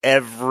on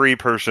every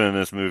person in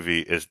this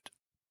movie is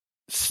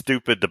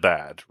stupid to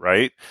bad,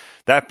 right?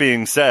 That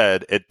being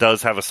said, it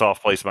does have a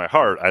soft place in my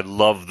heart. I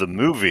love the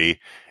movie.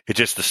 It's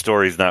just the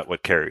story's not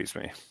what carries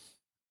me.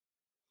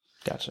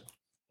 Gotcha.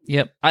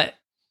 Yep.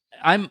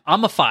 I'm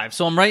a 5,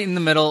 so I'm right in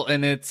the middle,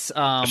 and it's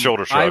A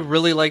shoulder shrug. I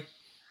really like.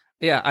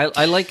 Yeah,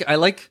 I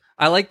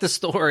like the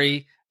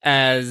story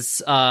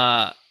as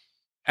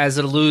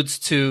it alludes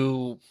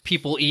to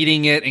people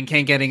eating it and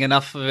can't getting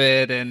enough of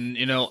it, and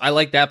I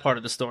like that part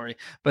of the story.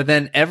 But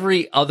then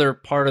every other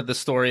part of the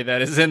story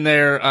that is in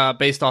there,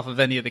 based off of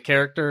any of the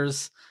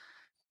characters,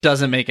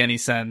 doesn't make any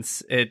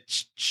sense.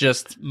 It's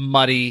just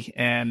muddy,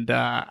 and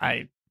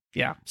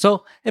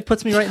so it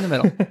puts me right in the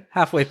middle,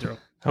 halfway through.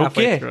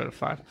 Halfway through out of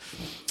 5.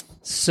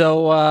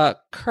 So,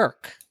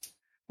 Kirk,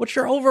 what's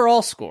your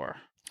overall score?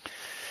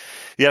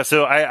 Yeah,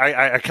 so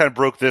I kind of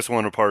broke this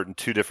one apart in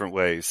 2 different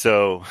ways.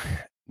 So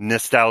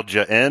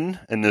nostalgia in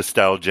and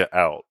nostalgia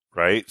out,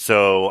 right?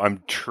 So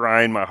I'm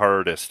trying my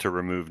hardest to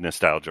remove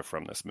nostalgia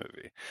from this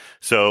movie.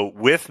 So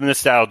with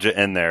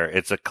nostalgia in there,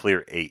 it's a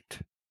clear 8.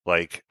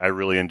 Like, I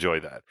really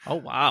enjoy that. Oh,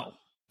 wow.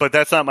 But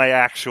that's not my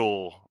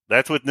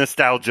that's with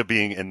nostalgia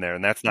being in there,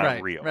 and that's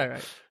not real.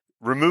 Right.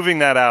 Removing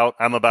that out,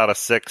 I'm about a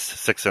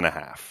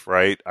 6.5,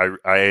 right?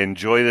 I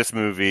enjoy this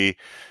movie.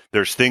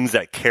 There's things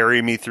that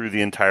carry me through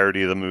the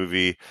entirety of the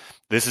movie.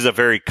 This is a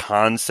very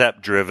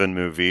concept-driven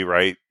movie,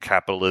 right?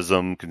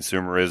 Capitalism,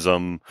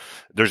 consumerism.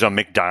 There's a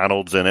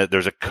McDonald's in it.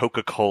 There's a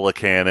Coca-Cola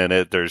can in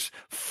it. There's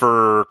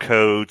fur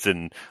coats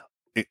and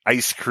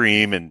ice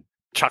cream and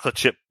chocolate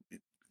chip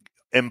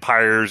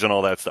empires and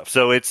all that stuff.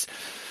 So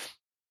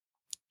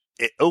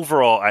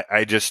overall,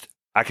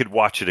 I could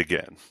watch it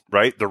again,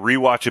 right? The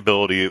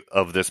rewatchability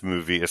of this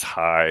movie is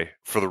high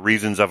for the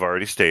reasons I've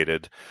already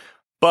stated,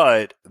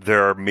 but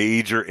there are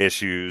major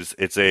issues.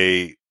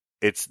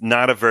 It's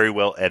not a very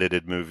well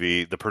edited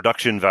movie. The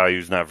production value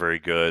is not very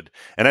good.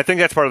 And I think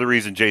that's part of the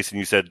reason, Jason,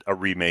 you said a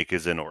remake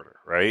is in order,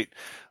 right?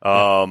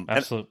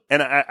 Absolutely.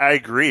 And I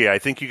agree. I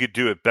think you could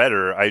do it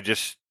better.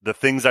 The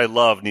things I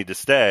love need to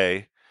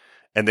stay,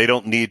 and they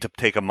don't need to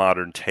take a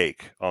modern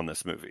take on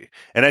this movie.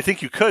 And I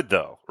think you could,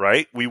 though,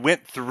 right? We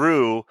went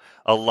through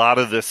a lot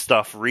of this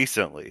stuff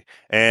recently,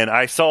 and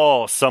I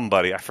saw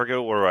somebody, I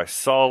forget where I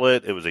saw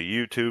it. It was a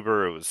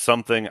YouTuber. It was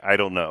something, I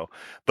don't know.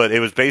 But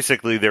it was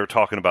basically, they were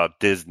talking about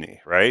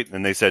Disney, right?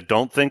 And they said,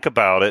 don't think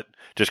about it,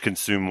 just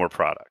consume more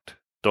product.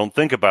 Don't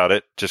think about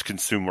it, just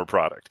consume more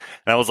product.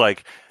 And I was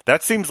like,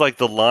 that seems like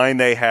the line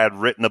they had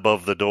written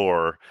above the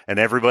door, and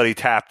everybody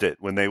tapped it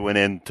when they went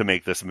in to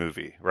make this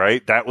movie,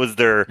 right? That was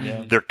their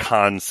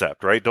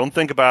concept, right? Don't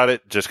think about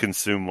it, just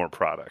consume more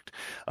product.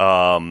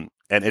 And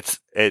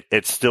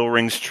it still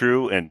rings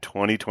true in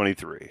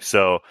 2023.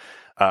 So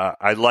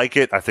I like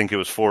it. I think it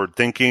was forward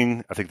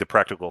thinking. I think the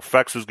practical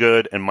effects was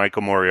good, and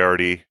Michael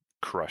Moriarty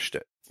crushed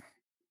it.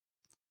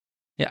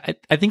 Yeah,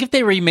 I think if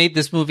they remade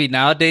this movie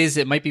nowadays,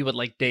 it might be with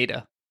like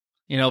Data.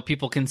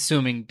 People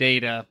consuming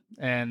data,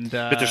 and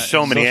but there's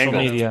so many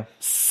angles. Media.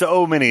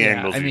 So many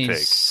angles you take.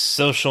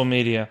 Social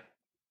media.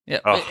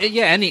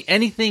 Yeah,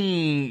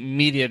 anything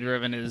media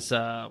driven is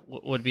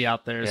would be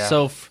out there. Yeah.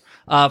 So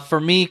for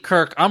me,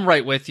 Kirk, I'm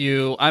right with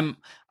you. I'm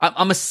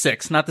a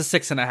 6, not the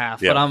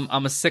 6.5, but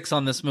I'm a 6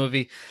 on this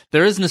movie.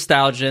 There is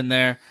nostalgia in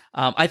there.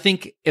 I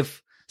think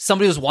if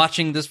somebody was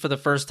watching this for the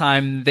first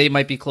time, they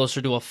might be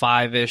closer to a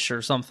 5-ish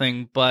or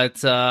something.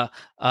 But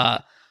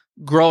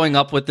growing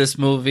up with this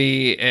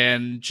movie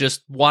and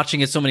just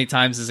watching it so many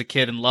times as a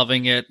kid and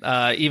loving it,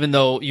 even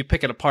though you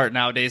pick it apart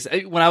nowadays.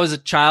 When I was a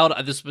child,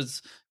 this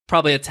was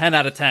probably a 10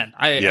 out of 10.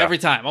 Every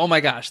time, oh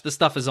my gosh, this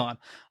stuff is on.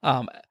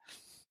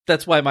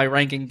 That's why my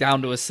ranking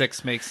down to a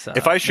 6 makes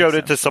if I showed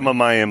it to some of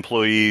my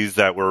employees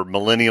that were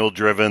millennial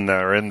driven,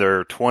 that are in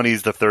their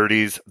 20s to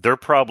 30s, they're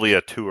probably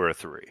a 2 or a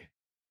 3.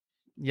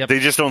 Yep. They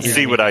just don't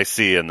see what I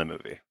see in the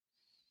movie.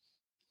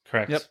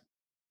 Correct.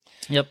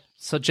 Yep.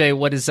 So Jay,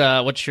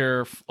 what's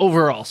your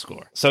overall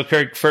score? So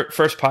Kirk,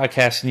 first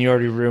podcast, and you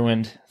already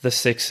ruined the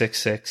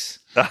 666.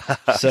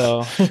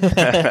 So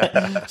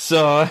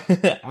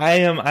I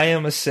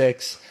am a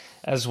 6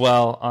 as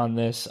well on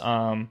this.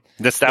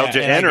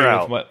 Nostalgia in or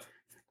out?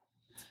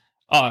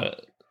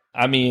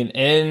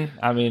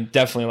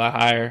 Definitely a lot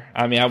higher.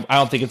 I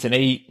don't think it's an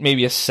 8,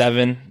 maybe a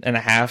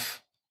 7.5.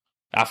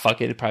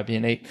 Fuck it, it'd probably be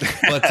an 8.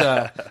 But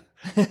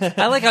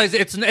I like how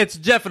it's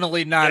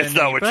definitely not. It's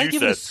not what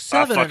you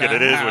said. Fuck it,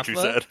 it is what you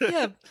said.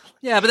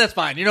 Yeah, but that's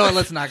fine.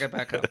 Let's knock it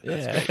back up.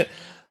 Yeah.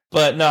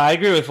 But no, I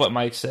agree with what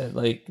Mike said.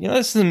 Like,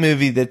 this is a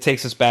movie that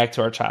takes us back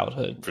to our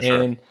childhood. For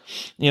sure. And,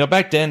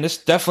 back then, this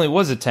definitely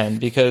was a 10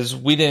 because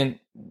we didn't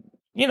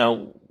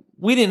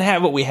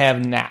have what we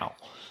have now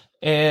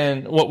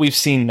and what we've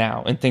seen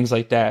now and things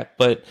like that.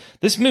 But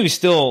this movie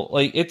still,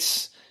 like,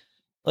 it's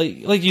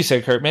like you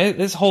said, Kurt, man,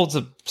 this holds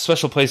a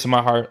special place in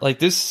my heart. Like,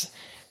 this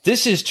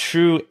is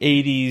true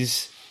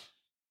 80s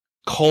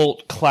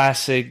cult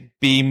classic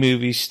B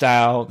movie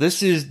style.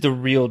 This is the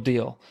real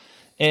deal.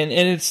 and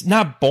it's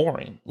not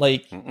boring.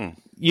 Like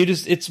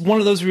it's one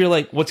of those where you're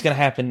like, what's going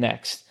to happen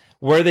next?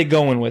 Where are they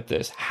going with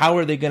this? How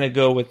are they going to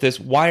go with this?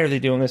 Why are they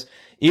doing this?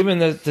 Even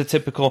the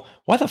typical,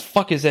 why the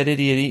fuck is that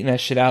idiot eating that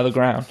shit out of the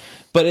ground?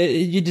 But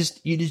you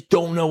just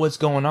don't know what's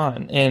going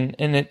on, and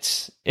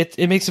it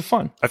makes it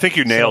fun. I think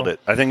you nailed it.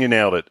 I think you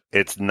nailed it.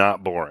 It's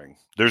not boring.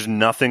 There's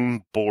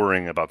nothing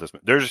boring about this.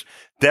 There's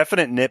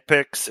definite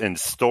nitpicks and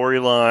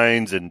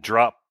storylines and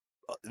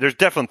there's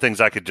definitely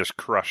things I could just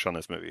crush on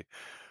this movie,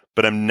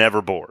 but I'm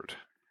never bored.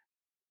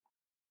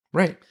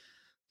 Right.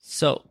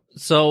 So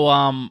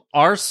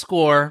our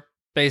score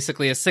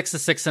basically a 6, a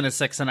 6, and a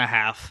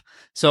 6.5.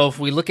 So if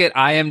we look at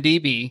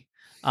IMDb,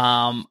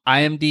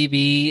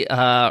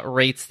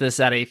 rates this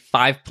at a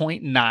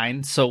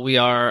 5.9. So we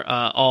are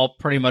all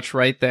pretty much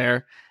right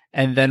there.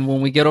 And then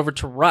when we get over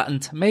to Rotten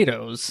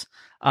Tomatoes,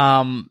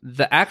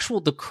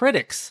 the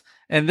critics,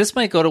 and this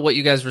might go to what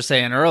you guys were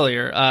saying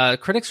earlier,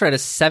 critics rate a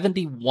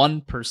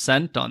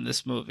 71% on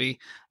this movie,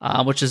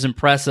 which is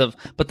impressive.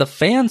 But the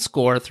fan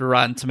score through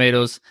Rotten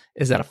Tomatoes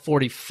is at a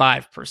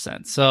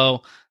 45%.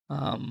 So,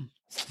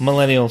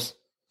 millennials.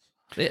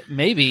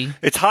 Maybe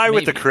it's high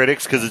with the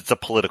critics because it's a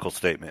political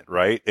statement,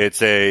 right?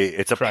 It's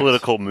a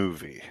political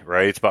movie,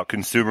 right? It's about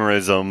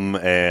consumerism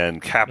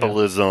and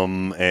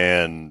capitalism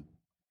and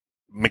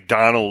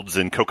McDonald's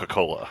and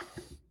Coca-Cola.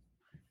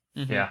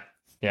 Mm-hmm. Yeah.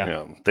 You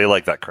know, they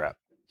like that crap.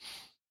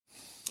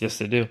 Yes,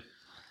 they do.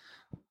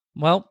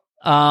 Well,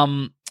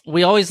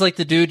 we always like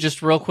to do,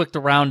 just real quick to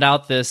round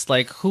out this,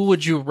 like, who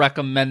would you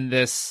recommend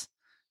this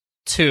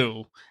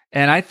to?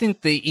 And I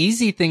think the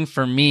easy thing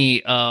for me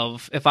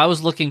if I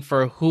was looking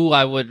for who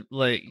I would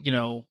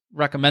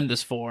recommend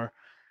this for,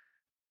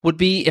 would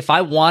be if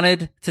I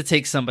wanted to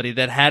take somebody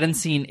that hadn't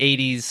seen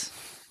 80s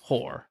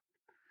horror.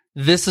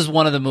 This is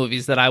one of the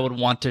movies that I would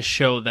want to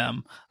show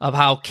them of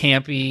how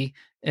campy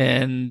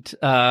and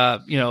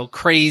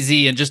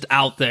crazy and just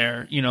out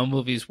there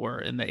movies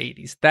were in the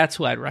 80s. That's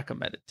who I'd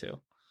recommend it to.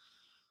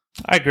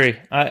 I agree.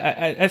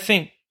 I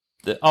think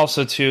that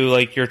also too,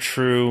 like, your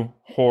true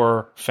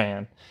horror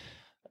fan,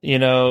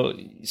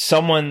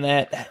 someone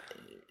that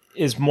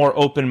is more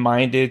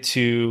open-minded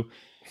to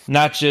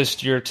not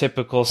just your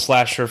typical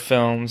slasher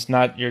films,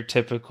 not your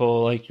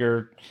typical, like,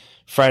 your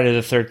Friday the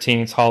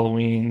 13th,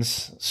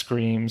 Halloween's,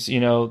 Screams,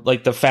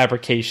 like the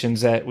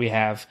fabrications that we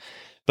have,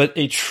 but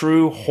a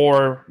true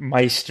horror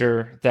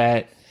meister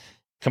that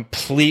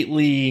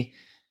completely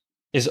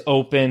is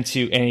open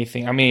to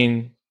anything. I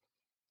mean,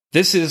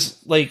 this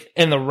is like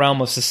in the realm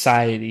of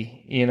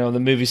Society, the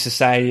movie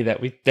Society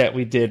that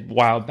we did a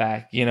while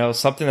back,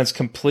 something that's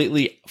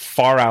completely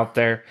far out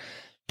there,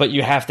 but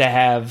you have to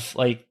have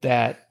like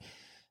that,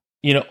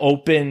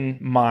 open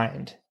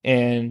mind.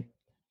 And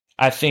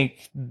I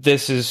think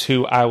this is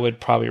who I would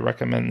probably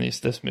recommend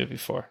this movie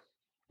for.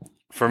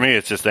 For me,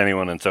 it's just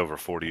anyone that's over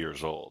 40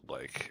 years old.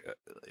 Like,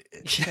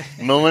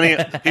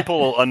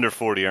 people under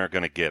 40 aren't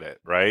going to get it,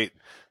 right?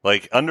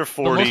 Like, under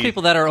 40... But most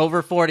people that are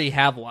over 40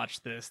 have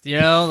watched this,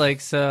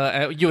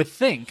 so you would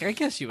think. I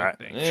guess you would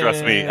think.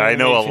 Trust me, I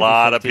know a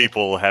lot of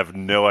people have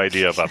no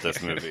idea about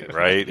this movie,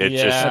 right?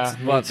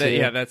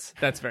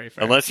 That's very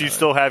fair. Unless you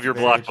still have your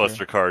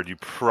Blockbuster card, you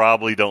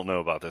probably don't know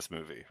about this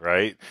movie,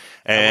 right?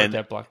 And I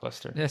worked at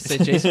Blockbuster. Yeah, say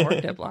Jason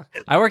worked at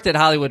Blockbuster. I worked at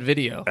Hollywood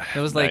Video. It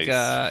was like,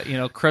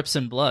 Nice. Crips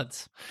and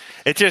Bloods.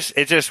 It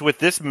just with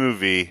this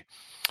movie,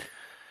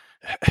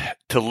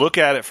 to look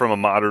at it from a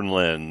modern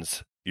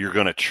lens, you're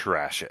going to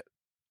trash it.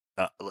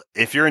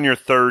 If you're in your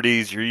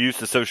 30s, you're used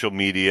to social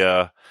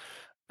media,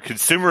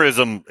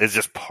 consumerism is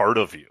just part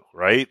of you,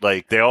 right?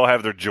 Like, they all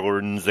have their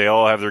Jordans, they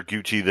all have their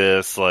Gucci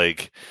this,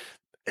 like,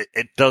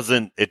 it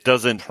doesn't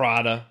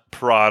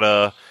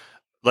Prada.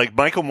 Like,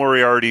 Michael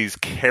Moriarty's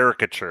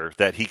caricature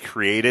that he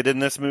created in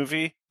this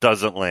movie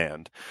doesn't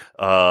land.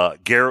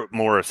 Garrett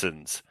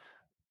Morrison's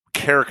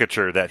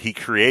caricature that he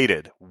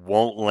created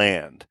won't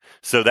land.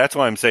 So that's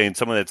why I'm saying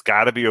someone that's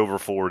got to be over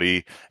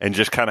 40 and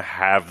just kind of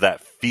have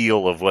that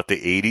feel of what the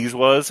 80s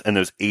was and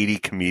those 80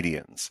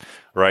 comedians,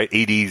 right?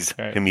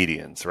 80s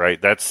comedians, right?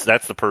 That's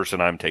the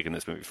person I'm taking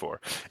this movie for.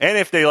 And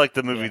if they like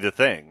the movie The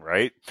Thing,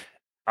 right?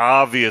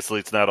 Obviously,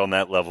 it's not on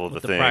that level of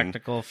The Thing.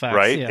 Practical effects,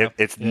 right? Yeah.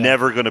 It's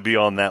never going to be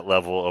on that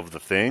level of The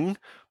Thing.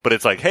 But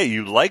it's like, hey,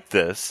 you like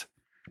this?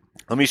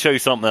 Let me show you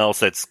something else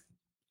that's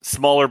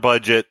smaller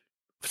budget,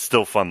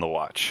 still fun to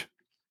watch.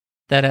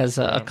 That has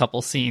a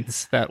couple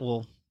scenes that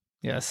will,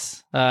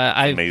 yes.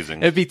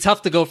 Amazing. It'd be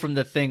tough to go from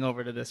The Thing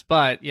over to this,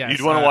 but yes.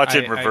 You'd want to watch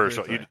it in reverse.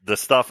 The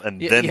stuff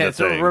and then The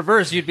so Thing.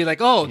 reverse, you'd be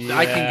like,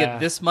 I can get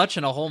this much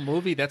in a whole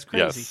movie? That's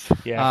crazy.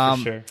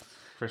 Yes. Yeah,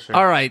 for sure.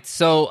 All right,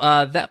 so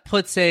that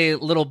puts a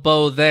little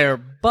bow there,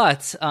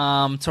 but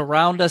to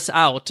round us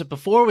out,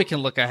 before we can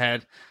look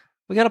ahead,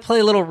 we got to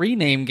play a little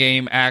rename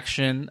game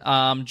action.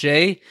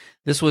 Jay,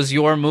 this was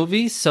your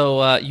movie,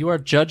 so you are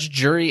judge,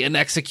 jury, and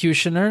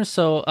executioner.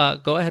 So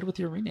go ahead with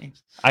your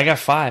renames. I got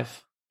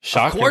 5.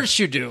 Shocker. Of course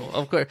you do.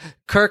 Of course,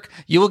 Kirk,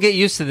 you will get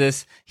used to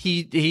this.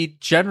 He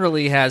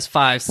generally has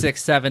 5,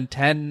 6, 7,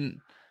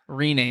 10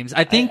 renames.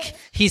 I think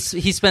he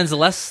spends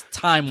less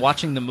time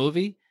watching the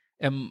movie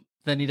and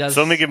than he does.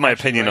 So let me give my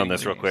actually opinion on writing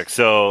this real movies. quick.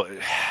 So,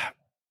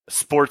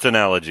 sports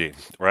analogy,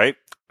 right?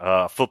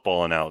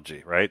 Football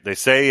analogy, right? They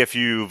say if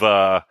you've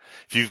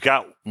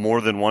got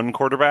more than one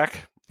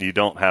quarterback, you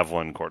don't have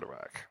one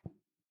quarterback.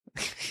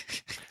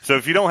 So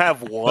if you don't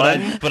have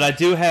one, But I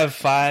do have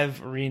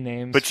 5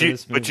 renames.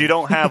 but you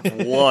don't have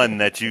one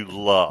that you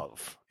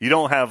love. You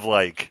don't have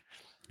like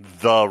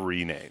the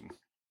rename.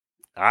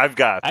 I've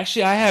got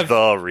Actually, I have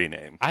the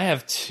rename. I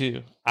have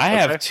 2. I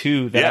have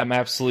 2 that Yeah. I'm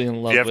absolutely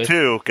in love If you have with.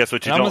 2, guess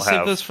what you And I'm don't gonna save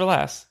have? those for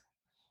last.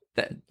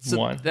 So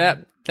 1.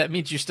 that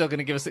means you're still going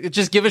to give us.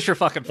 Just give us your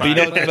fucking. But you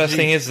know what the five. best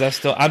thing is?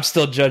 I'm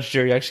still judge,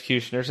 jury,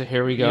 executioner. So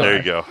here we go. There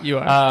you go. You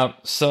are.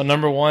 So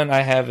number 1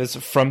 I have is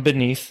From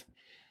Beneath.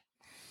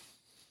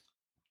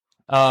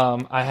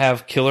 I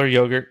have Killer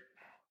Yogurt.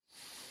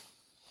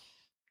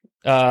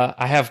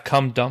 I have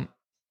Cum Dump.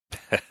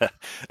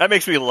 That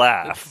makes me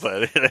laugh,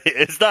 but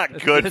it's not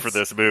good for it's-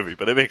 this movie.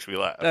 But it makes me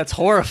laugh. That's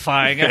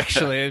horrifying.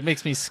 Actually, it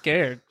makes me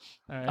scared.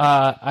 All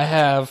right. I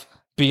have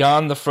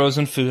Beyond the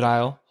Frozen Food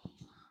Aisle.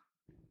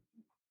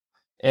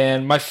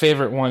 And my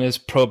favorite one is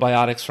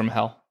Probiotics from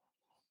Hell.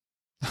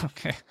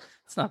 Okay,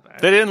 it's not bad.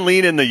 They didn't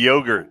lean in the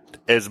yogurt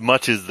as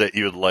much as that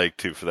you would like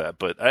to for that,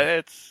 but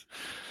it's.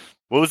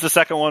 What was the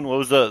second one? What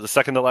was the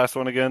second to last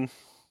one again?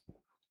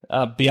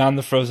 Beyond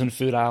the Frozen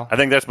Food Aisle. I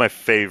think that's my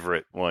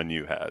favorite one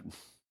you had.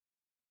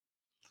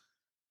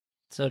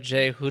 So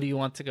Jay, who do you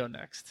want to go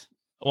next?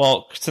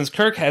 Well, since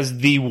Kirk has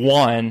the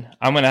one,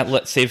 I'm going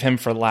to save him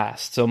for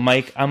last. So,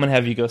 Mike, I'm going to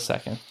have you go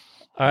second.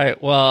 All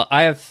right. Well,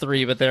 I have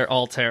 3, but they're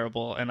all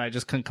terrible, and I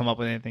just couldn't come up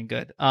with anything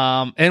good.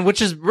 And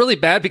which is really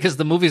bad because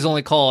the movie's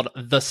only called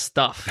The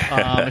Stuff.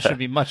 It should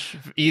be much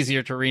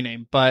easier to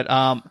rename. But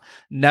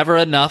Never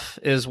Enough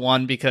is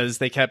one because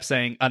they kept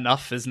saying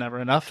enough is never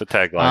enough. The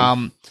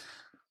tagline.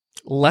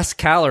 Less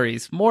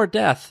calories, more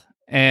death,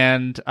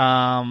 and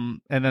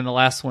then the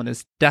last one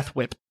is Death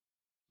Whip.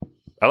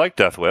 I like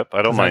Death Whip.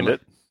 I don't mind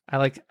it. I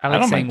like I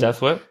don't saying mind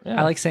Death Whip. Yeah.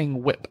 I like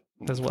saying whip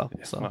as well.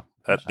 So Well,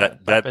 I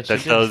that bet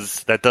you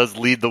that does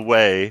lead the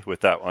way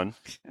with that one.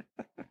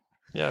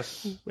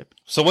 Yes.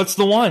 So, what's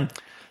the one?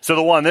 So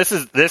the one this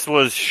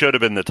should have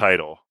been the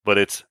title, but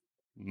it's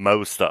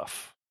Mo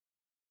Stuff.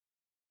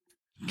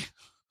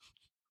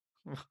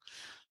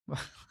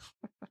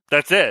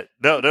 That's it.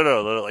 No.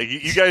 Like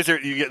you guys are.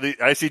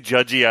 I see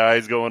judgy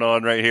eyes going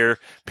on right here.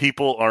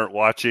 People aren't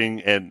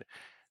watching, and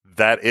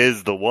that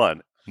is the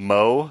one.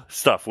 Mo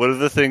Stuff. What are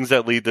the things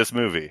that lead this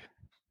movie?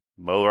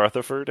 Mo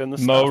Rutherford and the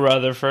Mo stuff.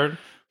 Rutherford.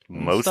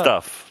 Mo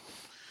Stuff.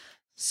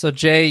 So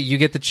Jay, you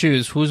get to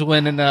choose who's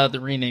winning the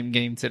rename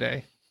game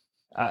today.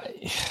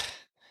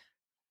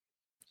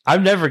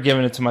 I've never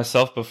given it to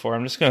myself before.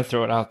 I'm just going to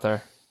throw it out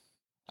there.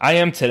 I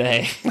am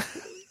today.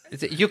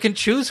 You can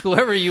choose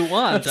whoever you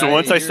want. So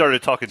once I you're-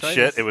 started talking choice.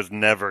 shit, it was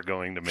never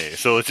going to me.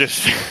 So let's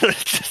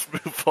just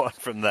move on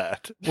from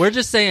that. We're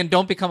just saying,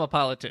 don't become a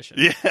politician.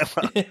 Yeah.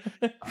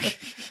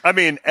 I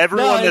mean,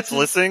 everyone No, that's it's-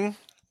 listening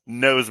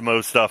knows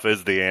Mo Stuff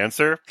is the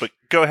answer, but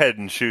go ahead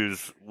and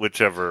choose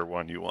whichever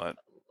one you want.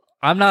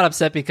 I'm not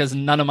upset because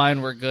none of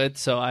mine were good,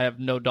 so I have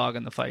no dog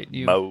in the fight.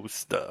 You, Mo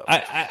Stuff.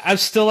 I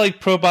still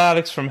like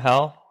Probiotics from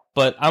Hell,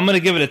 but I'm going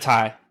to give it a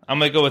tie. I'm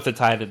going to go with a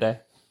tie today.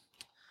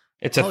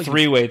 It's a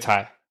 3-way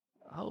tie.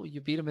 you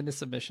beat him into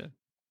submission.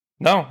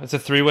 No, it's a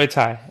 3-way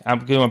tie.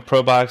 I'm doing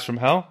Probiotics from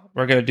Hell.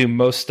 We're going to do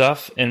Mo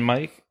Stuff and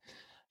Mike.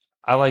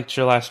 I liked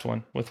your last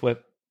one with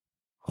Whip.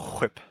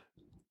 Whip.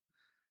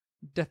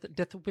 Death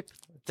whip.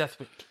 Death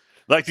Whip.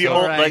 Like the So,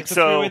 old, right. like It's a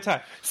 3-way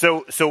tie.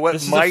 so what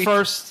This is might the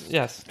first,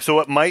 yes. so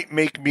what might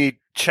make me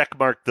check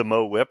mark the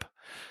Mo Whip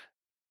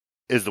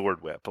is the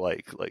word whip.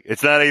 Like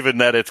it's not even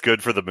that it's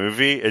good for the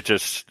movie. It's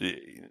just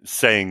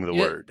saying the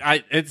word.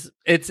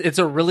 It's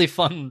a really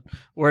fun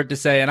word to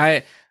say, and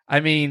I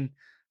mean,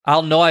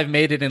 I'll know I've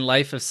made it in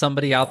life if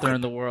somebody out there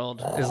in the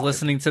world is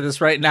listening to this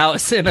right now,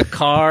 is in a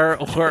car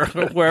or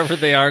wherever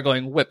they are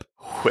going whip.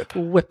 Whip.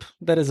 Whip.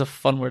 That is a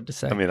fun word to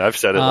say. I mean, I've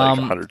said it like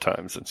 100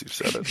 times since you've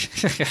said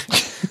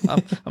it.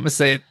 I'm gonna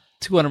say it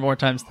 200 more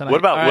times tonight. What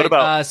about- All what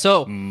about-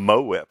 so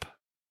Mo Whip.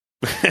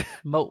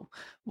 Mo?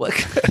 What?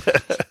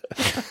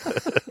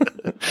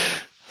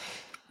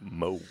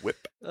 Mo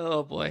Whip.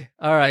 Oh boy!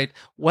 All right.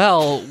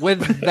 Well,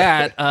 with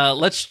that,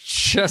 let's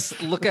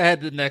just look ahead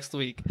to next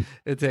week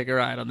and take a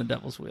ride on the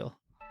Devil's Wheel.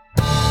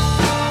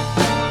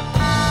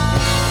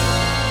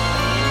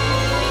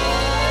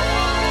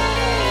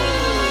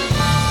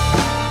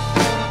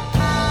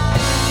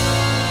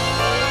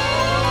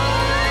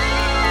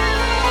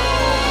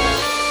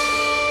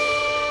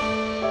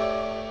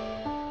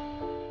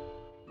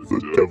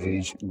 The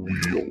Devil's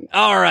Wheel.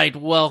 All right,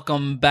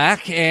 welcome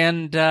back.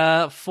 And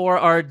for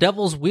our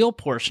Devil's Wheel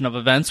portion of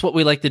events, what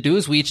we like to do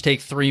is we each take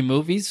 3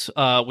 movies.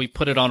 We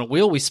put it on a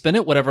wheel, we spin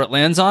it, whatever it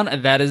lands on,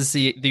 and that is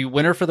the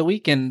winner for the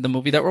week and the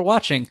movie that we're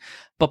watching.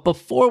 But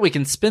before we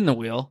can spin the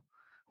wheel,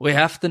 we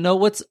have to know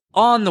what's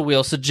on the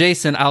wheel. So,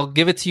 Jason, I'll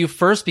give it to you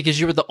first because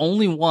you were the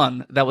only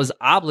one that was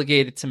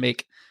obligated to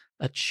make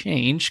a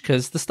change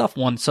because the stuff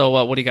won.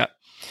 So, what do you got?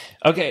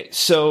 Okay,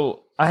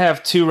 so I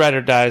have two Ride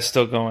or Dies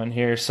still going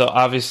here. So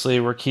obviously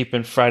we're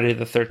keeping Friday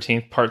the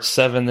 13th, Part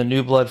 7, The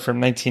New Blood from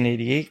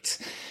 1988,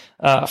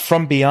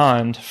 From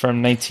Beyond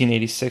from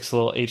 1986, a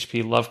little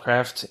H.P.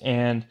 Lovecraft,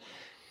 and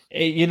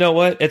you know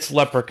what? It's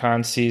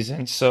Leprechaun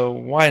season, so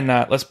why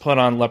not? Let's put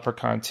on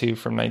Leprechaun 2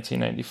 from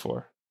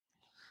 1994.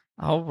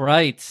 All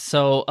right.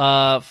 So,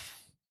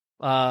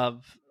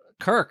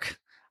 Kirk.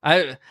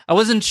 I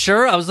wasn't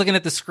sure. I was looking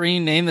at the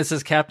screen name that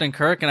says Captain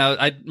Kirk,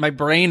 and my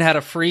brain had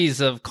a freeze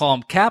of call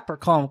him Cap or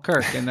call him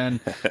Kirk, and then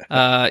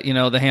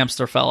the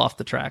hamster fell off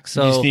the track.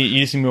 So you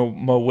just need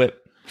Mo Whip.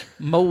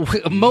 Mo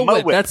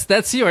Whip.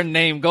 That's your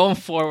name going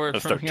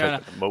forward from here on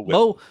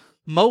out.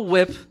 Mo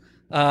Whip.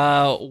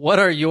 What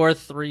are your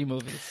three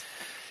movies?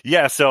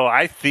 Yeah, so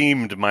I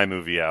themed my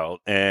movie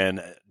out,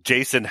 and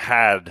Jason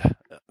had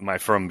my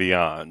From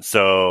Beyond.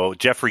 So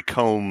Jeffrey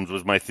Combs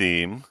was my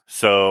theme.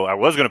 So I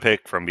was going to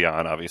pick From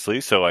Beyond, obviously.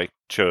 So I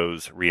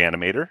chose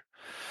Reanimator.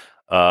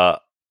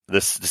 The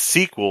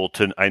sequel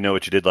to I Know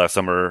What You Did Last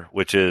Summer,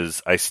 which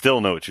is I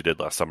Still Know What You Did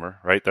Last Summer,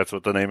 right? That's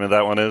what the name of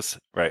that one is?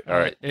 Right. All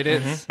right. It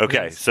is.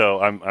 Okay, It is. so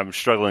I'm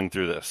struggling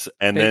through this.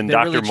 And They then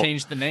Dr. really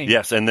changed the name.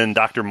 Yes, and then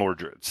Dr.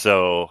 Mordred.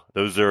 So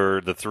those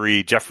are the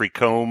three Jeffrey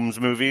Combs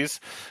movies.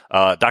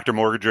 Dr.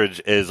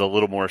 Mordred is a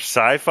little more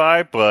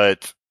sci-fi,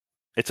 but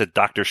it's a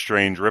Doctor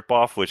Strange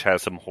ripoff, which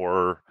has some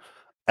horror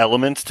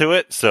elements to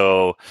it.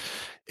 So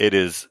it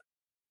is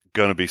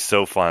going to be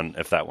so fun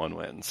if that one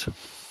wins.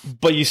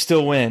 But you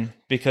still win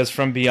because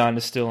From Beyond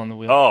is still on the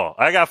wheel. Oh,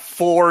 I got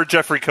 4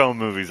 Jeffrey Combs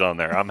movies on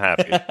there. I'm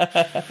happy.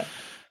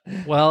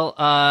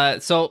 Well,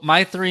 so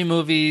my three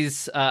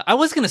movies, I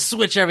was going to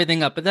switch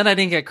everything up, but then I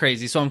didn't get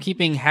crazy. So I'm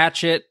keeping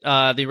Hatchet,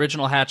 the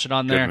original Hatchet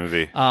on there. Good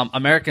movie.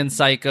 American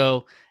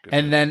Psycho.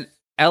 And then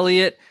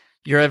Elliot,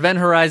 your Event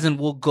Horizon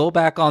will go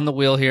back on the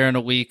wheel here in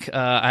a week.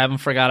 I haven't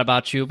forgot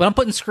about you, but I'm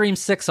putting Scream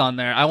 6 on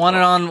there. I want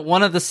it on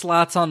one of the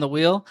slots on the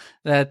wheel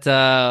that,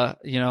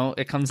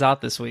 it comes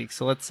out this week.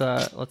 So let's see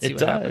what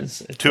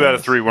happens. 2 out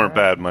of 3 weren't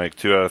bad, Mike.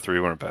 2 out of 3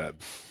 weren't bad.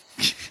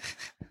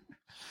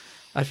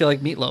 I feel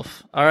like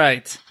Meatloaf. All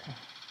right.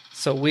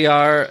 So we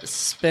are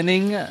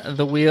spinning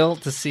the wheel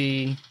to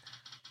see.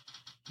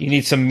 You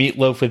need some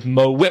meatloaf with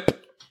Mo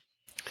Whip.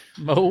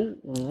 Mo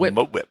Whip.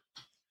 Mo Whip.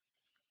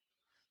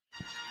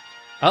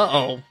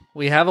 Uh-oh.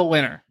 We have a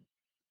winner.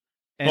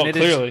 And Well, it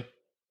clearly. is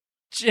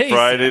Jason.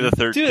 Friday the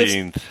Dude,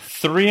 13th. it's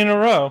 3 in a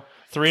row.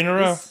 3 in a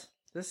row.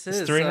 This It's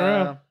is 3 in a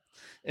row.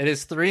 It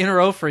is 3 in a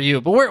row for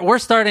you, but we're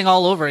starting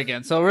all over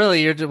again. So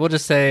really, we'll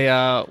just say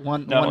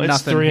one No, it's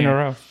nothing 3 in here. a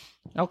row.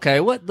 Okay,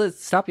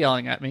 let's stop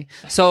yelling at me.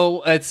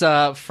 So it's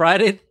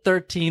Friday the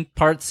 13th,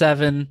 Part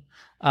 7,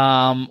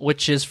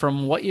 which is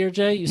from what year,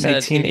 Jay? You said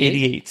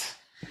 1988.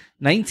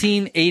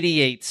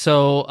 1988.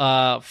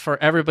 So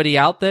for everybody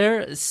out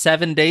there,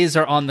 7 days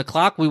are on the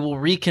clock. We will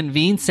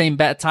reconvene, same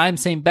bat time,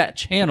 same bat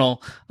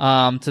channel,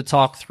 to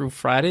talk through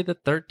Friday the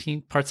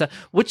 13th, Part 7.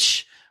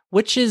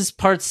 Which is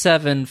Part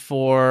 7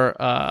 for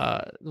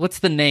what's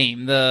the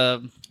name?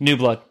 The New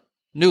Blood.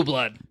 New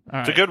Blood. All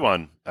It's a right. good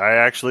one. I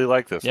actually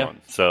like this Yep.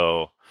 one.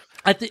 So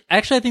I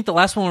think the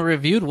last one we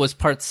reviewed was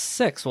Part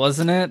 6,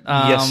 wasn't it?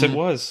 Yes, it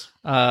was.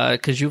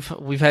 Because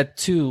we've had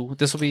 2.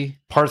 This will be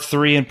Part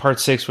 3 and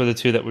Part 6 were the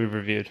 2 that we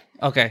reviewed.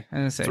 okay. I'm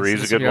gonna say 3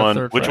 is this a will good be our one.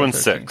 third Which Friday one's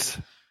 13th. 6?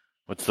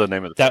 What's the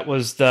name of the That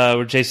was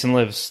where Jason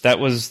lives. That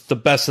was the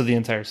best of the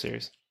entire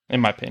series, in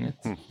my opinion.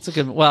 It's a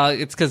good. Well,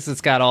 it's because it's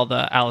got all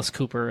the Alice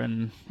Cooper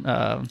and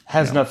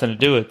Has nothing to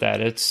do with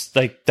that. It's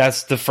like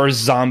that's the first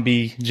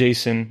zombie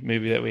Jason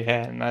movie that we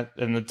had,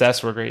 and the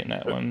deaths were great in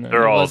that one.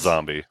 They're And all was-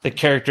 zombie. the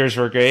characters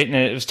were great, and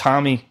it was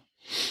Tommy.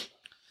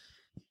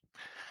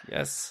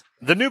 yes.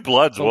 The New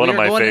Blood's So one of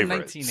we're my going in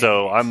favorites.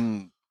 So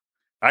 1980s.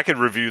 I could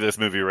review this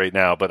movie right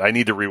now, but I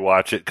need to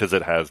rewatch it because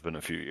it has been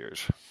a few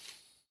years.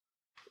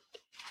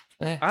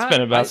 It's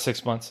been about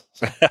 6 months.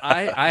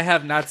 I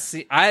have not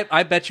seen.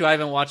 I bet you I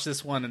haven't watched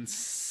this one in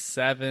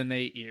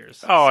 7-8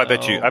 years. Oh, I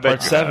bet you. I bet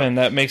Part you 7,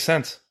 that makes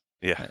sense.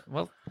 Yeah.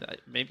 Well,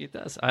 maybe it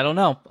does. I don't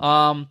know.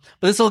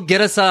 But this will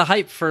get us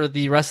hype for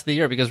the rest of the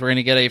year because we're going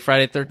to get a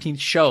Friday 13th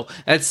show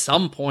at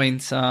some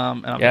point.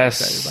 And I'm very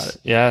excited about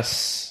it.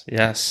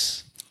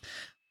 Yes.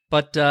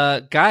 But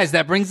guys,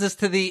 that brings us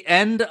to the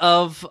end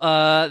of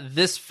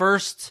this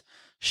first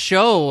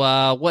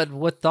show.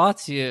 What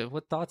thoughts you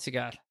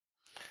got?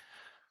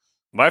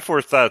 My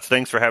first thoughts,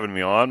 thanks for having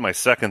me on. My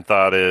second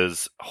thought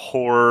is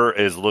horror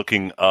is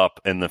looking up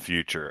in the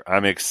future.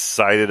 I'm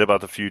excited about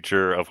the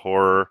future of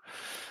horror.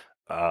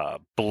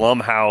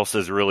 Blumhouse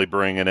is really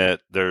bringing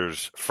it.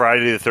 There's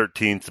Friday the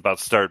 13th about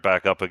to start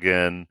back up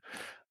again.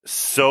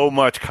 So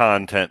much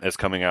content is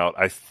coming out.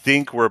 I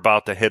think we're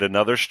about to hit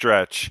another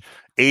stretch.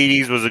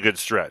 80s was a good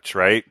stretch,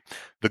 right?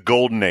 The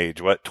golden age,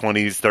 20s,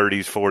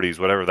 30s, 40s,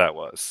 whatever that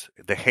was.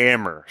 The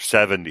Hammer,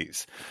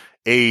 70s,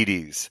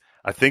 80s.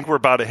 I think we're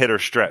about to hit our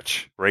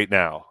stretch right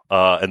now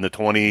in the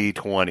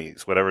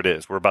 2020s, whatever it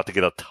is. We're about to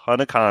get a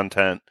ton of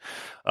content.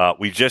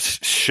 We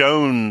just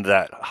shown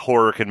that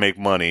horror can make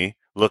money.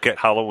 Look at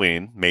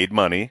Halloween, made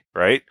money,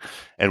 right?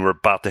 And we're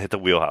about to hit the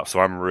wheelhouse. So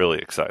I'm really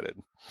excited.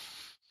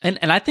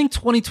 And I think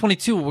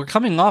 2022, we're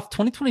coming off.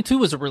 2022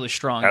 was a really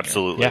strong year.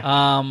 Absolutely.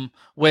 Yeah.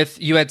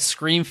 With you had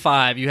Scream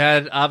 5, you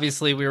had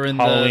obviously we were in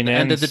the Halloween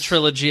end of the ends.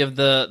 trilogy of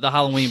the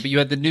Halloween, but you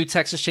had the new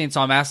Texas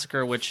Chainsaw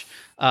Massacre, which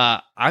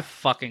I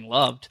fucking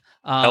loved.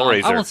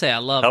 Hellraiser. I won't say I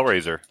loved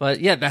Hellraiser. but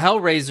yeah, the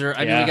Hellraiser. I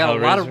mean, Yeah, we got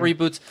a lot of Hellraiser.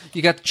 reboots.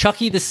 You got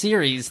Chucky the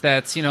series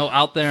that's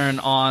out there and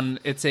on.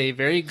 It's a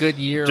very good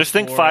year. Just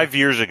think for, 5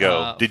 years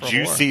ago, did for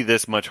you horror. see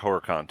this much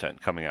horror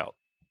content coming out?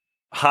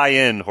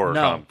 High-end horror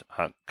No.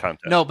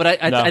 content. No,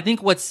 but No. I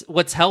think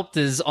what's helped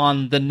is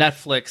on the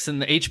Netflix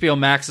and the HBO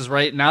Maxes,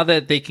 right? Now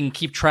that they can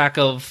keep track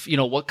of,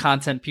 what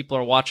content people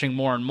are watching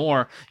more and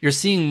more, you're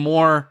seeing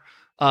more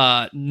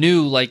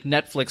new like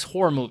Netflix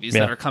horror movies that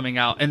Yeah. are coming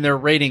out and they're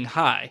rating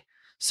high.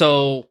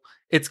 So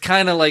it's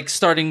kind of like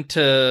starting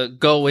to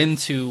go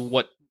into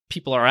what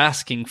people are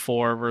asking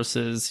for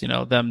versus,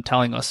 them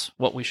telling us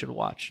what we should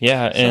watch.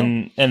 Yeah, So-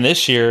 and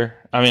this year,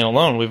 I mean,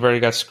 alone, we've already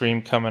got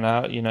Scream coming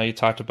out. You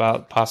talked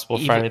about possible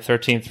Evil- Friday the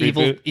 13th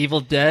reboot. Evil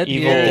Dead.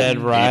 Evil yeah. Dead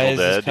Rise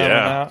Dead, is coming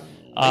yeah.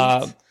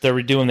 out. They're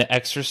redoing The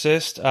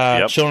Exorcist.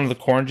 Children of the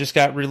Corn just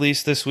got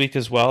released this week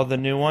as well, the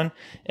new one.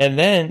 And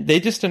then they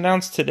just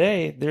announced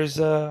today there's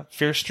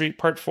Fear Street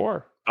Part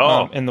 4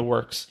 in the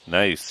works.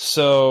 Nice.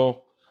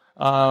 So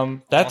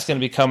that's going to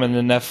be coming to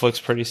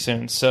Netflix pretty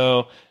soon.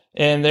 So,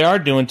 and they are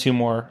doing 2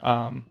 more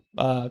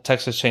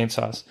Texas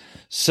Chainsaws.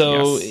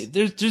 So Yes.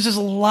 there's just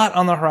a lot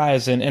on the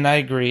horizon, and I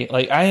agree.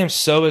 Like, I am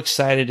so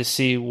excited to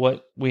see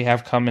what we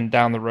have coming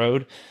down the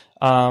road.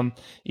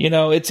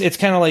 It's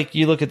kind of like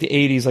you look at the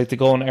 80s, like the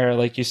golden era,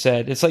 like you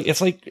said. It's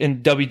like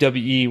in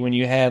WWE when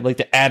you had like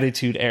the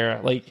Attitude Era.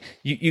 Like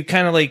you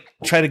kind of like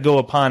try to go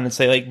upon and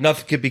say like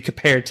nothing could be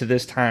compared to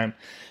this time.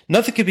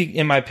 Nothing could be,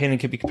 in my opinion,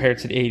 could be compared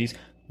to the 80s.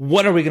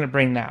 What are we going to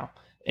bring now?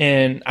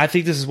 And I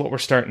think this is what we're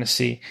starting to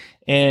see.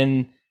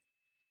 And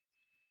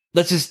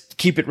let's just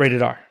keep it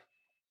rated R.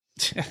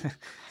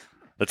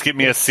 Let's get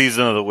me a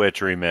Season of the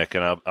Witch remake,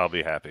 and I'll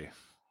be happy.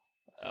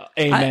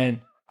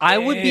 Amen. I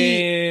would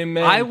be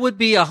Amen.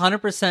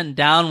 100%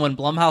 down when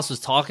Blumhouse was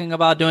talking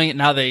about doing it.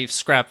 Now they've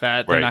scrapped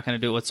that. They're Right. not going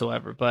to do it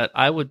whatsoever. But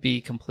I would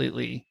be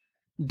completely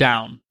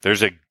down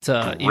There's a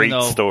to even great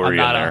though story I'm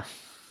not in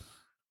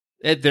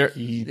there. There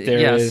There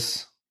yes.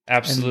 is.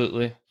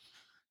 Absolutely.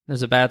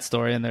 There's a bad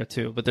story in there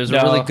too, but there's No,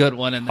 a really good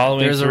one in there.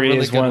 Halloween There's 3 a really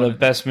is good one of the in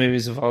best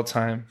movies of all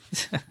time.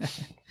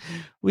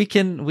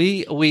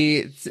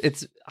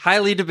 it's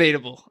highly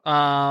debatable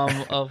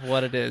of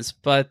what it is,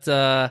 but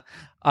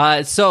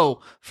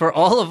so for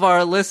all of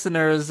our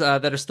listeners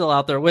that are still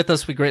out there with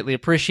us, we greatly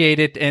appreciate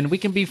it, and we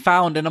can be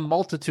found in a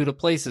multitude of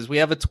places. We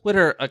have a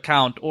Twitter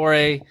account or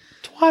a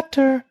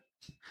Twitter.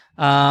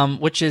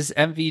 which is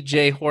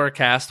MVJ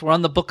Horrorcast. We're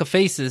on the Book of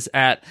Faces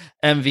at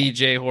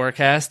MVJ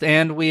Horrorcast,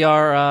 and we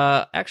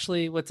are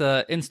actually with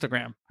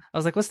Instagram. I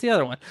was like, what's the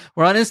other one?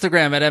 We're on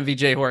Instagram at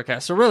MVJ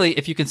Horrorcast. So really,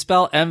 if you can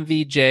spell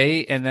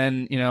MVJ and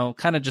then,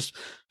 kind of just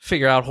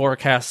figure out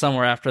Horrorcast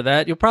somewhere after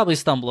that, you'll probably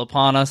stumble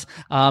upon us.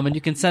 And you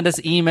can send us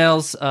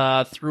emails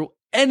through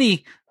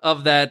any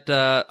of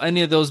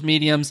those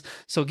mediums.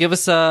 So give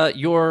us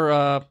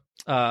your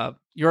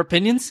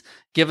opinions.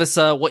 Give us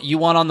what you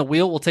want on the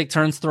wheel. We'll take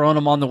turns throwing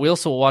them on the wheel.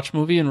 So we'll watch a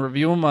movie and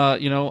review them,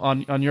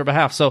 on your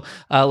behalf. So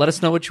let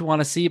us know what you want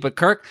to see. But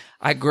Kirk,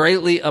 I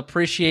greatly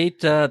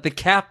appreciate the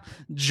Cap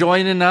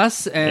joining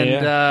us,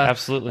 and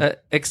absolutely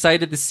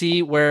excited to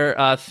see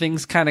where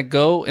things kind of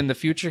go in the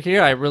future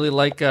here. I really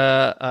like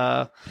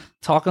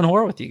talking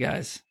horror with you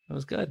guys. It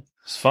was good.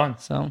 It's fun.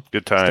 So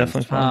Good time.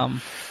 Definitely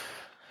fun.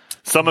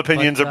 Some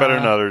opinions but, are better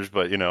than others,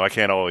 but I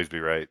can't always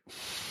be right.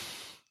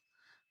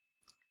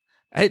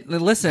 Hey,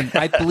 listen,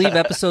 I believe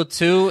episode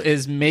 2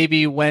 is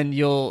maybe when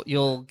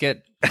you'll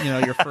get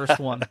your first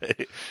one.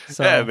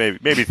 So Yeah,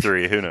 maybe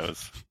 3. Who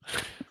knows?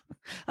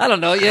 I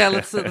don't know. Yeah,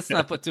 let's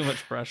not put too much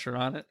pressure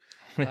on it.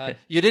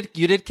 You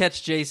did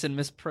catch Jason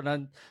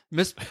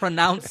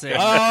mispronouncing.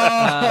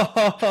 I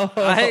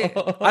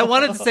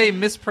wanted to say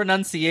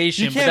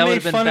mispronunciation, You but that can't would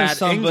make have been fun bad of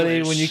somebody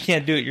English. when you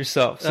can't do it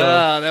yourself. So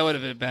That would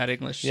have been bad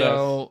English. Yes.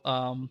 So,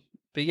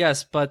 but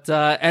yes. But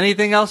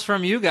anything else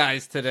from you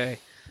guys today?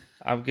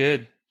 I'm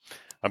good.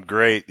 I'm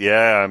great.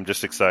 Yeah, I'm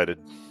just excited.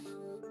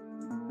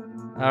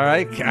 All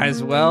right,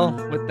 guys. Well,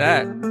 with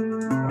that,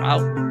 we're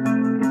out.